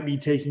they might be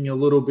taking a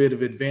little bit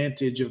of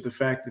advantage of the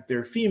fact that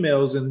they're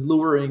females and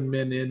luring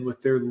men in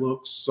with their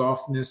looks,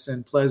 softness,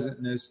 and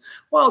pleasantness,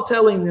 while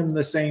telling them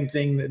the same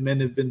thing that men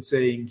have been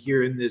saying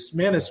here in this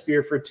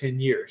manosphere for 10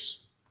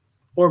 years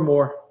or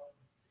more.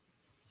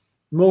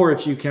 More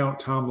if you count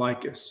Tom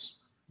Leykis,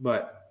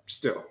 but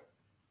still.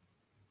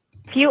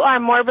 If you are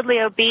morbidly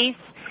obese,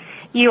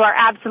 you are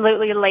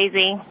absolutely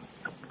lazy.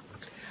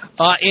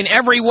 In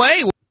every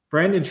way.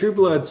 Brandon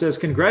Trueblood says,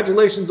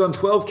 congratulations on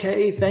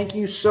 12K. Thank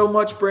you so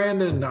much,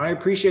 Brandon. I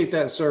appreciate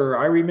that, sir.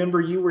 I remember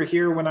you were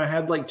here when I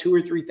had like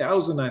 2,000 or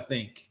 3,000, I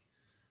think.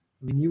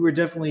 I mean, you were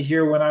definitely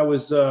here when I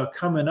was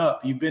coming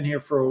up. You've been here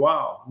for a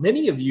while.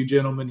 Many of you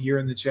gentlemen here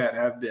in the chat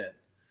have been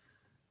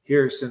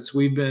here since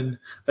we've been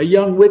a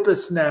young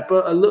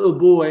whippersnapper, a little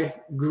boy,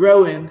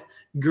 growing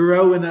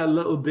a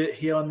little bit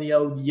here on the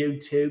old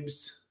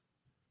YouTubes.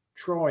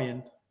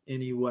 Trying,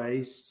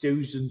 anyways.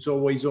 Susan's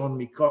always on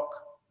me cock.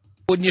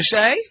 Wouldn't you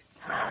say?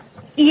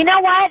 You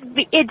know what?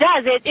 It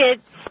does. It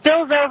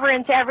spills over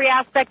into every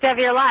aspect of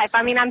your life.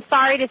 I mean, I'm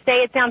sorry to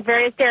say it sounds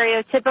very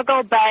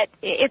stereotypical, but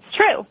it's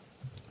true.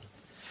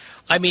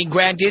 I mean,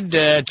 granted,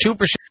 2%.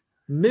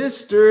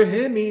 Mr.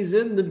 Hemi's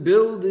in the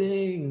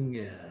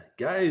building.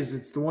 Guys,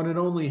 it's the one and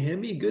only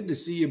Hemi. Good to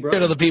see you, brother.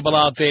 Of the people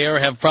out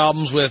there have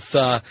problems with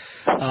hormonal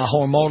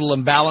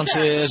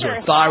imbalances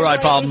or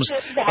thyroid problems,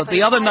 but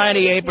the other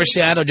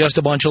 98% are just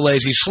a bunch of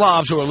lazy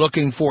slobs who are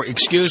looking for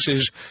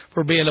excuses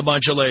for being a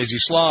bunch of lazy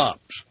slobs.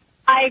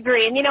 I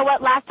agree. And you know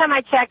what? Last time I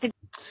checked,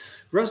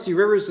 Rusty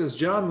Rivers says,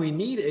 John, we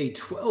need a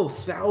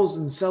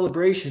 12,000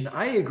 celebration.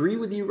 I agree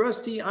with you,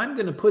 Rusty. I'm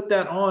going to put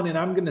that on, and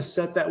I'm going to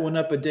set that one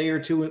up a day or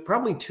two,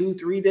 probably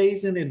 2-3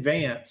 days in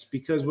advance,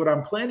 because what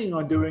I'm planning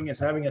on doing is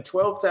having a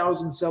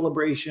 12,000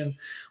 celebration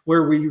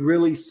where we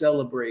really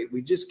celebrate.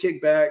 We just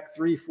kick back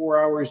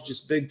 3-4 hours,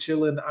 just big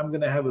chilling. I'm going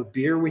to have a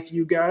beer with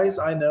you guys.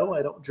 I know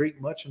I don't drink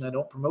much, and I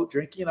don't promote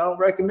drinking. I don't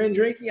recommend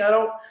drinking.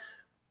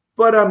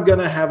 But I'm going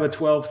to have a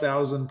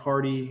 12,000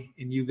 party,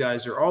 and you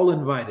guys are all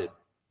invited.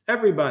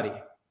 Everybody.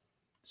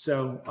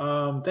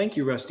 So thank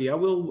you, Rusty. I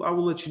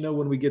will let you know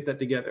when we get that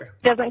together.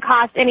 It doesn't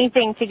cost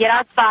anything to get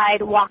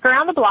outside, walk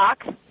around the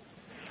block,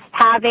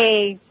 have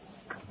a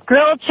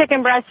grilled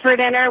chicken breast for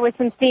dinner with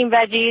some steamed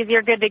veggies.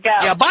 You're good to go.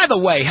 Yeah, by the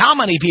way, how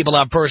many people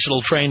have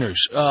personal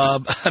trainers?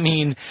 I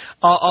mean,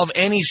 of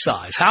any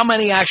size. How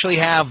many actually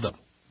have them?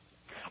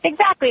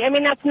 Exactly. I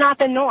mean, that's not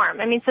the norm.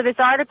 I mean, so this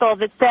article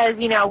that says,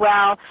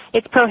 well,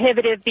 it's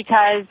prohibitive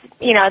because,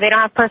 they don't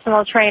have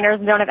personal trainers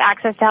and don't have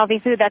access to healthy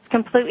food, that's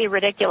completely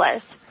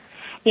ridiculous.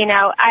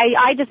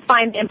 I just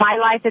find in my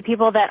life the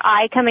people that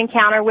I come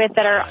encounter with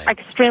that are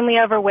extremely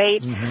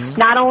overweight,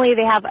 not only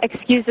they have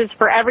excuses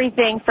for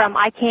everything from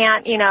I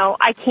can't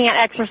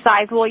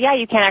exercise. Well, yeah,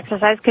 you can't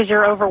exercise because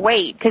you're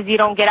overweight, because you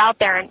don't get out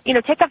there and,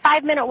 take a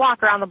 5-minute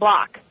walk around the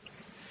block.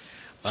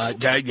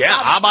 Yeah,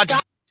 how about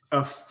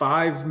a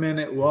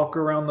 5-minute walk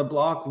around the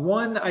block?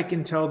 One, I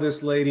can tell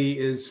this lady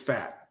is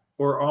fat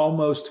or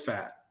almost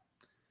fat.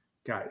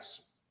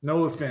 Guys,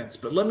 no offense,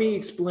 but let me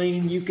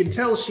explain. You can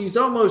tell she's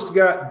almost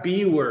got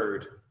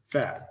B-word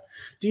fat.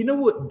 Do you know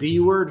what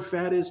B-word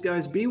fat is,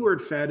 guys?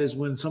 B-word fat is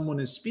when someone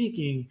is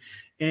speaking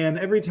and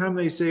every time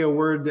they say a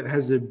word that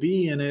has a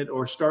B in it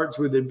or starts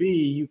with a B,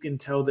 you can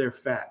tell they're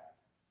fat.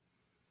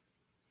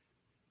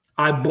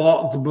 I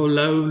bought the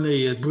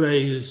bologna at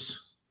Grace.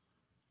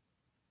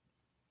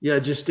 Yeah,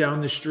 just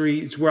down the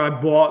street. It's where I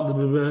bought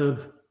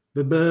the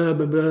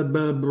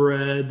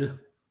bread.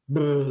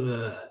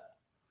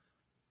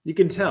 You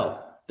can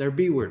tell they're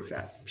B-word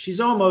fat. She's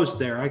almost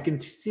there. I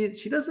can see it.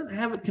 She doesn't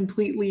have it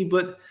completely,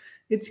 but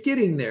it's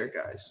getting there,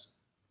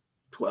 guys.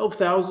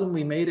 12,000.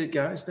 We made it,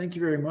 guys. Thank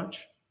you very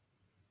much.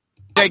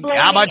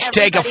 How about you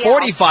take a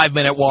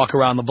 45-minute walk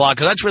around the block?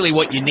 Because that's really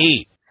what you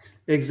need.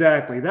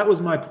 Exactly. That was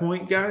my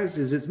point, guys,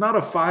 is it's not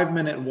a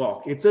 5-minute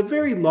walk. It's a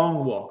very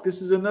long walk.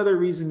 This is another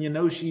reason,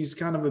 she's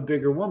kind of a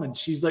bigger woman.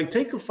 She's like,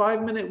 take a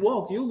 5-minute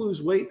walk. You'll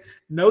lose weight.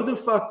 No, the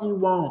fuck you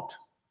won't.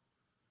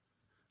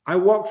 I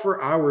walk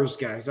for hours,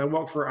 guys. I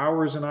walk for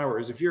hours and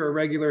hours. If you're a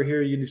regular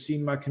here, you've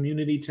seen my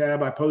community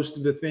tab. I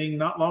posted a thing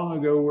not long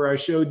ago where I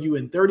showed you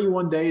in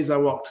 31 days, I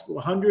walked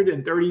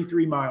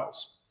 133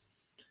 miles.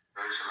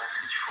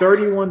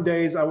 31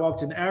 days, I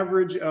walked an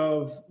average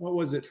of,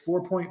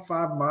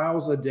 4.5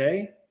 miles a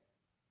day,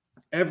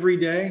 every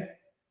day,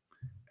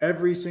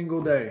 every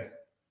single day.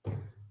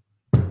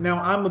 Now,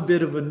 I'm a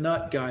bit of a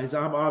nut, guys.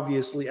 I'm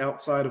obviously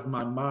outside of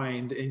my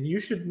mind, and you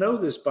should know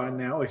this by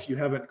now if you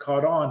haven't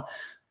caught on.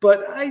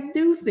 But I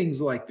do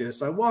things like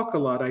this. I walk a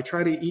lot. I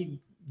try to eat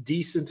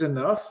decent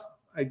enough,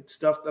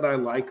 stuff that I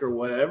like or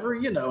whatever.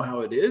 You know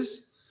how it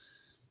is.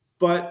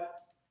 But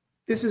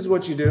This is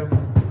what you do.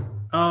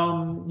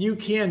 You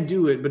can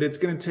do it, but it's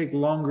going to take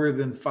longer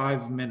than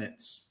 5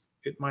 minutes.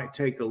 It might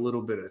take a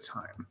little bit of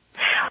time.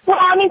 Well,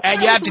 I mean,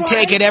 And you have to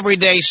take it every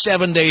day,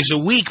 7 days a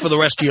week for the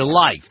rest of your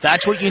life.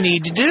 That's what you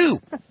need to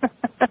do.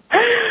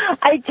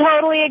 I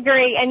totally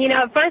agree. And,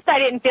 at first I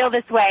didn't feel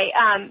this way,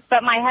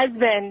 but my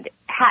husband,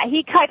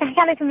 he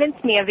kind of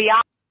convinced me of the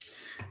opposite.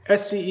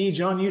 SCE,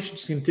 John, you should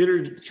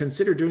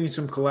consider doing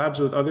some collabs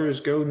with others.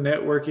 Go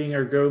networking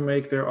or go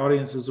make their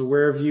audiences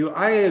aware of you.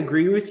 I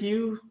agree with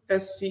you,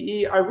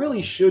 SCE. I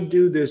really should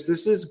do this.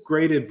 This is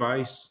great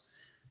advice,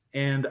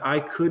 and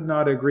I could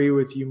not agree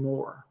with you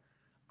more.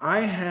 I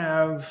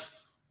have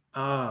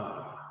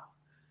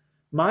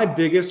my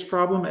biggest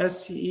problem,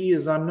 SCE,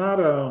 is I'm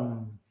not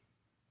I'm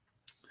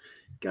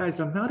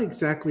not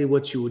exactly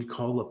what you would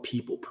call a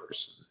people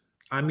person.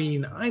 I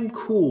mean, I'm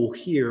cool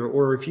here,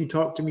 or if you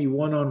talk to me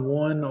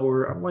one-on-one,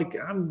 or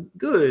I'm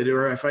good,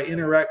 or if I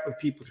interact with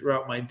people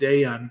throughout my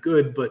day, I'm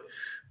good. But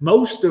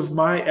most of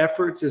my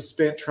efforts is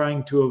spent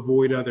trying to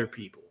avoid other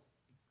people.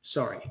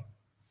 Sorry.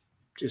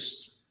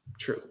 Just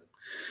true.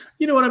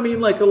 You know what I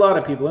mean? Like a lot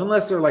of people,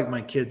 unless they're like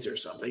my kids or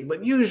something.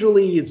 But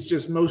usually it's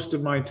just most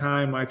of my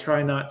time. I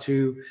try not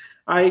to.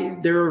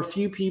 There are a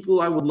few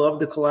people I would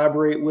love to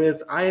collaborate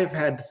with. I have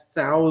had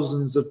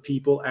thousands of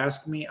people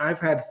ask me.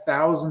 I've had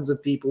thousands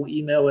of people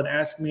email and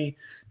ask me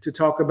to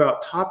talk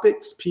about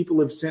topics. People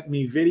have sent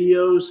me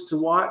videos to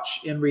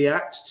watch and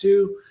react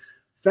to.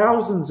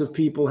 Thousands of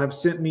people have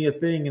sent me a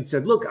thing and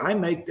said, look, I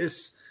make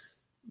this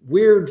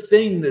weird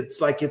thing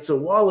that's like it's a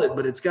wallet,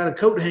 but it's got a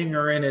coat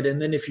hanger in it.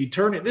 And then if you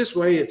turn it this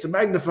way, it's a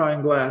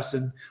magnifying glass.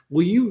 And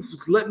will you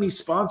let me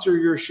sponsor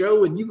your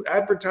show and you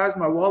advertise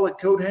my wallet,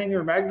 coat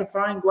hanger,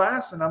 magnifying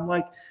glass? And I'm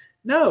like,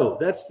 no,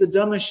 that's the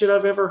dumbest shit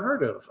I've ever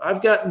heard of.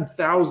 I've gotten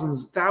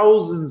thousands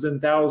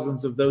and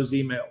thousands of those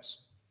emails.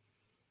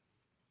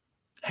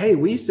 Hey,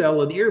 we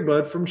sell an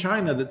earbud from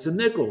China that's a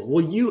nickel.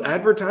 Will you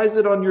advertise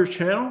it on your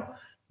channel?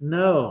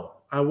 No,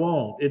 I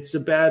won't. It's a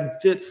bad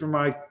fit for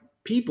my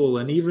people.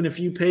 And even if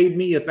you paid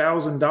me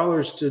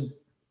 $1,000 to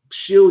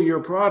shill your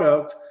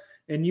product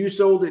and you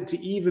sold it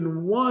to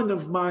even one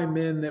of my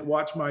men that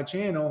watch my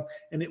channel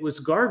and it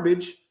was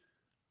garbage,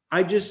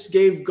 I just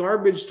gave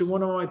garbage to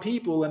one of my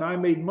people and I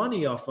made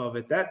money off of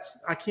it.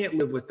 I can't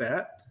live with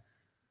that.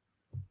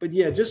 But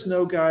yeah, just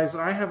know, guys,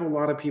 I have a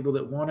lot of people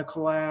that want to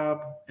collab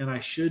and I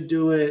should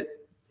do it.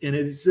 And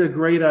it's a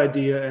great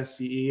idea,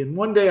 SCE. And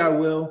one day I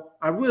will,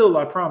 I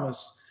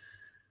promise.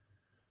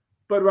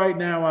 But right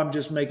now, I'm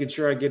just making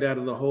sure I get out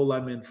of the hole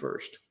I'm in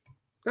first.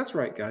 That's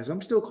right, guys.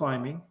 I'm still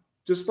climbing,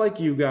 just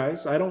like you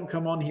guys. I don't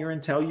come on here and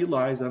tell you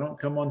lies. I don't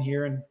come on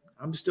here and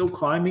I'm still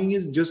climbing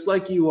just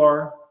like you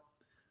are.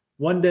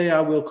 One day I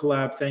will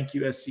collab. Thank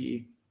you,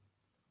 SCE.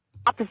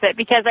 Opposite,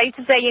 because I used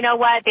to say, you know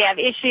what, they have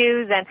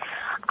issues, and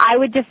I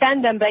would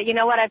defend them. But you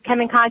know what, I've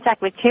come in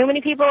contact with too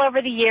many people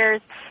over the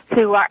years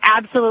who are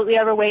absolutely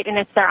overweight, and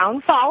it's their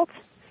own fault.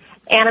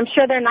 And I'm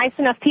sure they're nice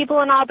enough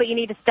people and all, but you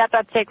need to step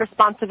up, take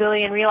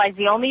responsibility, and realize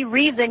the only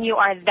reason you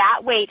are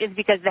that weight is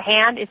because the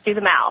hand is through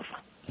the mouth.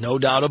 No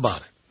doubt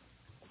about it.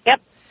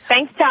 Yep.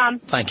 Thanks, Tom.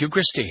 Thank you,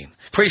 Christine.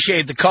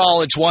 Appreciate the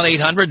call. It's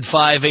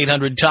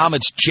 1-800-5800-TOM.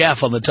 It's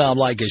Jeff on the Tom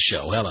Leykis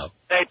Show. Hello.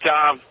 Hey,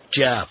 Tom.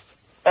 Jeff.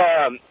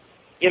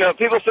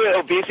 People say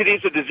obesity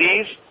is a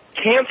disease.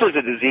 Cancer is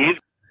a disease.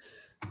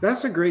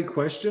 That's a great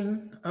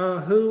question.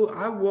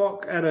 I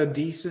walk at a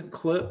decent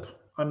clip.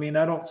 I mean,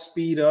 I don't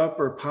speed up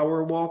or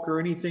power walk or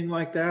anything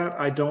like that.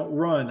 I don't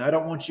run. I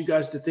don't want you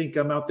guys to think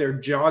I'm out there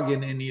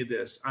jogging any of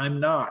this. I'm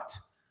not.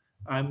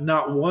 I'm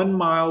not 1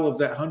 mile of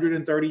that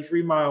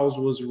 133 miles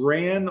was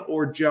ran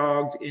or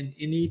jogged in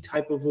any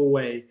type of a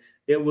way.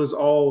 It was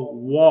all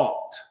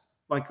walked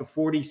like a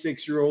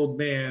 46-year-old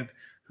man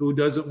who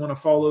doesn't want to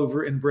fall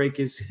over and break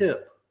his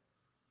hip.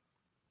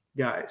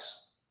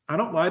 Guys, I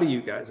don't lie to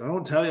you guys. I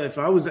don't tell you if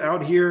I was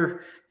out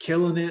here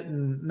killing it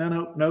and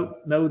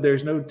no,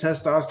 there's no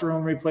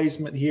testosterone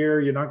replacement here.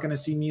 You're not going to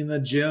see me in the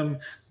gym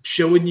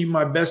showing you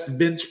my best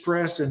bench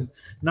press, and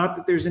not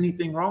that there's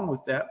anything wrong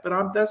with that,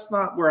 but that's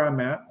not where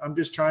I'm at. I'm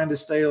just trying to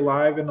stay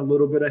alive and a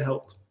little bit of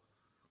health,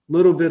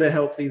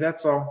 healthy.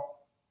 That's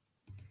all.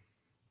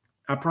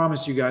 I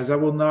promise you guys, I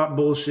will not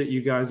bullshit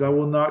you guys. I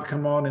will not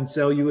come on and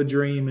sell you a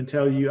dream and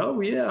tell you,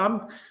 oh yeah,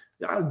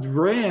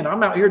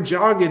 I'm out here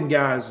jogging,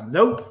 guys.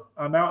 Nope.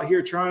 I'm out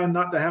here trying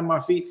not to have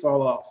my feet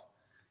fall off.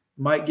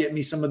 Might get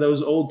me some of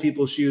those old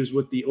people shoes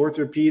with the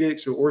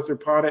orthopedics or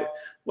orthopodic,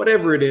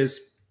 whatever it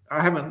is. I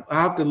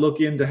have to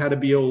look into how to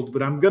be old,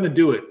 but I'm going to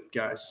do it,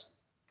 guys.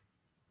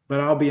 But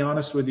I'll be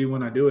honest with you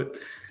when I do it.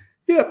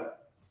 Yep.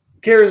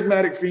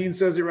 Charismatic Fiend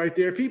says it right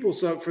there. People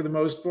suck for the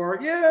most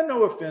part. Yeah,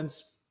 no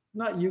offense.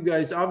 Not you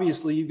guys.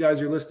 Obviously, you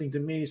guys are listening to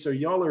me, so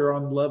y'all are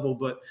on level,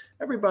 but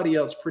everybody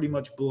else pretty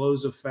much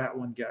blows a fat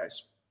one,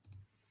 guys.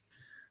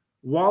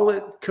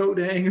 Wallet, coat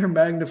hanger,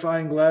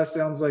 magnifying glass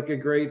sounds like a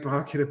great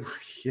pocket.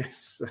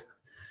 Yes.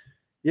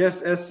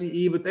 Yes,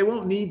 SCE, but they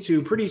won't need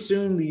to. Pretty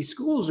soon, the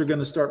schools are going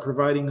to start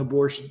providing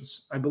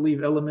abortions. I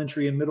believe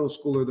elementary and middle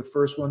school are the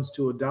first ones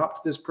to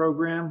adopt this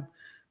program,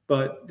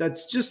 But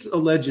that's just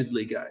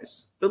allegedly,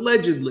 guys.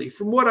 Allegedly.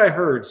 From what I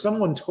heard,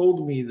 someone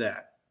told me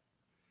that.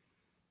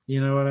 You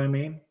know what I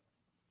mean?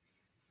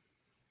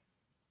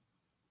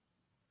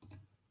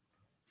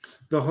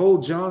 The whole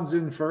John's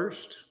in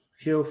first,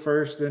 heel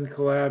first, then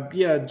collab.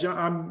 Yeah, John,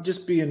 I'm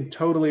just being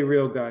totally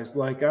real, guys.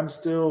 Like, I'm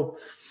still,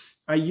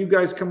 you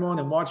guys come on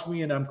and watch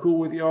me, and I'm cool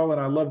with y'all,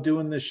 and I love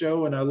doing this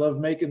show, and I love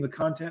making the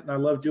content, and I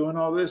love doing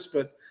all this,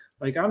 but,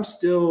 like, I'm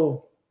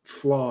still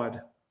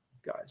flawed,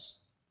 guys.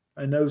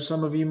 I know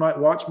some of you might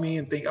watch me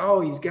and think, oh,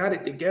 he's got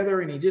it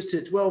together, and he just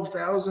hit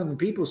 12,000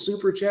 people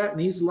super chat,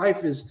 and his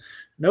life is,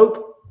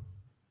 nope.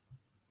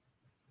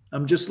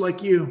 I'm just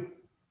like you.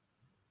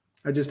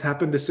 I just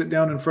happen to sit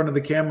down in front of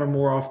the camera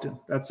more often.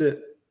 That's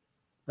it.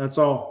 That's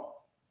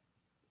all.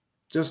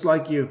 Just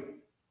like you.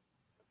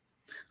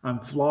 I'm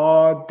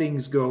flawed.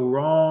 Things go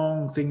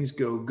wrong. Things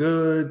go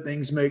good.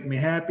 Things make me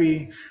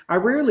happy. I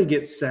rarely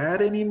get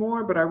sad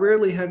anymore, but I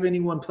rarely have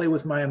anyone play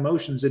with my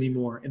emotions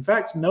anymore. In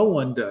fact, no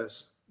one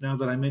does, now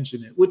that I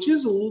mention it, which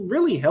is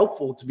really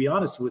helpful, to be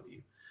honest with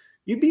you.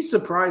 You'd be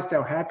surprised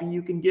how happy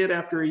you can get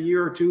after a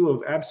year or two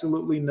of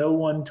absolutely no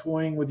one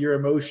toying with your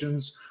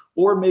emotions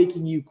or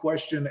making you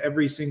question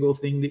every single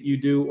thing that you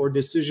do or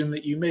decision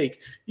that you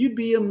make. You'd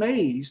be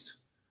amazed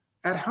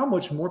at how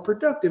much more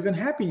productive and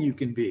happy you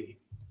can be.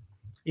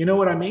 You know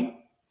what I mean?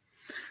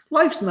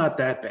 Life's not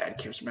that bad,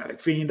 Charismatic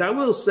Fiend. I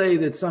will say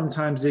that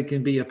sometimes it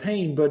can be a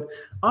pain, but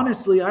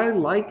honestly, I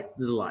like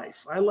the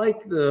life. I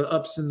like the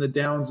ups and the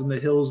downs and the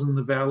hills and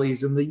the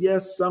valleys and the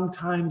yes,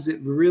 sometimes it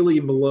really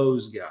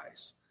blows,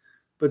 guys.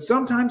 But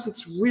sometimes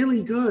it's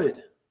really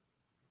good.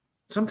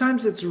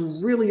 Sometimes it's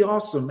really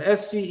awesome.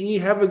 SCE,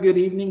 have a good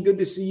evening. Good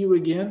to see you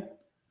again.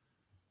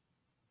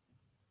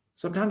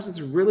 Sometimes it's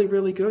really,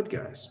 really good,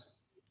 guys.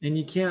 And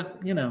you can't,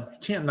 you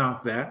can't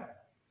knock that.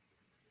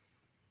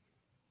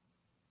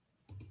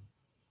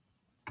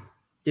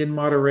 In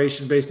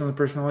moderation, based on the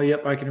personality.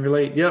 Yep, I can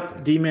relate.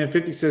 Yep,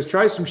 D-Man50 says,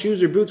 try some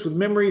shoes or boots with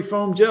memory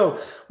foam gel.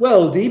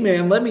 Well,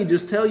 D-Man, let me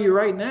just tell you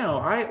right now,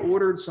 I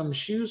ordered some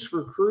shoes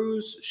for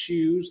Cruise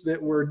shoes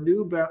that were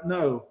New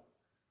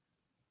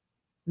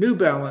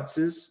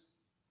Balances,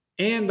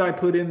 and I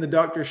put in the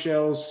Dr.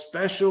 Shell's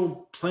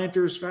special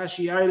plantar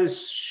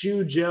fasciitis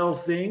shoe gel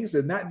things,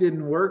 and that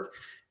didn't work.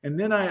 And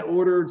then I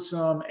ordered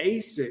some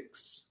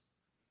Asics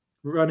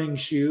running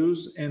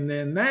shoes, and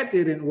then that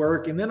didn't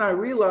work. And then I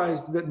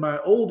realized that my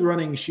old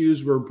running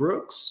shoes were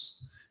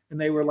Brooks, and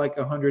they were like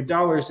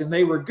 $100, and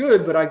they were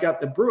good, but I got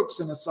the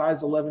Brooks in a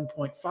size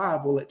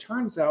 11.5. Well, it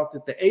turns out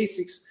that the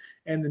Asics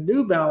and the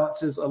New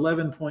Balances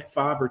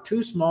 11.5 are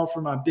too small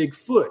for my big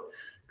foot,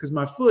 because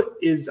my foot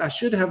is, I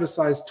should have a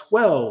size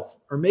 12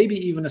 or maybe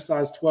even a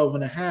size 12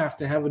 and a half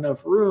to have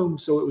enough room.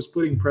 So it was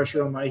putting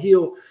pressure on my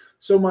heel.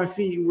 So my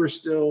feet were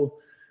still,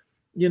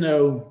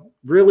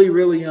 really,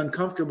 really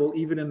uncomfortable,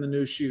 even in the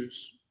new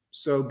shoes.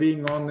 So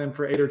being on them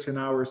for 8 or 10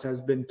 hours has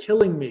been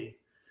killing me.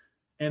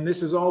 And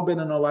this has all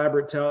been an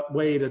elaborate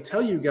way to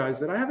tell you guys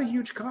that I have a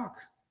huge cock.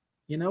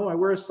 I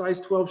wear a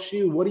size 12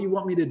 shoe. What do you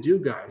want me to do,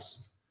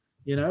 guys?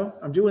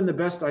 I'm doing the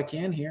best I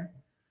can here.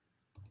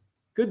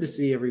 Good to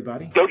see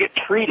everybody. Go get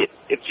treated.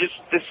 It's just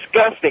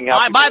disgusting.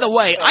 By the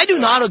way, I do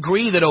not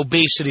agree that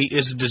obesity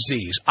is a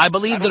disease. I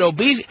believe that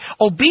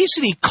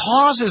obesity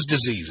causes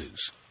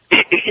diseases.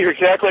 You're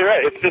exactly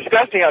right. It's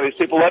disgusting how these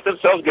people let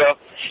themselves go,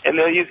 and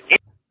they'll use...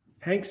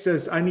 Hank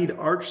says, I need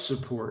arch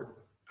support.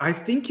 I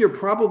think you're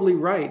probably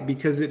right,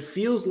 because it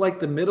feels like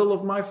the middle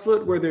of my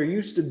foot where there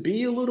used to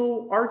be a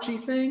little archy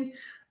thing.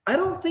 I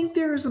don't think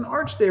there is an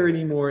arch there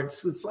anymore.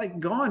 It's like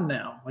gone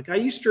now. Like I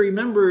used to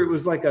remember it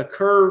was like a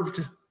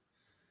curved...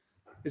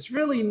 It's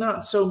really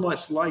not so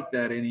much like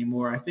that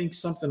anymore. I think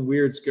something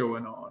weird's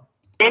going on.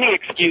 Any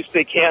excuse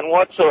they can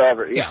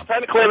whatsoever. Yeah.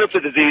 Trying to claim it's a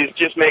disease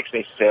just makes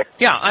me sick.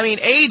 Yeah, I mean,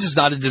 AIDS is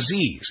not a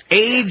disease.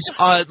 AIDS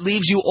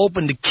leaves you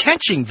open to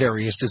catching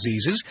various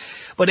diseases,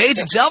 but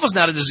AIDS itself is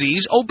not a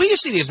disease.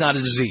 Obesity is not a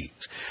disease.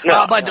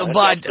 No,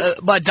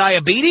 but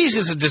diabetes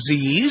is a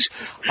disease.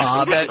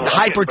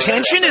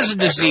 Hypertension is a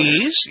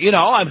disease.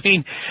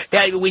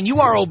 When you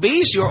are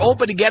obese, you're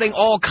open to getting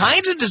all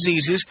kinds of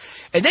diseases.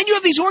 And then you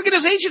have these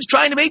organizations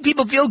trying to make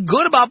people feel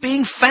good about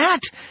being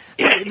fat.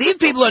 These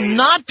people are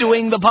not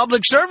doing the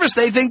public service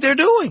they think they're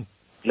doing.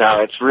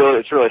 No, it's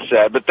really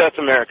sad, but that's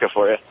America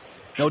for you.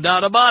 No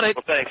doubt about it.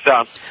 Well, thanks,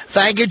 Tom.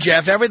 Thank you,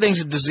 Jeff.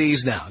 Everything's a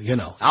disease now.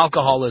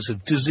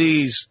 Alcoholism,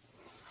 disease.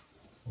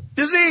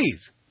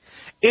 Disease.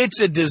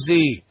 It's a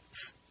disease.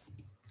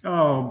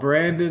 Oh,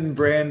 Brandon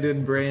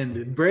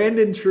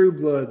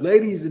Trueblood.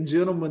 Ladies and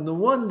gentlemen, the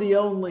one, the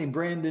only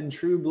Brandon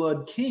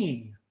Trueblood,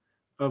 king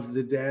of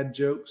the dad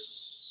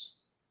jokes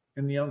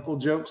and the uncle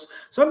jokes.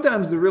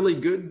 Sometimes the really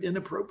good,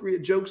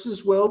 inappropriate jokes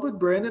as well. But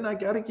Brandon, I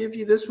got to give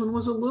you, this one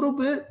was a little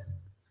bit.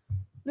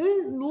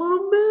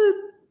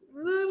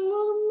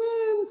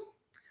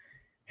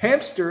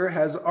 Hamster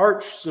has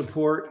arch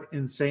support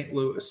in St.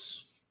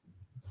 Louis.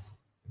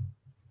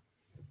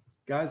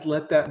 Guys,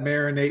 let that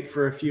marinate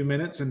for a few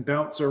minutes and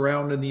bounce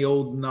around in the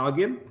old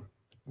noggin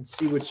and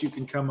see what you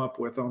can come up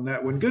with on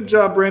that one. Good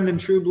job, Brandon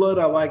Trueblood.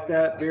 I like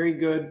that. Very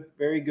good.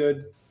 Very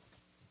good.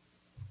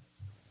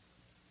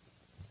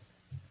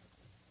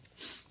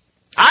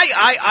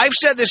 I've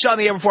said this on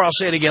the air before. I'll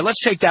say it again.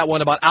 Let's take that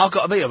one about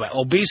alcohol.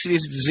 Obesity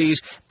is a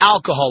disease.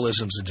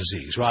 Alcoholism's a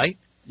disease, right?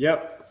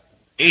 Yep.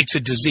 It's a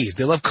disease.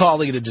 They love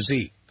calling it a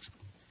disease.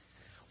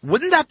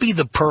 Wouldn't that be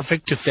the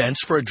perfect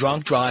defense for a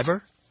drunk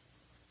driver?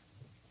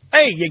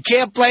 Hey, you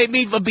can't blame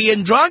me for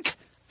being drunk.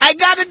 I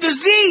got a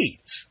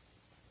disease.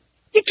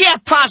 You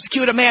can't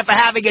prosecute a man for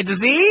having a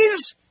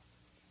disease.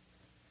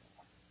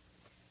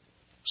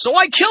 So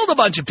I killed a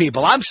bunch of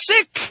people. I'm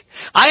sick.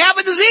 I have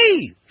a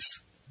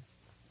disease.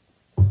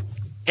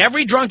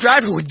 Every drunk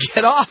driver would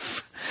get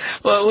off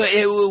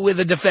with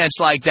a defense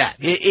like that,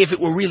 if it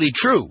were really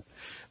true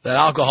that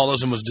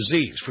alcoholism was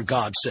disease, for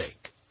God's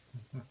sake.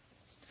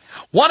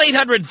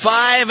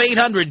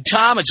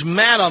 1-800-5800-TOM. It's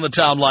Matt on the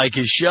Tom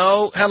Leykis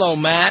Show. Hello,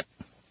 Matt.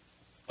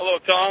 Hello,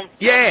 Tom.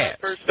 Yeah.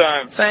 First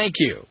time. Thank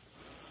you.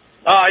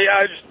 Yeah,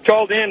 I just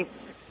called in.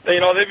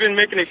 You know, they've been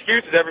making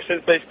excuses ever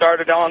since they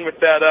started on with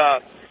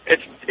that,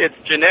 it's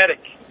genetic.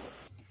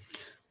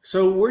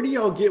 So where do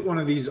y'all get one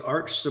of these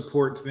arch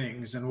support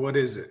things, and what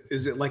is it?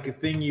 Is it like a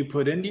thing you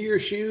put into your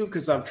shoe?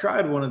 Because I've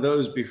tried one of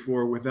those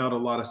before without a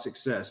lot of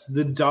success.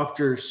 The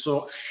Dr.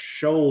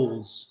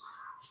 Scholl's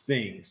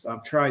things.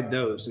 I've tried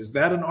those. Is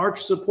that an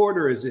arch support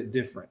or is it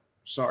different?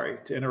 Sorry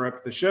to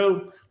interrupt the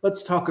show.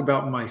 Let's talk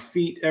about my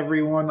feet,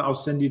 everyone. I'll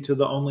send you to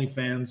the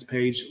OnlyFans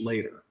page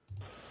later.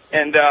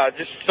 And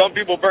just some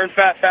people burn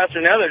fat faster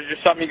than others.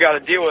 Just something you got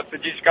to deal with.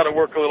 But you just got to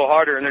work a little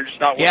harder, and they're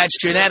just not. Yeah, it's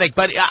genetic.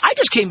 But I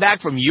just came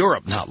back from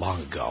Europe not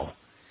long ago.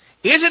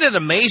 Isn't it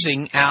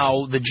amazing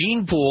how the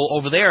gene pool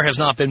over there has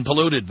not been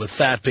polluted with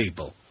fat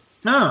people?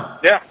 Oh.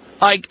 Yeah.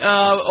 Like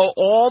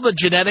all the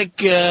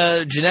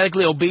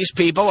genetically obese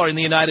people are in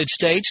the United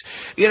States.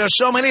 You know,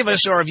 so many of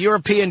us are of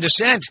European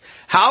descent.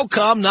 How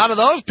come none of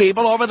those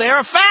people over there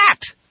are fat?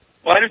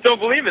 Well, I just don't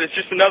believe it. It's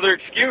just another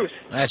excuse.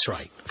 That's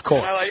right. Of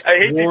course. I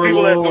hate these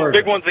people that those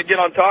big ones that get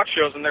on talk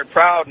shows and they're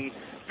proud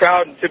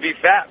to be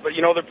fat, but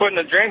you know they're putting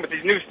a drain. With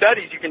these new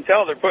studies, you can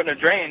tell they're putting a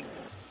drain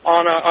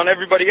on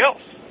everybody else.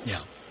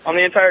 Yeah. On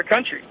the entire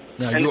country.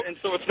 Now, and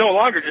so it's no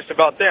longer just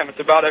about them. It's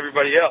about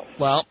everybody else.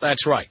 Well,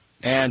 that's right.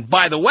 And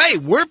by the way,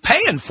 we're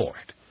paying for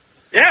it.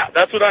 Yeah,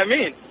 that's what I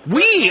mean.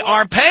 We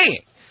are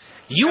paying.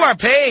 You are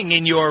paying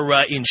in your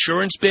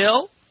insurance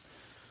bill.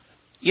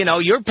 You know,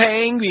 you're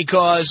paying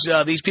because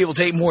these people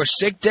take more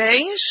sick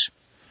days.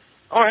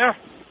 Oh, yeah.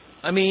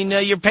 I mean,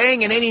 you're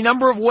paying in any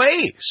number of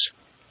ways.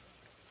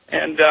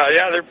 And,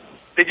 yeah,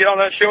 they get on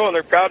that show and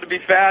they're proud to be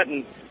fat,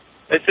 and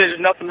they say there's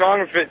nothing wrong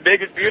with it.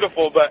 Big is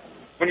beautiful, but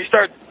when you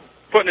start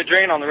putting a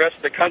drain on the rest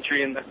of the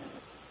country and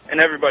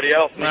everybody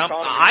else. Well,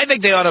 I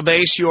think they ought to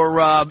base your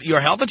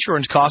health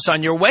insurance costs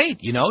on your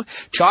weight, you know.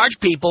 Charge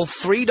people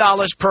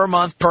 $3 per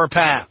month per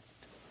pound.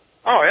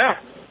 Oh, yeah.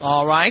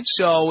 All right,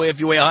 so if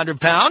you weigh 100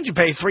 pounds, you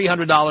pay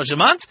 $300 a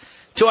month.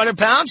 200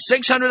 pounds,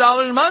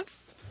 $600 a month.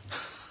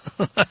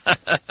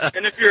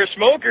 And if you're a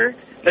smoker,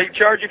 they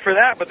charge you for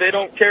that, but they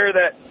don't care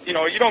that, you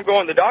know, you don't go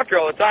in the doctor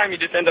all the time. You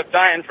just end up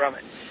dying from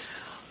it.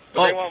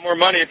 So they want more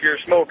money if you're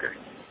a smoker.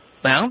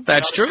 Well,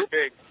 that's true.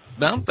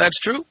 Well, that's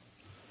true.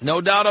 No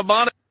doubt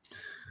about it.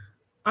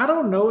 I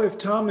don't know if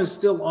Tom is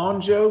still on,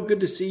 Joe.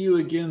 Good to see you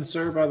again,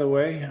 sir, by the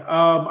way.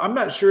 I'm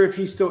not sure if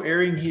he's still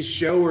airing his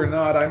show or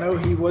not. I know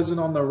he wasn't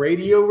on the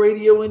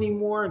radio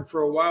anymore, and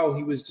for a while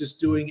he was just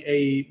doing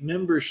a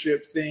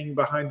membership thing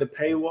behind the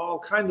paywall,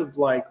 kind of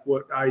like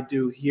what I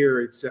do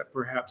here, except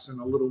perhaps in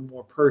a little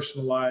more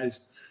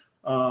personalized,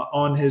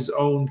 on his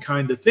own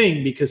kind of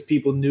thing, because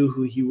people knew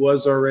who he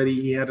was already.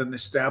 He had an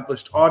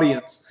established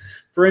audience.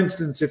 For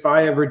instance, if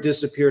I ever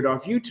disappeared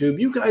off YouTube,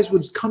 you guys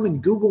would come and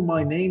Google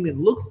my name and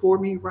look for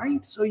me,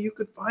 right? So you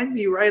could find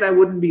me, right? I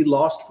wouldn't be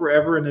lost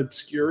forever in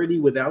obscurity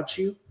without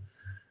you,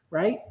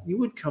 right? You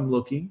would come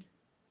looking.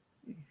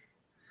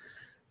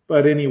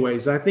 But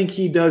anyways, I think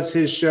he does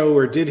his show,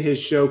 or did his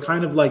show,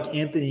 kind of like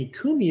Anthony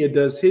Cumia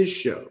does his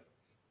show.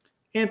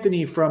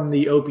 Anthony from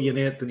the Opie and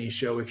Anthony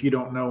show. If you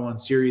don't know, on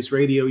Sirius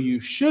Radio,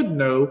 you should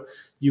know.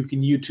 You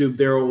can YouTube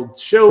their old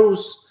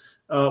shows.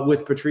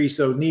 With Patrice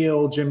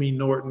O'Neal, Jimmy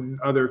Norton,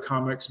 other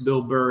comics,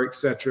 Bill Burr,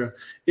 etc.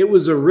 It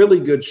was a really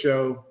good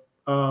show.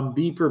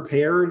 Be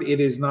prepared.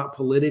 It is not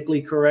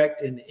politically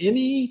correct in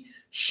any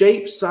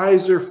shape,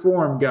 size, or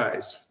form,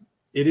 guys.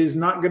 It is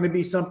not going to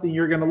be something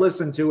you're going to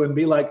listen to and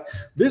be like,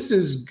 this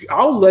is,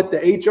 I'll let the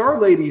HR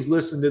ladies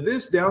listen to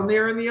this down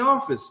there in the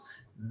office.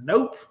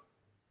 Nope.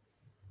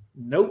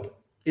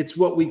 Nope. It's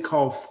what we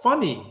call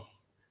funny,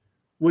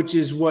 which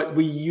is what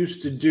we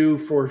used to do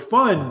for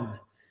fun.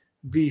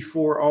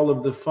 Before all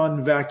of the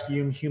fun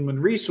vacuum human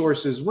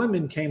resources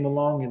women came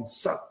along and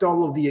sucked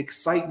all of the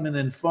excitement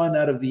and fun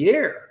out of the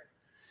air.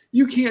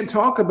 You can't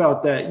talk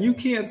about that. You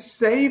can't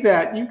say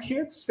that. You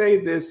can't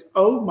say this.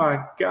 Oh my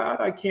God,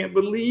 I can't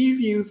believe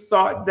you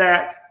thought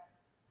that.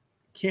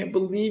 Can't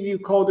believe you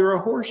called her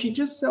a whore. She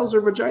just sells her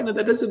vagina.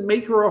 That doesn't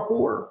make her a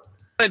whore.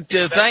 That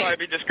might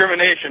be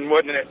discrimination,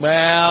 wouldn't it?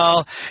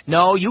 Well,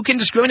 no, you can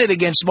discriminate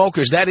against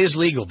smokers. That is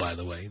legal, by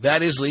the way.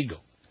 That is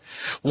legal.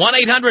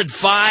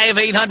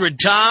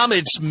 1-800-5800-TOM.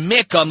 It's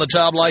Mick on the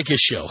Tom Leykis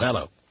Show.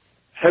 Hello.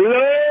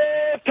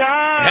 Hello,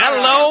 Tom.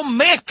 Hello,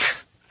 Mick.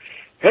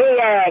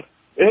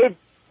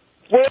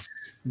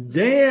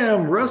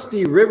 Damn,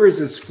 Rusty Rivers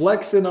is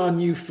flexing on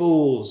you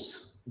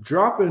fools,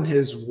 dropping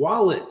his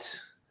wallet.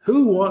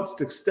 Who wants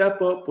to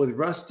step up with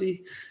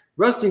Rusty?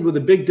 Rusty with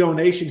a big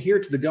donation here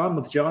to the Gone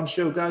with John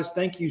show, guys.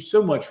 Thank you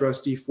so much,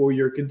 Rusty, for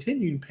your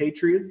continued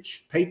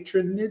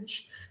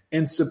patronage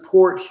and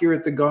support here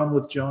at the Gone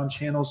with John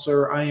channel,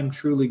 sir. I am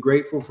truly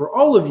grateful for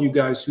all of you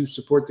guys who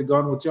support the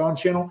Gone with John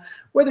channel,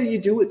 whether you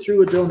do it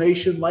through a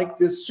donation like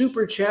this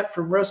super chat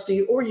from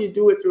Rusty, or you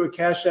do it through a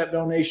Cash App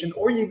donation,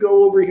 or you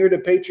go over here to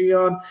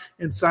Patreon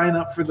and sign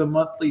up for the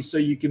monthly so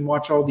you can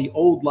watch all the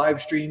old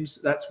live streams.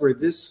 That's where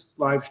this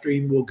live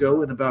stream will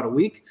go in about a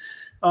week.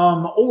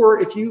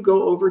 Or if you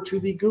go over to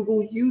the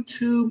Google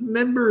YouTube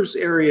members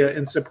area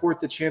and support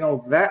the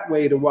channel that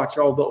way to watch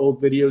all the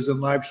old videos and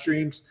live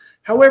streams.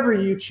 However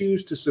you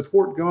choose to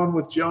support Gone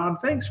with John,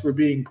 thanks for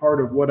being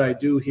part of what I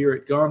do here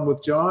at Gone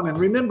with John. And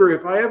remember,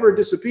 if I ever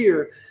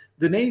disappear,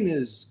 the name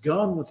is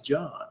Gone with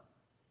John.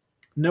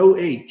 No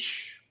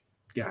H,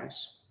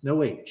 guys.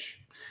 No H.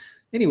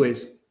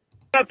 Anyways.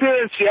 Up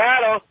here in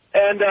Seattle,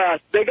 and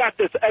they got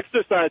this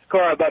exercise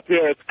club up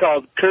here. It's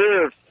called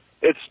Curves.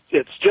 It's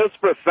just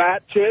for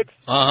fat chicks,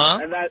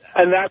 and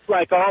that's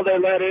like all they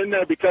let in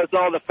there because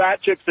all the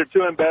fat chicks are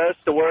too embarrassed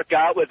to work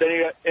out with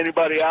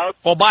anybody else.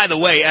 Well, by the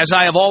way, as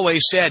I have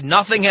always said,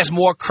 nothing has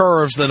more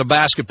curves than a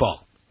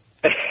basketball.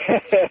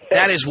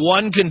 That is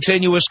one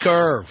continuous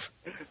curve.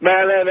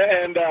 Man,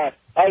 and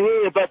I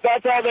really, but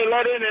that's all they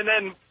let in, and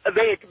then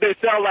they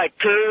sell like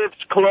curves,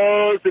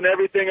 clothes, and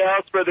everything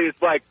else for these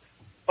like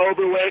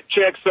overweight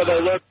chicks, so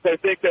they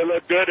think they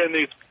look good in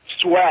these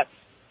sweats,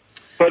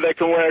 so they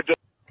can wear.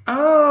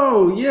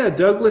 Oh, yeah,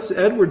 Douglas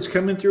Edwards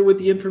coming through with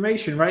the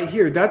information right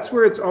here. That's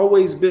where it's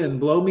always been.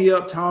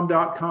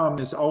 BlowMeUpTom.com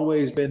has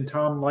always been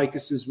Tom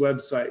Leykis's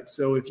website.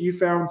 So if you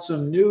found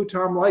some new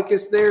Tom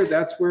Leykis there,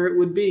 that's where it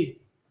would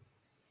be.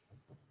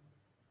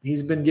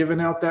 He's been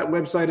giving out that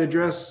website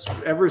address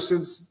ever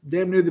since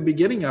damn near the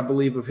beginning, I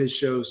believe, of his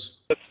shows.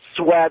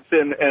 Sweats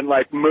and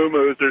like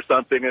moo-moos or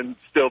something and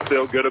still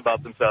feel good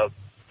about themselves.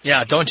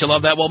 Yeah, don't you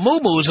love that? Well,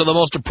 moo-moos are the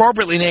most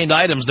appropriately named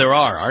items there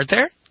are, aren't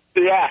there?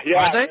 Yeah.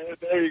 Are they?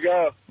 There you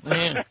go.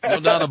 Yeah, no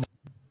doubt about it.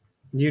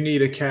 You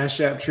need a Cash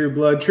App, True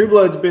Blood. True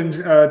Blood's been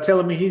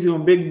telling me he's going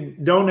to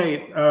big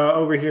donate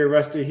over here,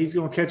 Rusty. He's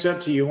going to catch up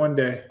to you one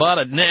day.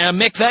 But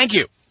Mick, thank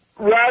you.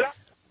 Right.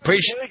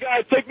 Appreciate. Hey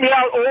guys, take me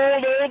out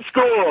old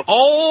school.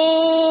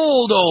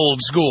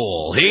 Old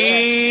school.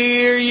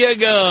 Here you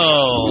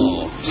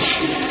go.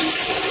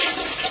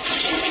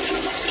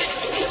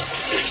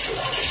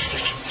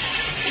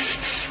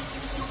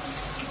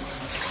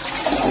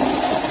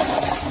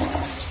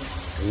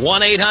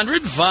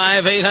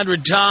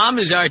 1-800-5800-TOM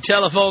is our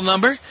telephone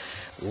number.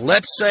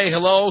 Let's say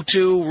hello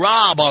to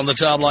Rob on the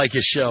Tom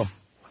Leykis show.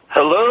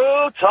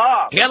 Hello,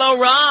 Tom. Hello,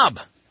 Rob.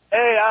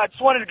 Hey, I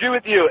just wanted to agree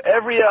with you.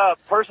 Every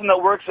person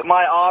that works at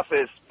my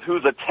office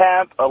who's a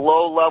temp, a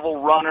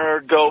low-level runner,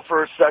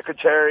 gopher,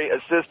 secretary,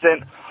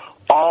 assistant,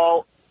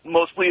 all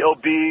mostly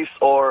obese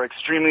or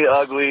extremely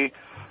ugly.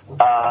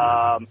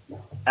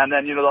 And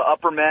then, the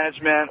upper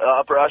management,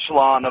 upper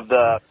echelon of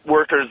the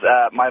workers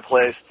at my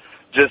place,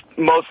 just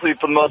mostly,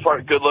 for the most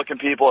part, good-looking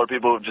people or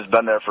people who've just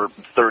been there for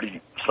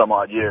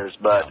 30-some-odd years.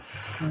 But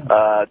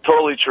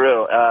totally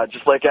true.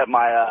 Just like at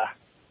my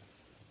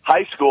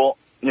high school,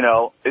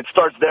 it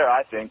starts there,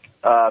 I think.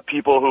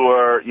 People who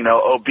are,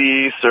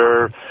 obese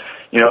or,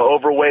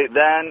 overweight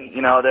then,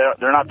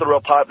 they're not the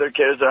real popular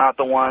kids. They're not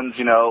the ones,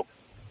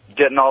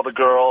 getting all the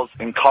girls.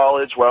 In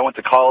college, where I went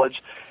to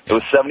college, it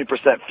was 70%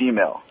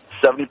 female,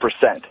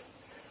 70%.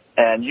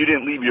 And you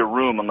didn't leave your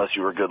room unless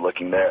you were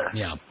good-looking there.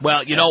 Yeah.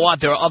 Well, you know what?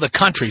 There are other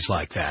countries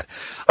like that.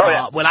 Oh,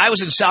 yeah. When I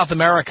was in South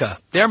America,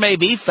 there may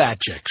be fat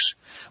chicks,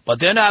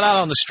 but they're not out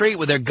on the street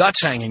with their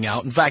guts hanging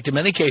out. In fact, in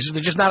many cases,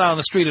 they're just not out on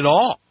the street at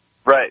all.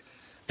 Right.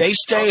 They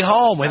stay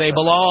home where they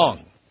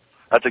belong.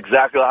 That's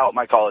exactly how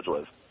my college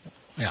was.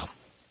 Yeah.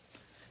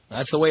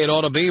 That's the way it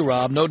ought to be,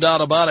 Rob. No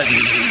doubt about it.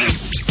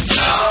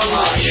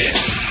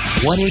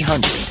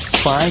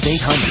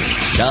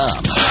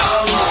 1-800-5800-TOM.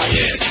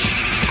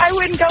 I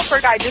wouldn't go for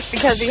a guy just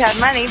because he had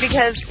money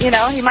because, he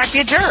might be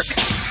a jerk.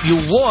 You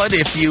would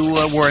if you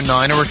were a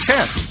 9 or a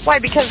 10. Why?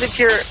 Because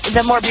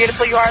the more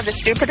beautiful you are, the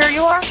stupider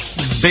you are?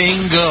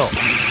 Bingo.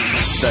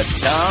 The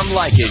Tom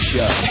Leykis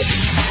Show.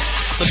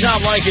 The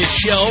Tom Leykis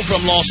Show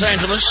from Los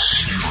Angeles.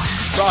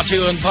 Brought to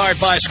you in part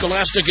by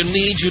Scholastic and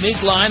Mead's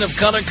unique line of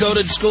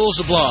color-coded school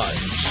supplies.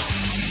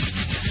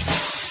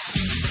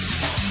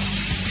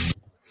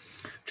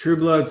 True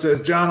Blood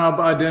says, John, I'll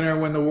buy dinner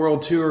when the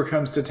World Tour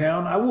comes to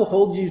town. I will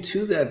hold you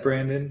to that,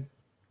 Brandon.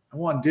 I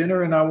want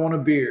dinner and I want a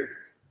beer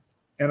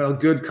and a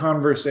good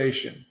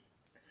conversation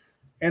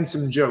and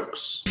some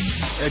jokes.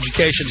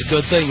 Education's a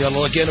good thing. You got to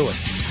look into it.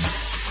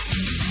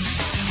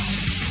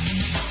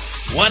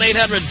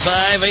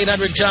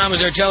 1-800-5800-TOM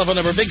is our telephone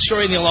number. Big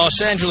story in the Los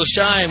Angeles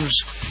Times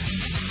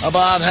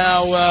about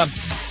how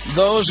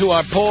those who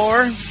are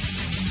poor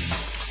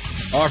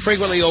are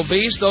frequently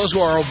obese. Those who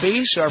are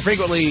obese are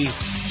frequently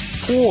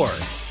poor,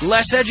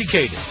 less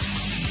educated,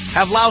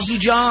 have lousy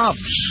jobs.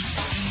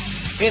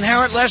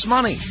 inherit less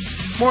money,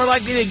 more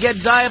likely to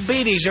get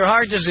diabetes or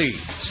heart disease.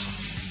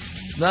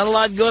 It's not a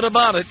lot good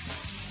about it.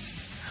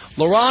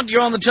 Laurent,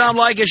 you're on the Tom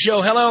Leykis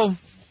Show. Hello.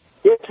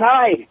 Yes,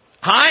 hi.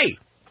 Hi.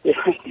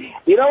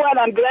 You know what?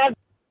 I'm glad.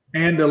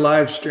 And a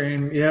live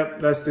stream. Yep,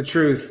 that's the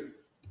truth.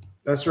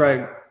 That's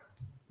right.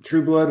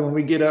 True Blood, when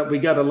we get up, we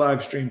got a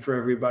live stream for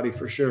everybody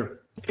for sure.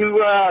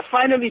 To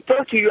finally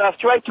talk to you. I've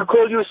tried to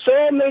call you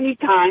so many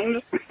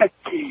times.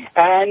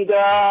 And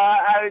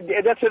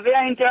that's a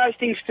very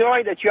interesting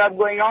story that you have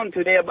going on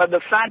today about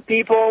the fat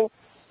people.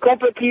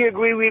 Completely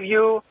agree with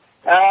you.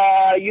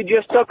 You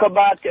just talk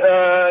about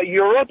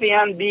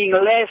European being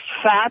less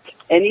fat,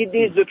 and it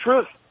is the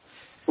truth.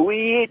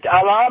 We eat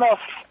a lot of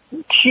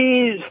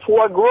cheese,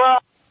 foie gras,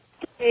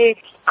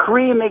 steak,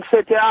 cream,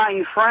 etc.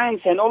 in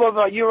France and all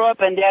over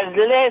Europe, and there's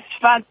less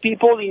fat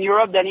people in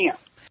Europe than here.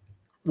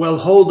 Well,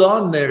 hold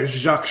on there,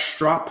 Jacques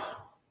Strapp.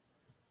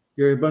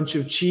 You're a bunch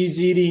of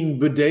cheese-eating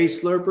bidet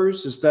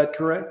slurpers. Is that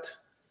correct?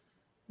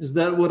 Is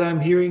that what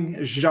I'm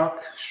hearing,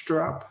 Jacques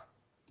Strapp?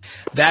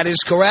 That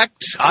is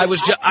correct. I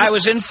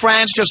was in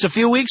France just a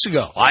few weeks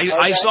ago.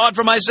 I saw it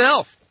for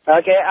myself.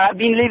 Okay, I've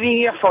been living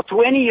here for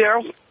 20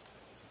 years.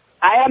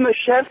 I am a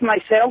chef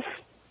myself.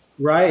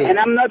 Right. And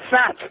I'm not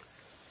fat.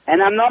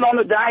 And I'm not on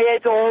a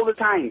diet all the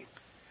time.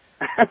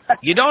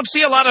 You don't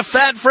see a lot of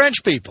fat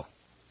French people.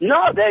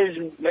 No, there's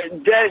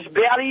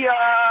barely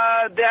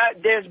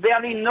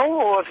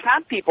no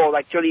fat people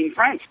actually in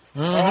France.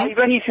 Mm-hmm.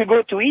 Even if you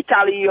go to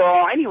Italy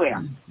or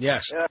anywhere.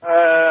 Yes.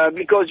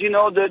 Because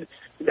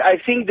I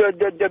think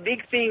the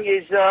big thing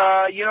is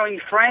in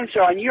France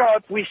or in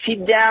Europe we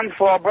sit down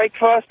for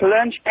breakfast,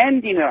 lunch,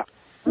 and dinner.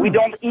 We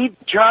don't eat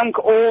junk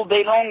all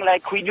day long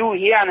like we do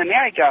here in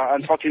America,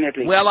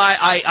 unfortunately. Well,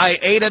 I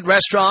ate at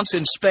restaurants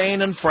in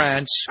Spain and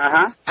France,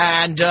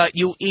 and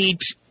you eat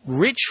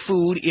rich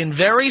food in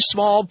very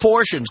small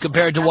portions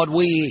compared to what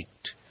we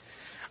eat.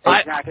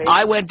 Exactly.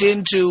 I went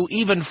into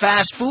even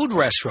fast food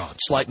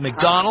restaurants like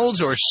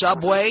McDonald's or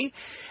Subway,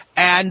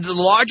 and the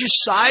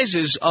largest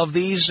sizes of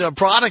these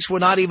products were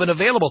not even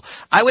available.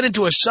 I went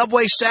into a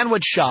Subway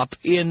sandwich shop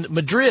in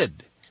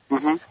Madrid,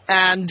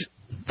 and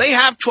they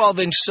have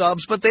 12-inch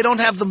subs, but they don't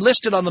have them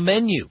listed on the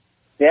menu.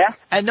 Yeah?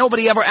 And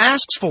nobody ever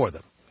asks for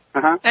them.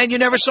 And you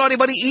never saw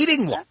anybody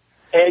eating one.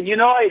 And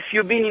if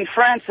you've been in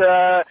France,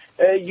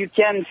 you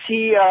can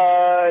see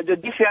the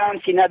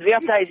difference in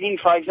advertising,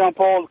 for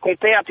example,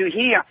 compared to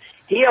here.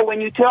 Here,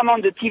 when you turn on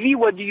the TV,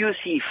 what do you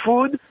see?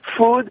 Food,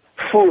 food,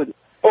 food.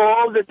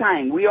 All the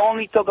time. We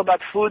only talk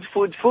about food,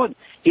 food, food.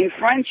 In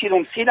France, you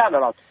don't see that a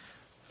lot.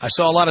 I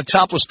saw a lot of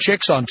topless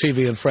chicks on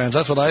TV in France.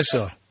 That's what I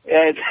saw.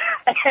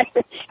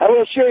 I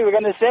was sure you were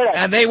going to say that.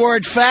 And they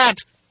weren't fat.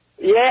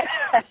 Yeah.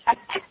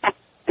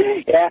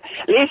 Yeah.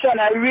 Listen,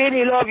 I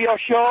really love your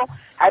show.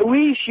 I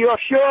wish your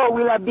show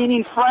would have been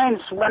in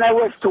France when I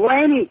was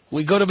 20.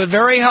 We could have been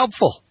very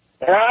helpful.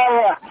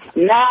 Now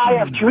I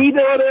have 3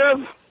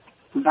 daughters.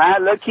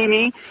 Lucky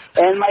me.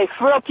 And my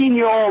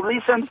 13-year-old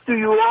listens to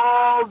you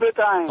all the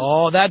time.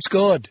 Oh, that's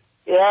good.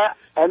 Yeah.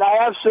 And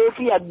I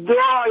absolutely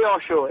adore your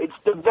show. It's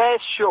the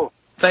best show.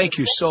 Thank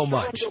you so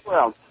much. In the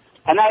world.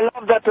 And I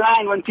love that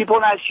line when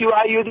people ask you,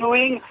 how are you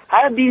doing?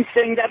 I've been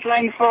saying that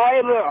line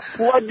forever.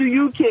 What do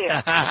you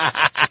care?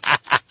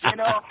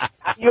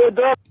 You're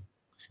adorable.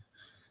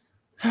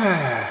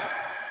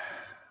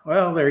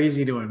 Well, they're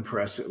easy to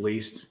impress, at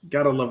least.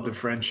 Gotta love the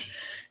French.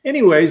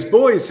 Anyways,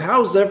 boys,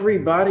 how's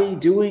everybody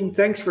doing?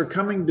 Thanks for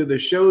coming to the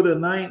show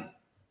tonight.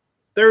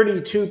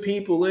 32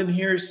 people in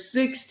here,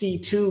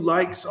 62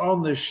 likes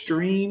on the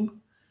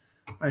stream.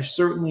 I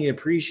certainly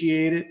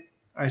appreciate it.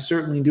 I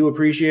certainly do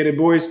appreciate it,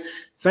 boys.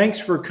 Thanks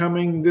for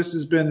coming. This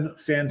has been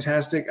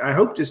fantastic. I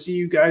hope to see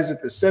you guys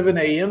at the 7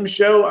 a.m.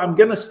 show. I'm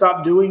going to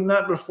stop doing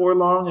that before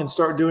long and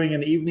start doing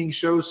an evening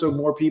show so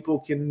more people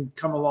can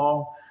come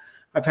along.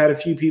 I've had a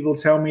few people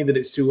tell me that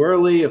it's too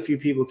early. A few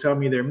people tell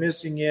me they're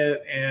missing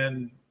it.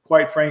 And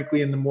quite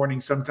frankly, in the morning,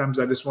 sometimes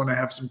I just want to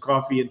have some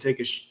coffee and take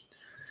a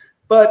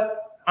But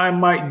I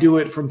might do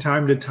it from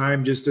time to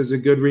time just as a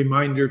good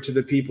reminder to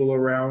the people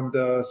around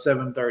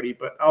 7:30.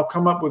 But I'll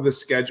come up with a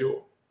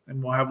schedule. And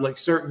we'll have like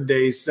certain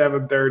days,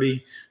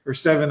 7:30 or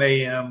 7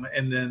 a.m.,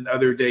 and then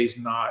other days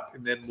not.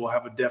 And then we'll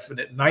have a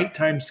definite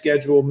nighttime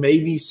schedule,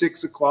 maybe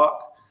 6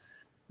 o'clock.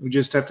 We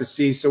just have to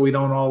see so we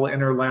don't all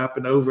interlap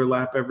and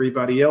overlap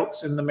everybody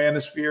else in the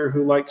manosphere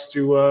who likes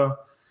to,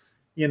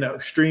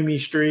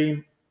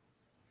 stream.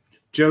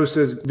 Joe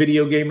says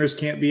video gamers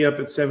can't be up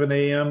at 7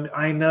 a.m.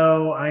 I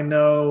know.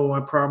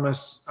 I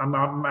promise.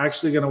 I'm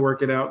actually going to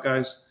work it out,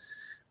 guys.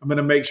 I'm going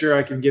to make sure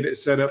I can get it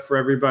set up for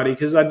everybody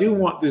because I do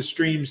want the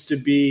streams to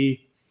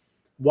be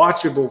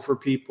watchable for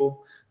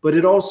people, but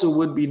it also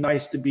would be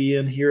nice to be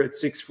in here at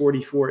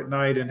 6:44 at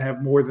night and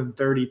have more than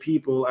 30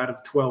 people out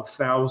of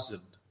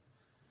 12,000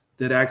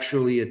 that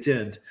actually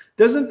attend.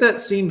 Doesn't that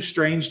seem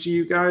strange to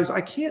you guys?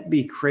 I can't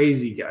be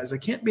crazy, guys. I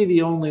can't be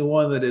the only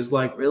one that is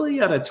like,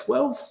 really, out of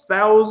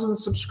 12,000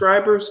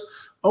 subscribers,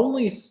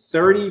 only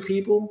 30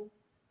 people?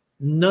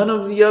 None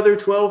of the other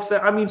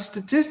 12,000. I mean,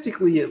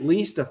 statistically, at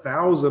least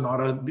 1,000 ought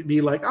to be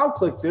like, I'll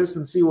click this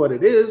and see what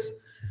it is.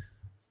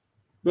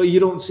 But you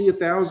don't see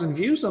 1,000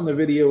 views on the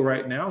video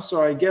right now.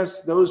 So I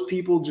guess those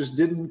people just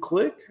didn't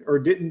click or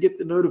didn't get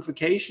the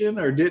notification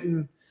or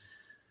didn't.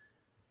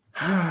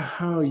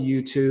 Oh,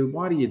 YouTube,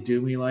 why do you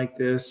do me like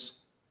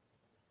this?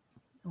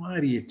 Why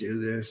do you do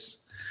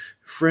this?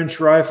 French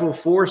rifle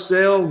for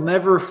sale,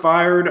 never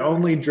fired,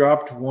 only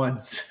dropped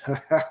once.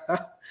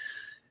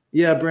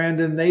 Yeah,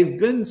 Brandon, they've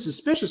been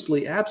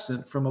suspiciously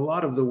absent from a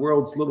lot of the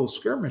world's little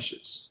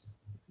skirmishes.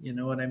 You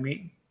know what I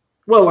mean?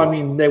 Well, I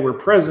mean, they were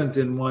present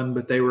in one,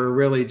 but they were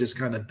really just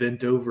kind of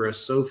bent over a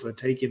sofa,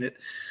 taking it,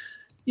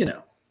 you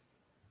know.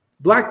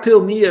 Black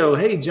Pill Neo,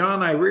 hey,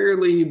 John, I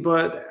rarely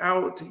but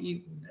out to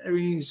eat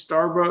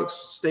Starbucks,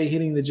 stay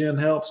hitting the gym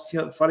helps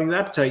fighting the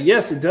appetite.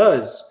 Yes, it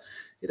does.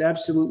 It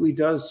absolutely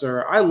does,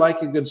 sir. I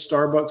like a good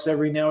Starbucks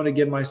every now and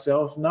again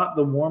myself. Not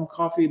the warm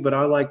coffee, but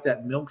I like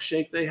that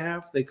milkshake they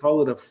have. They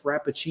call it a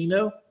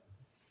Frappuccino.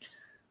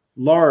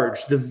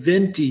 Large, the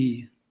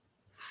venti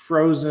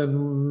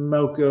frozen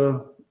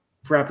mocha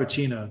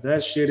Frappuccino.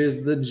 That shit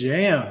is the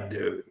jam,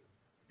 dude.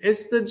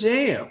 It's the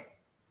jam.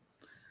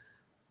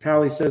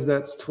 Pally says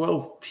that's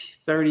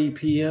 12:30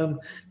 p.m.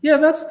 Yeah,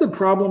 that's the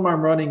problem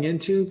I'm running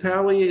into,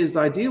 Pally, is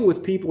I deal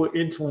with people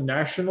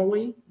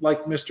internationally,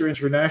 like Mr.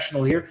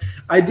 International here.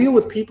 I deal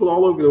with people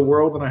all over the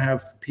world, and I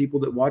have people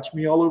that watch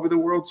me all over the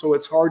world, so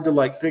it's hard to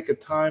like pick a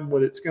time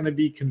when it's going to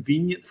be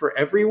convenient for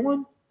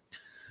everyone.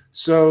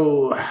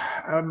 So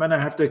I'm going to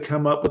have to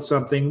come up with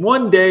something.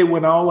 One day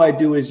when all I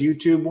do is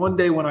YouTube, one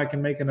day when I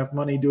can make enough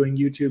money doing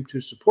YouTube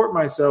to support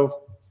myself,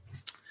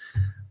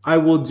 I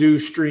will do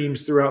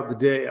streams throughout the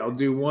day. I'll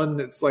do one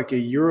that's like a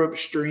Europe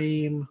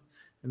stream,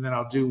 and then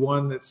I'll do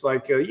one that's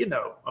like a, you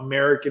know,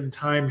 American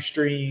time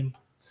stream.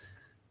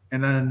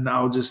 And then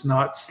I'll just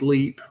not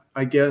sleep,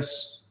 I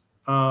guess,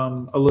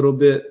 a little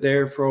bit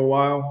there for a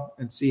while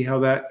and see how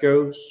that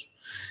goes.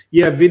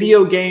 Yeah,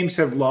 video games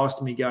have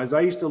lost me, guys.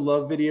 I used to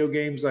love video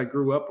games. I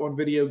grew up on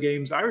video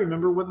games. I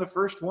remember when the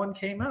first one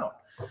came out.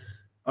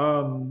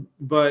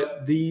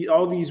 But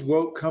all these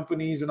woke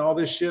companies and all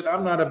this shit,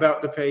 I'm not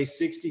about to pay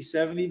 $60,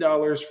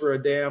 $70 for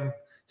a damn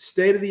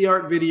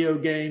state-of-the-art video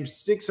game,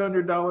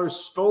 $600,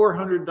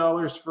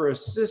 $400 for a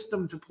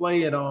system to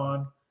play it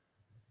on,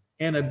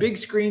 and a big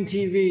screen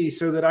TV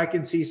so that I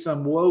can see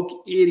some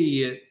woke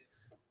idiot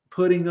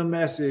putting a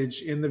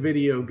message in the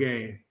video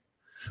game.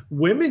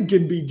 Women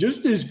can be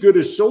just as good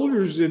as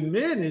soldiers as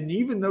men, and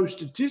even though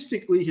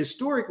statistically,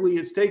 historically,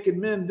 it's taken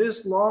men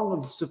this long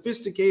of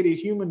sophisticated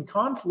human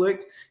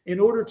conflict in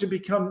order to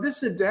become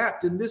this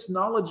adept and this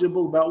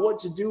knowledgeable about what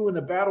to do in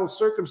a battle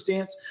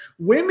circumstance,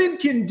 women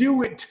can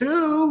do it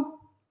too.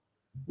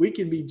 We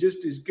can be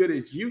just as good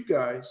as you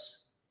guys.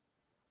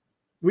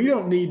 We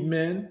don't need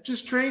men.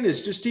 Just train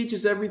us. Just teach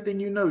us everything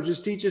you know.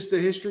 Just teach us the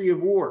history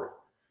of war.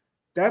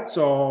 That's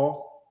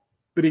all.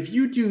 But if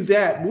you do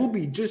that, we'll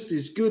be just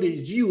as good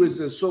as you as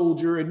a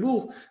soldier, and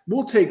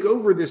we'll take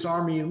over this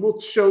army, and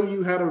we'll show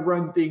you how to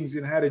run things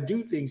and how to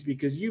do things,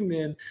 because you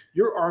men,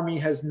 your army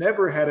has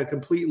never had a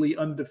completely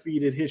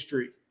undefeated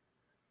history.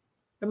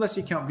 Unless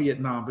you count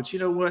Vietnam. But you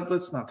know what?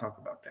 Let's not talk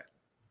about that.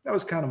 That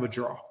was kind of a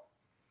draw.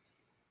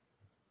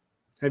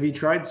 Have you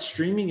tried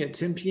streaming at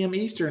 10 p.m.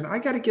 Eastern? I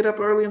got to get up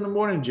early in the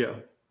morning, Joe.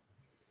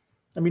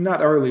 I mean,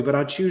 not early, but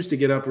I choose to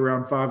get up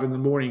around 5 in the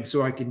morning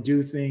so I can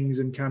do things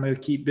and kind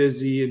of keep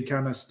busy and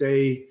kind of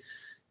stay,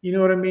 you know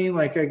what I mean?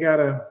 Like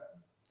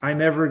I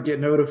never get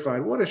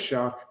notified. What a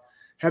shock.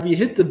 Have you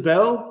hit the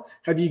bell?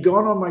 Have you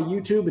gone on my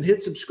YouTube and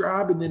hit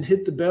subscribe and then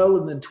hit the bell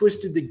and then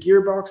twisted the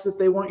gearbox that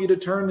they want you to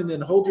turn and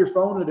then hold your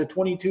phone at a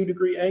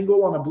 22-degree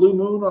angle on a blue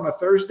moon on a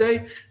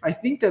Thursday? I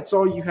think that's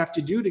all you have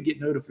to do to get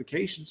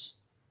notifications.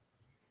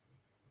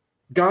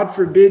 God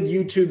forbid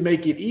YouTube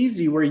make it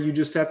easy where you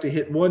just have to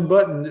hit one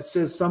button that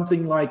says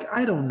something like,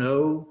 I don't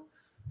know,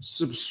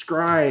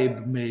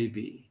 subscribe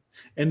maybe.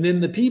 And then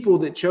the people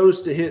that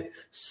chose to hit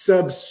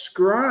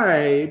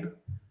subscribe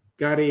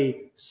got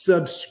a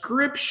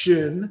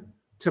subscription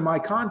to my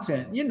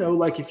content. You know,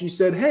 like if you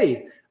said,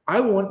 hey, I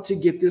want to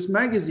get this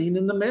magazine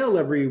in the mail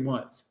every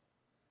month.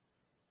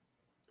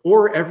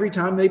 Or every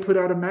time they put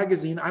out a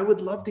magazine, I would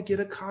love to get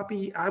a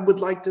copy. I would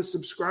like to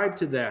subscribe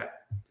to that.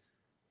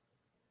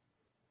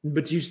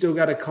 But you still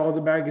got to call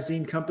the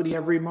magazine company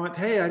every month.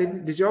 Hey,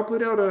 did y'all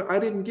put out I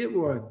didn't get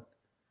one.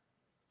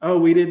 Oh,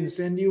 we didn't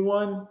send you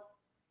one?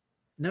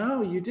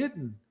 No, you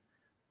didn't.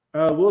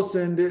 We'll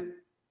send it.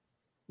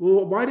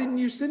 Well, why didn't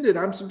you send it?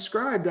 I'm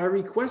subscribed. I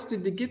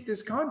requested to get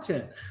this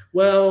content.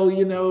 Well,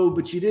 you know,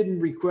 but you didn't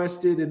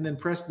request it and then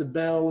press the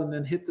bell and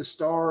then hit the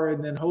star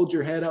and then hold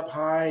your head up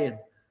high. And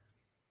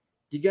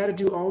you got to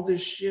do all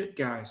this shit,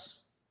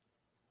 guys.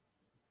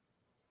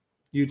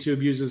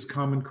 YouTube uses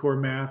Common Core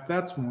math.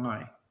 That's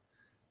why.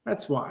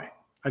 That's why.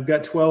 I've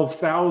got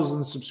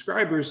 12,000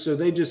 subscribers, so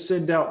they just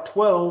send out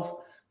 12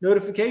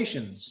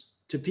 notifications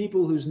to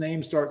people whose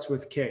name starts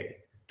with K.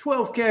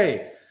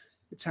 12K.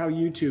 It's how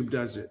YouTube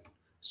does it.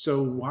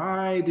 So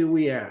why do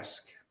we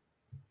ask?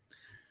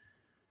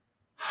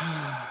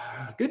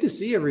 Good to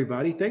see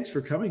everybody. Thanks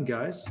for coming,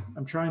 guys.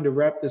 I'm trying to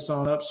wrap this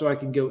on up so I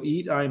can go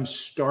eat. I'm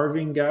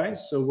starving,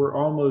 guys, so we're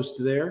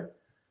almost there.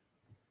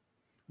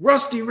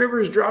 Rusty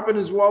Rivers dropping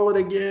his wallet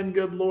again.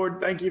 Good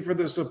Lord. Thank you for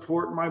the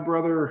support, my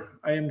brother.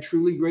 I am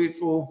truly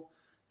grateful.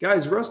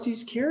 Guys,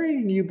 Rusty's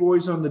carrying you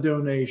boys on the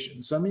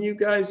donation. Some of you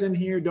guys in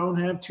here don't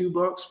have $2,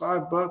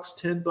 $5,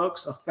 $10,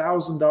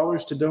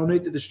 $1,000 to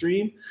donate to the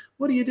stream.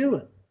 What are you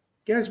doing?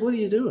 Guys, what are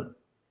you doing?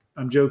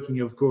 I'm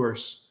joking, of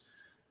course.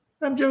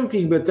 I'm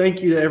joking, but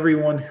thank you to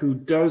everyone who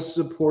does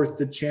support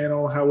the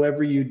channel.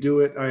 However you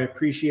do it, I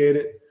appreciate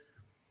it.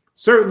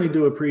 Certainly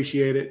do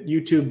appreciate it.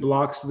 YouTube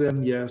blocks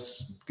them.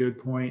 Yes, good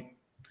point.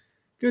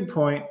 Good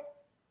point.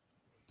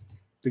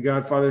 The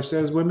Godfather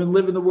says, women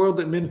live in the world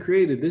that men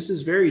created. This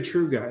is very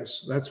true,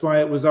 guys. That's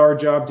why it was our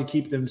job to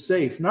keep them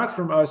safe. Not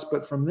from us,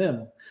 but from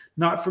them.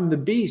 Not from the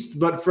beast,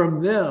 but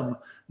from them.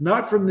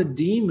 Not from the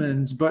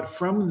demons, but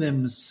from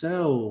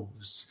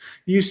themselves.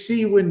 You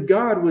see, when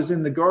God was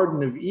in the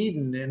Garden of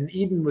Eden, and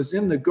Eden was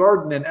in the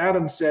garden, and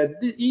Adam said,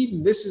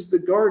 Eden, this is the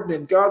garden.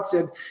 And God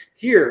said,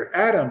 here,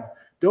 Adam,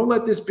 don't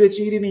let this bitch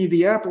eat any of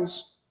the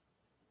apples.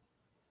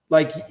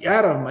 Like,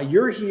 Adam,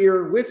 you're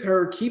here with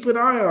her. Keep an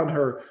eye on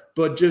her.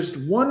 But just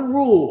one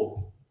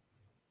rule.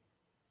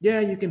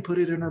 Yeah, you can put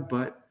it in her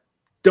butt.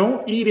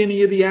 Don't eat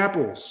any of the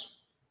apples.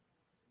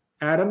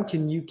 Adam,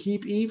 can you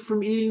keep Eve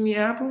from eating the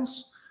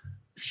apples?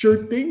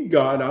 Sure thing,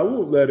 God. I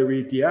won't let her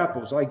eat the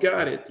apples. I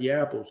got it, the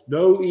apples.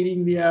 No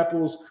eating the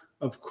apples.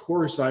 Of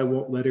course I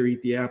won't let her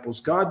eat the apples.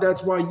 God,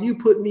 that's why you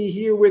put me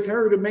here with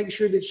her, to make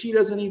sure that she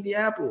doesn't eat the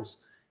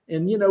apples.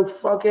 And, you know,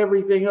 fuck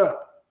everything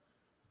up.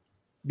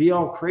 Be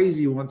all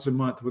crazy once a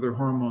month with her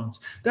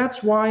hormones.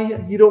 That's why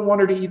you don't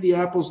want her to eat the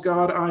apples,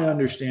 God. I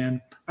understand.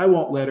 I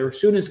won't let her.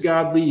 As soon as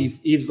God leaves,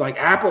 Eve's like,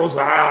 apples.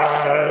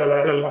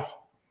 And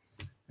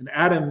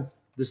Adam,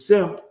 the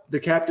simp, the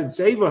Captain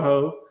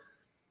Save-A-Ho,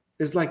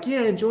 is like,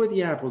 yeah, enjoy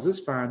the apples. It's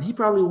fine. He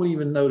probably won't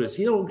even notice.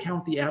 He don't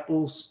count the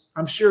apples.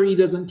 I'm sure he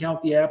doesn't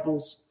count the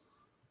apples.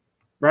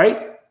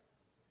 Right?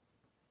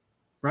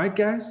 Right,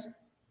 guys?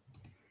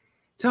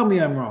 Tell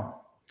me I'm wrong.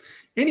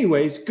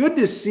 Anyways, good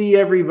to see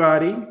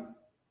everybody.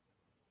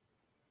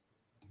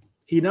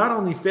 He not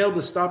only failed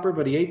to stop her,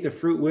 but he ate the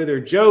fruit with her.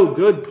 Joe,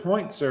 good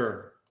point,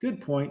 sir.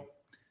 Good point.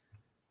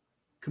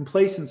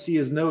 Complacency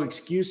is no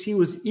excuse. He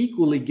was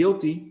equally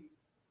guilty.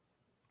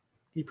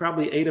 He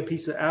probably ate a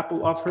piece of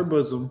apple off her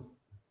bosom.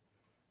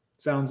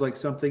 Sounds like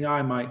something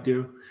I might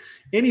do.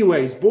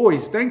 Anyways,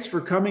 boys, thanks for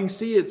coming.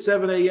 See you at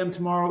 7 a.m.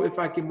 tomorrow if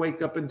I can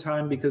wake up in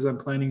time, because I'm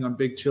planning on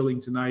big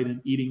chilling tonight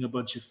and eating a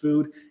bunch of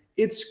food.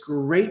 It's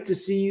great to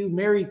see you.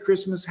 Merry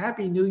Christmas.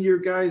 Happy New Year,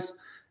 guys.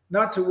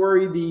 Not to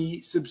worry,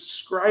 the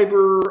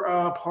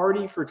subscriber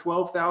party for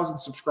 12,000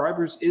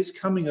 subscribers is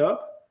coming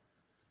up.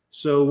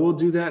 So we'll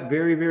do that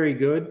very, very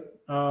good,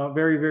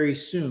 very, very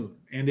soon.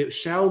 And it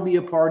shall be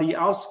a party.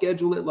 I'll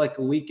schedule it like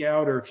a week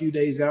out or a few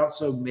days out,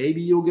 so maybe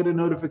you'll get a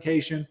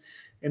notification.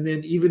 And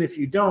then even if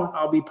you don't,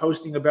 I'll be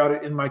posting about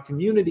it in my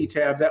community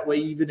tab. That way,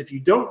 even if you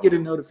don't get a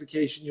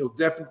notification, you'll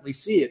definitely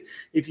see it.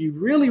 If you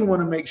really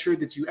want to make sure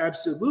that you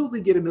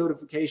absolutely get a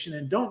notification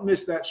and don't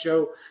miss that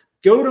show,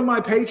 go to my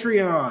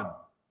Patreon,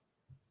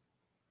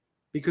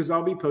 because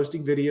I'll be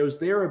posting videos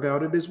there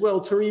about it as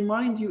well to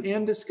remind you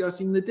and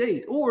discussing the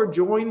date. Or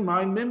join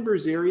my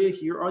members area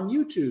here on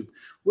YouTube,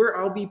 where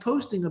I'll be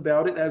posting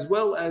about it, as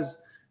well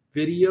as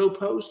video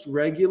posts,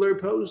 regular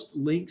posts,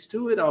 links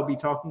to it. I'll be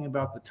talking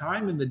about the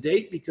time and the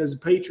date, because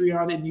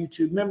Patreon and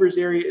YouTube members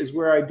area is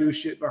where I do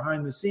shit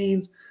behind the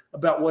scenes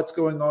about what's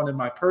going on in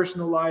my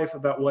personal life,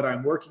 about what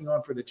I'm working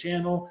on for the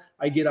channel.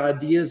 I get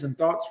ideas and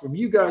thoughts from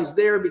you guys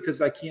there, because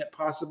I can't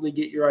possibly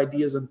get your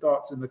ideas and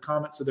thoughts in the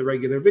comments of the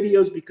regular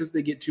videos because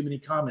they get too many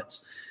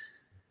comments.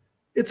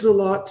 It's a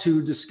lot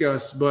to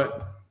discuss,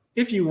 but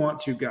if you want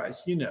to,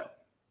 guys, you know,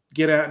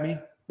 get at me.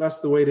 That's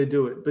the way to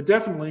do it. But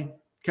definitely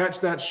catch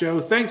that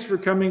show. Thanks for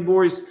coming,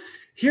 boys.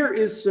 Here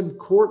is some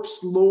Corpse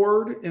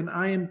Lord, and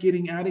I am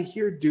getting out of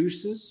here.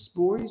 Deuces,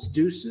 boys.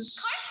 Deuces.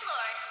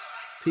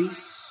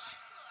 Peace.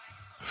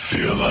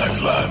 Feel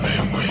like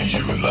lying when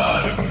you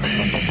lie to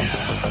me.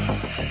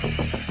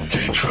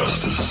 Can't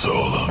trust a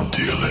soul, I'm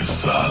dealing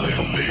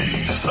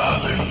silently,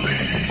 silently.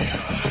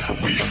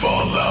 We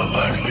fall out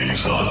like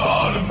leaves on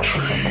autumn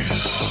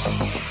trees.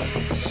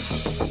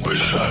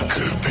 Wish I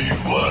could be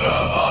what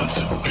I ought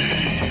to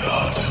be,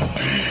 ought to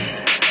be.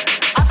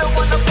 I don't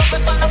wanna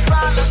focus on the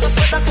problems,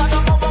 instead I gotta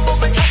move and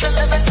move and try to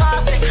live and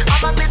toxic.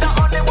 I'ma be the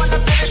only one to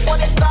finish what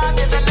it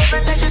started. The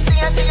living as you see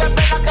until you're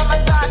better come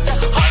a doctor.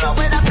 Hollow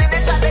when I'm in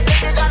inside the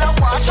game, you gotta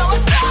watch how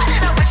it's started.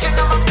 I'm reaching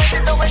on my face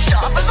and doing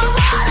sharp as my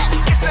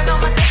wallet. Kissing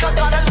on my neck, I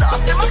got it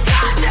lost in my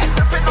conscience.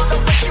 Sipping on the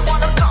way she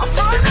wanna come,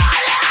 so I'm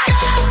not it.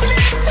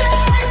 Please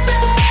take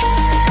me.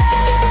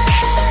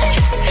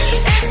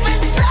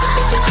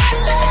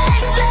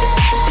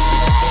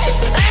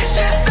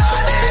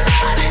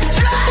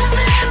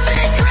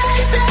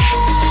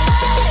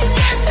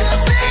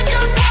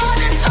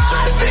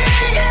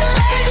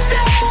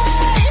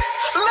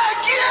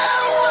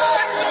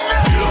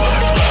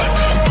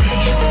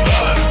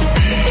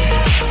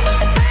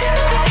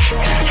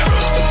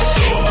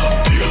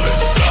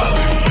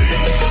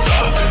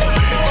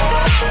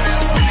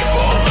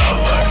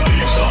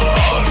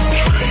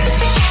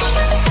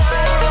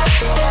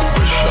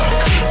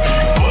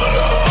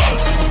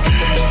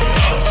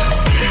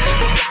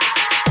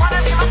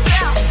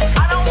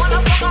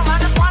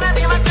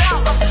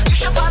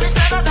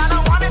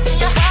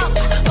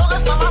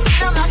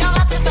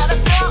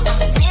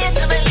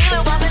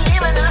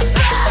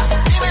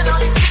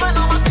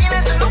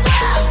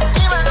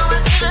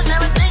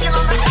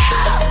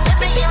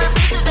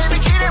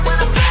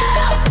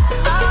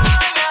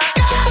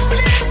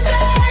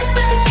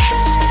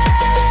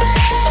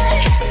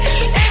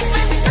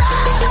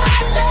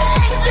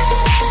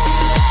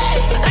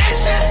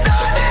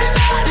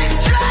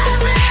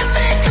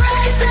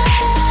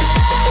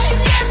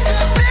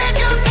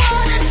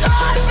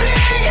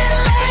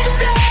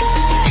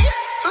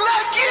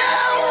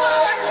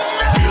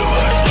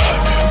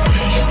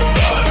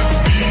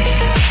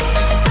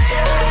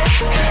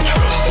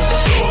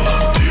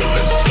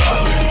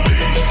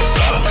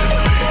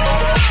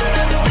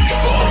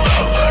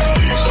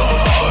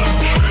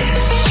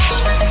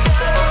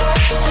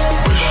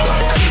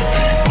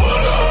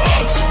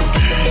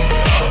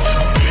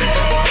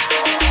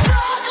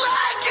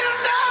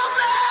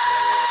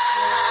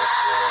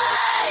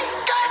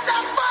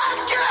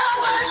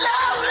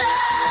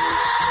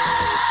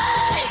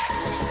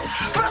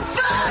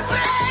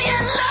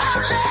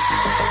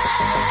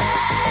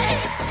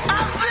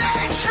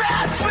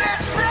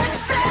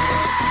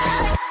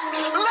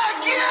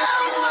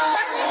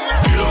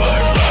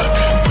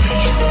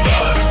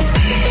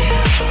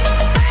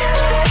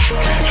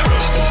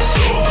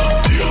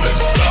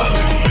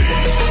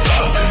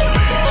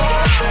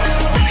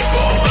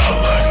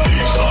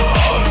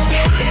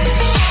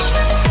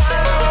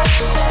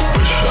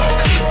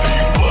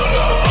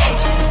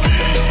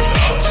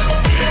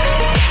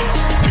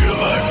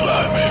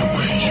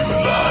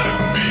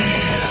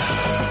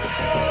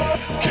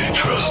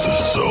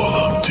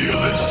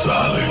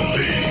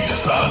 silently,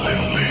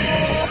 silently.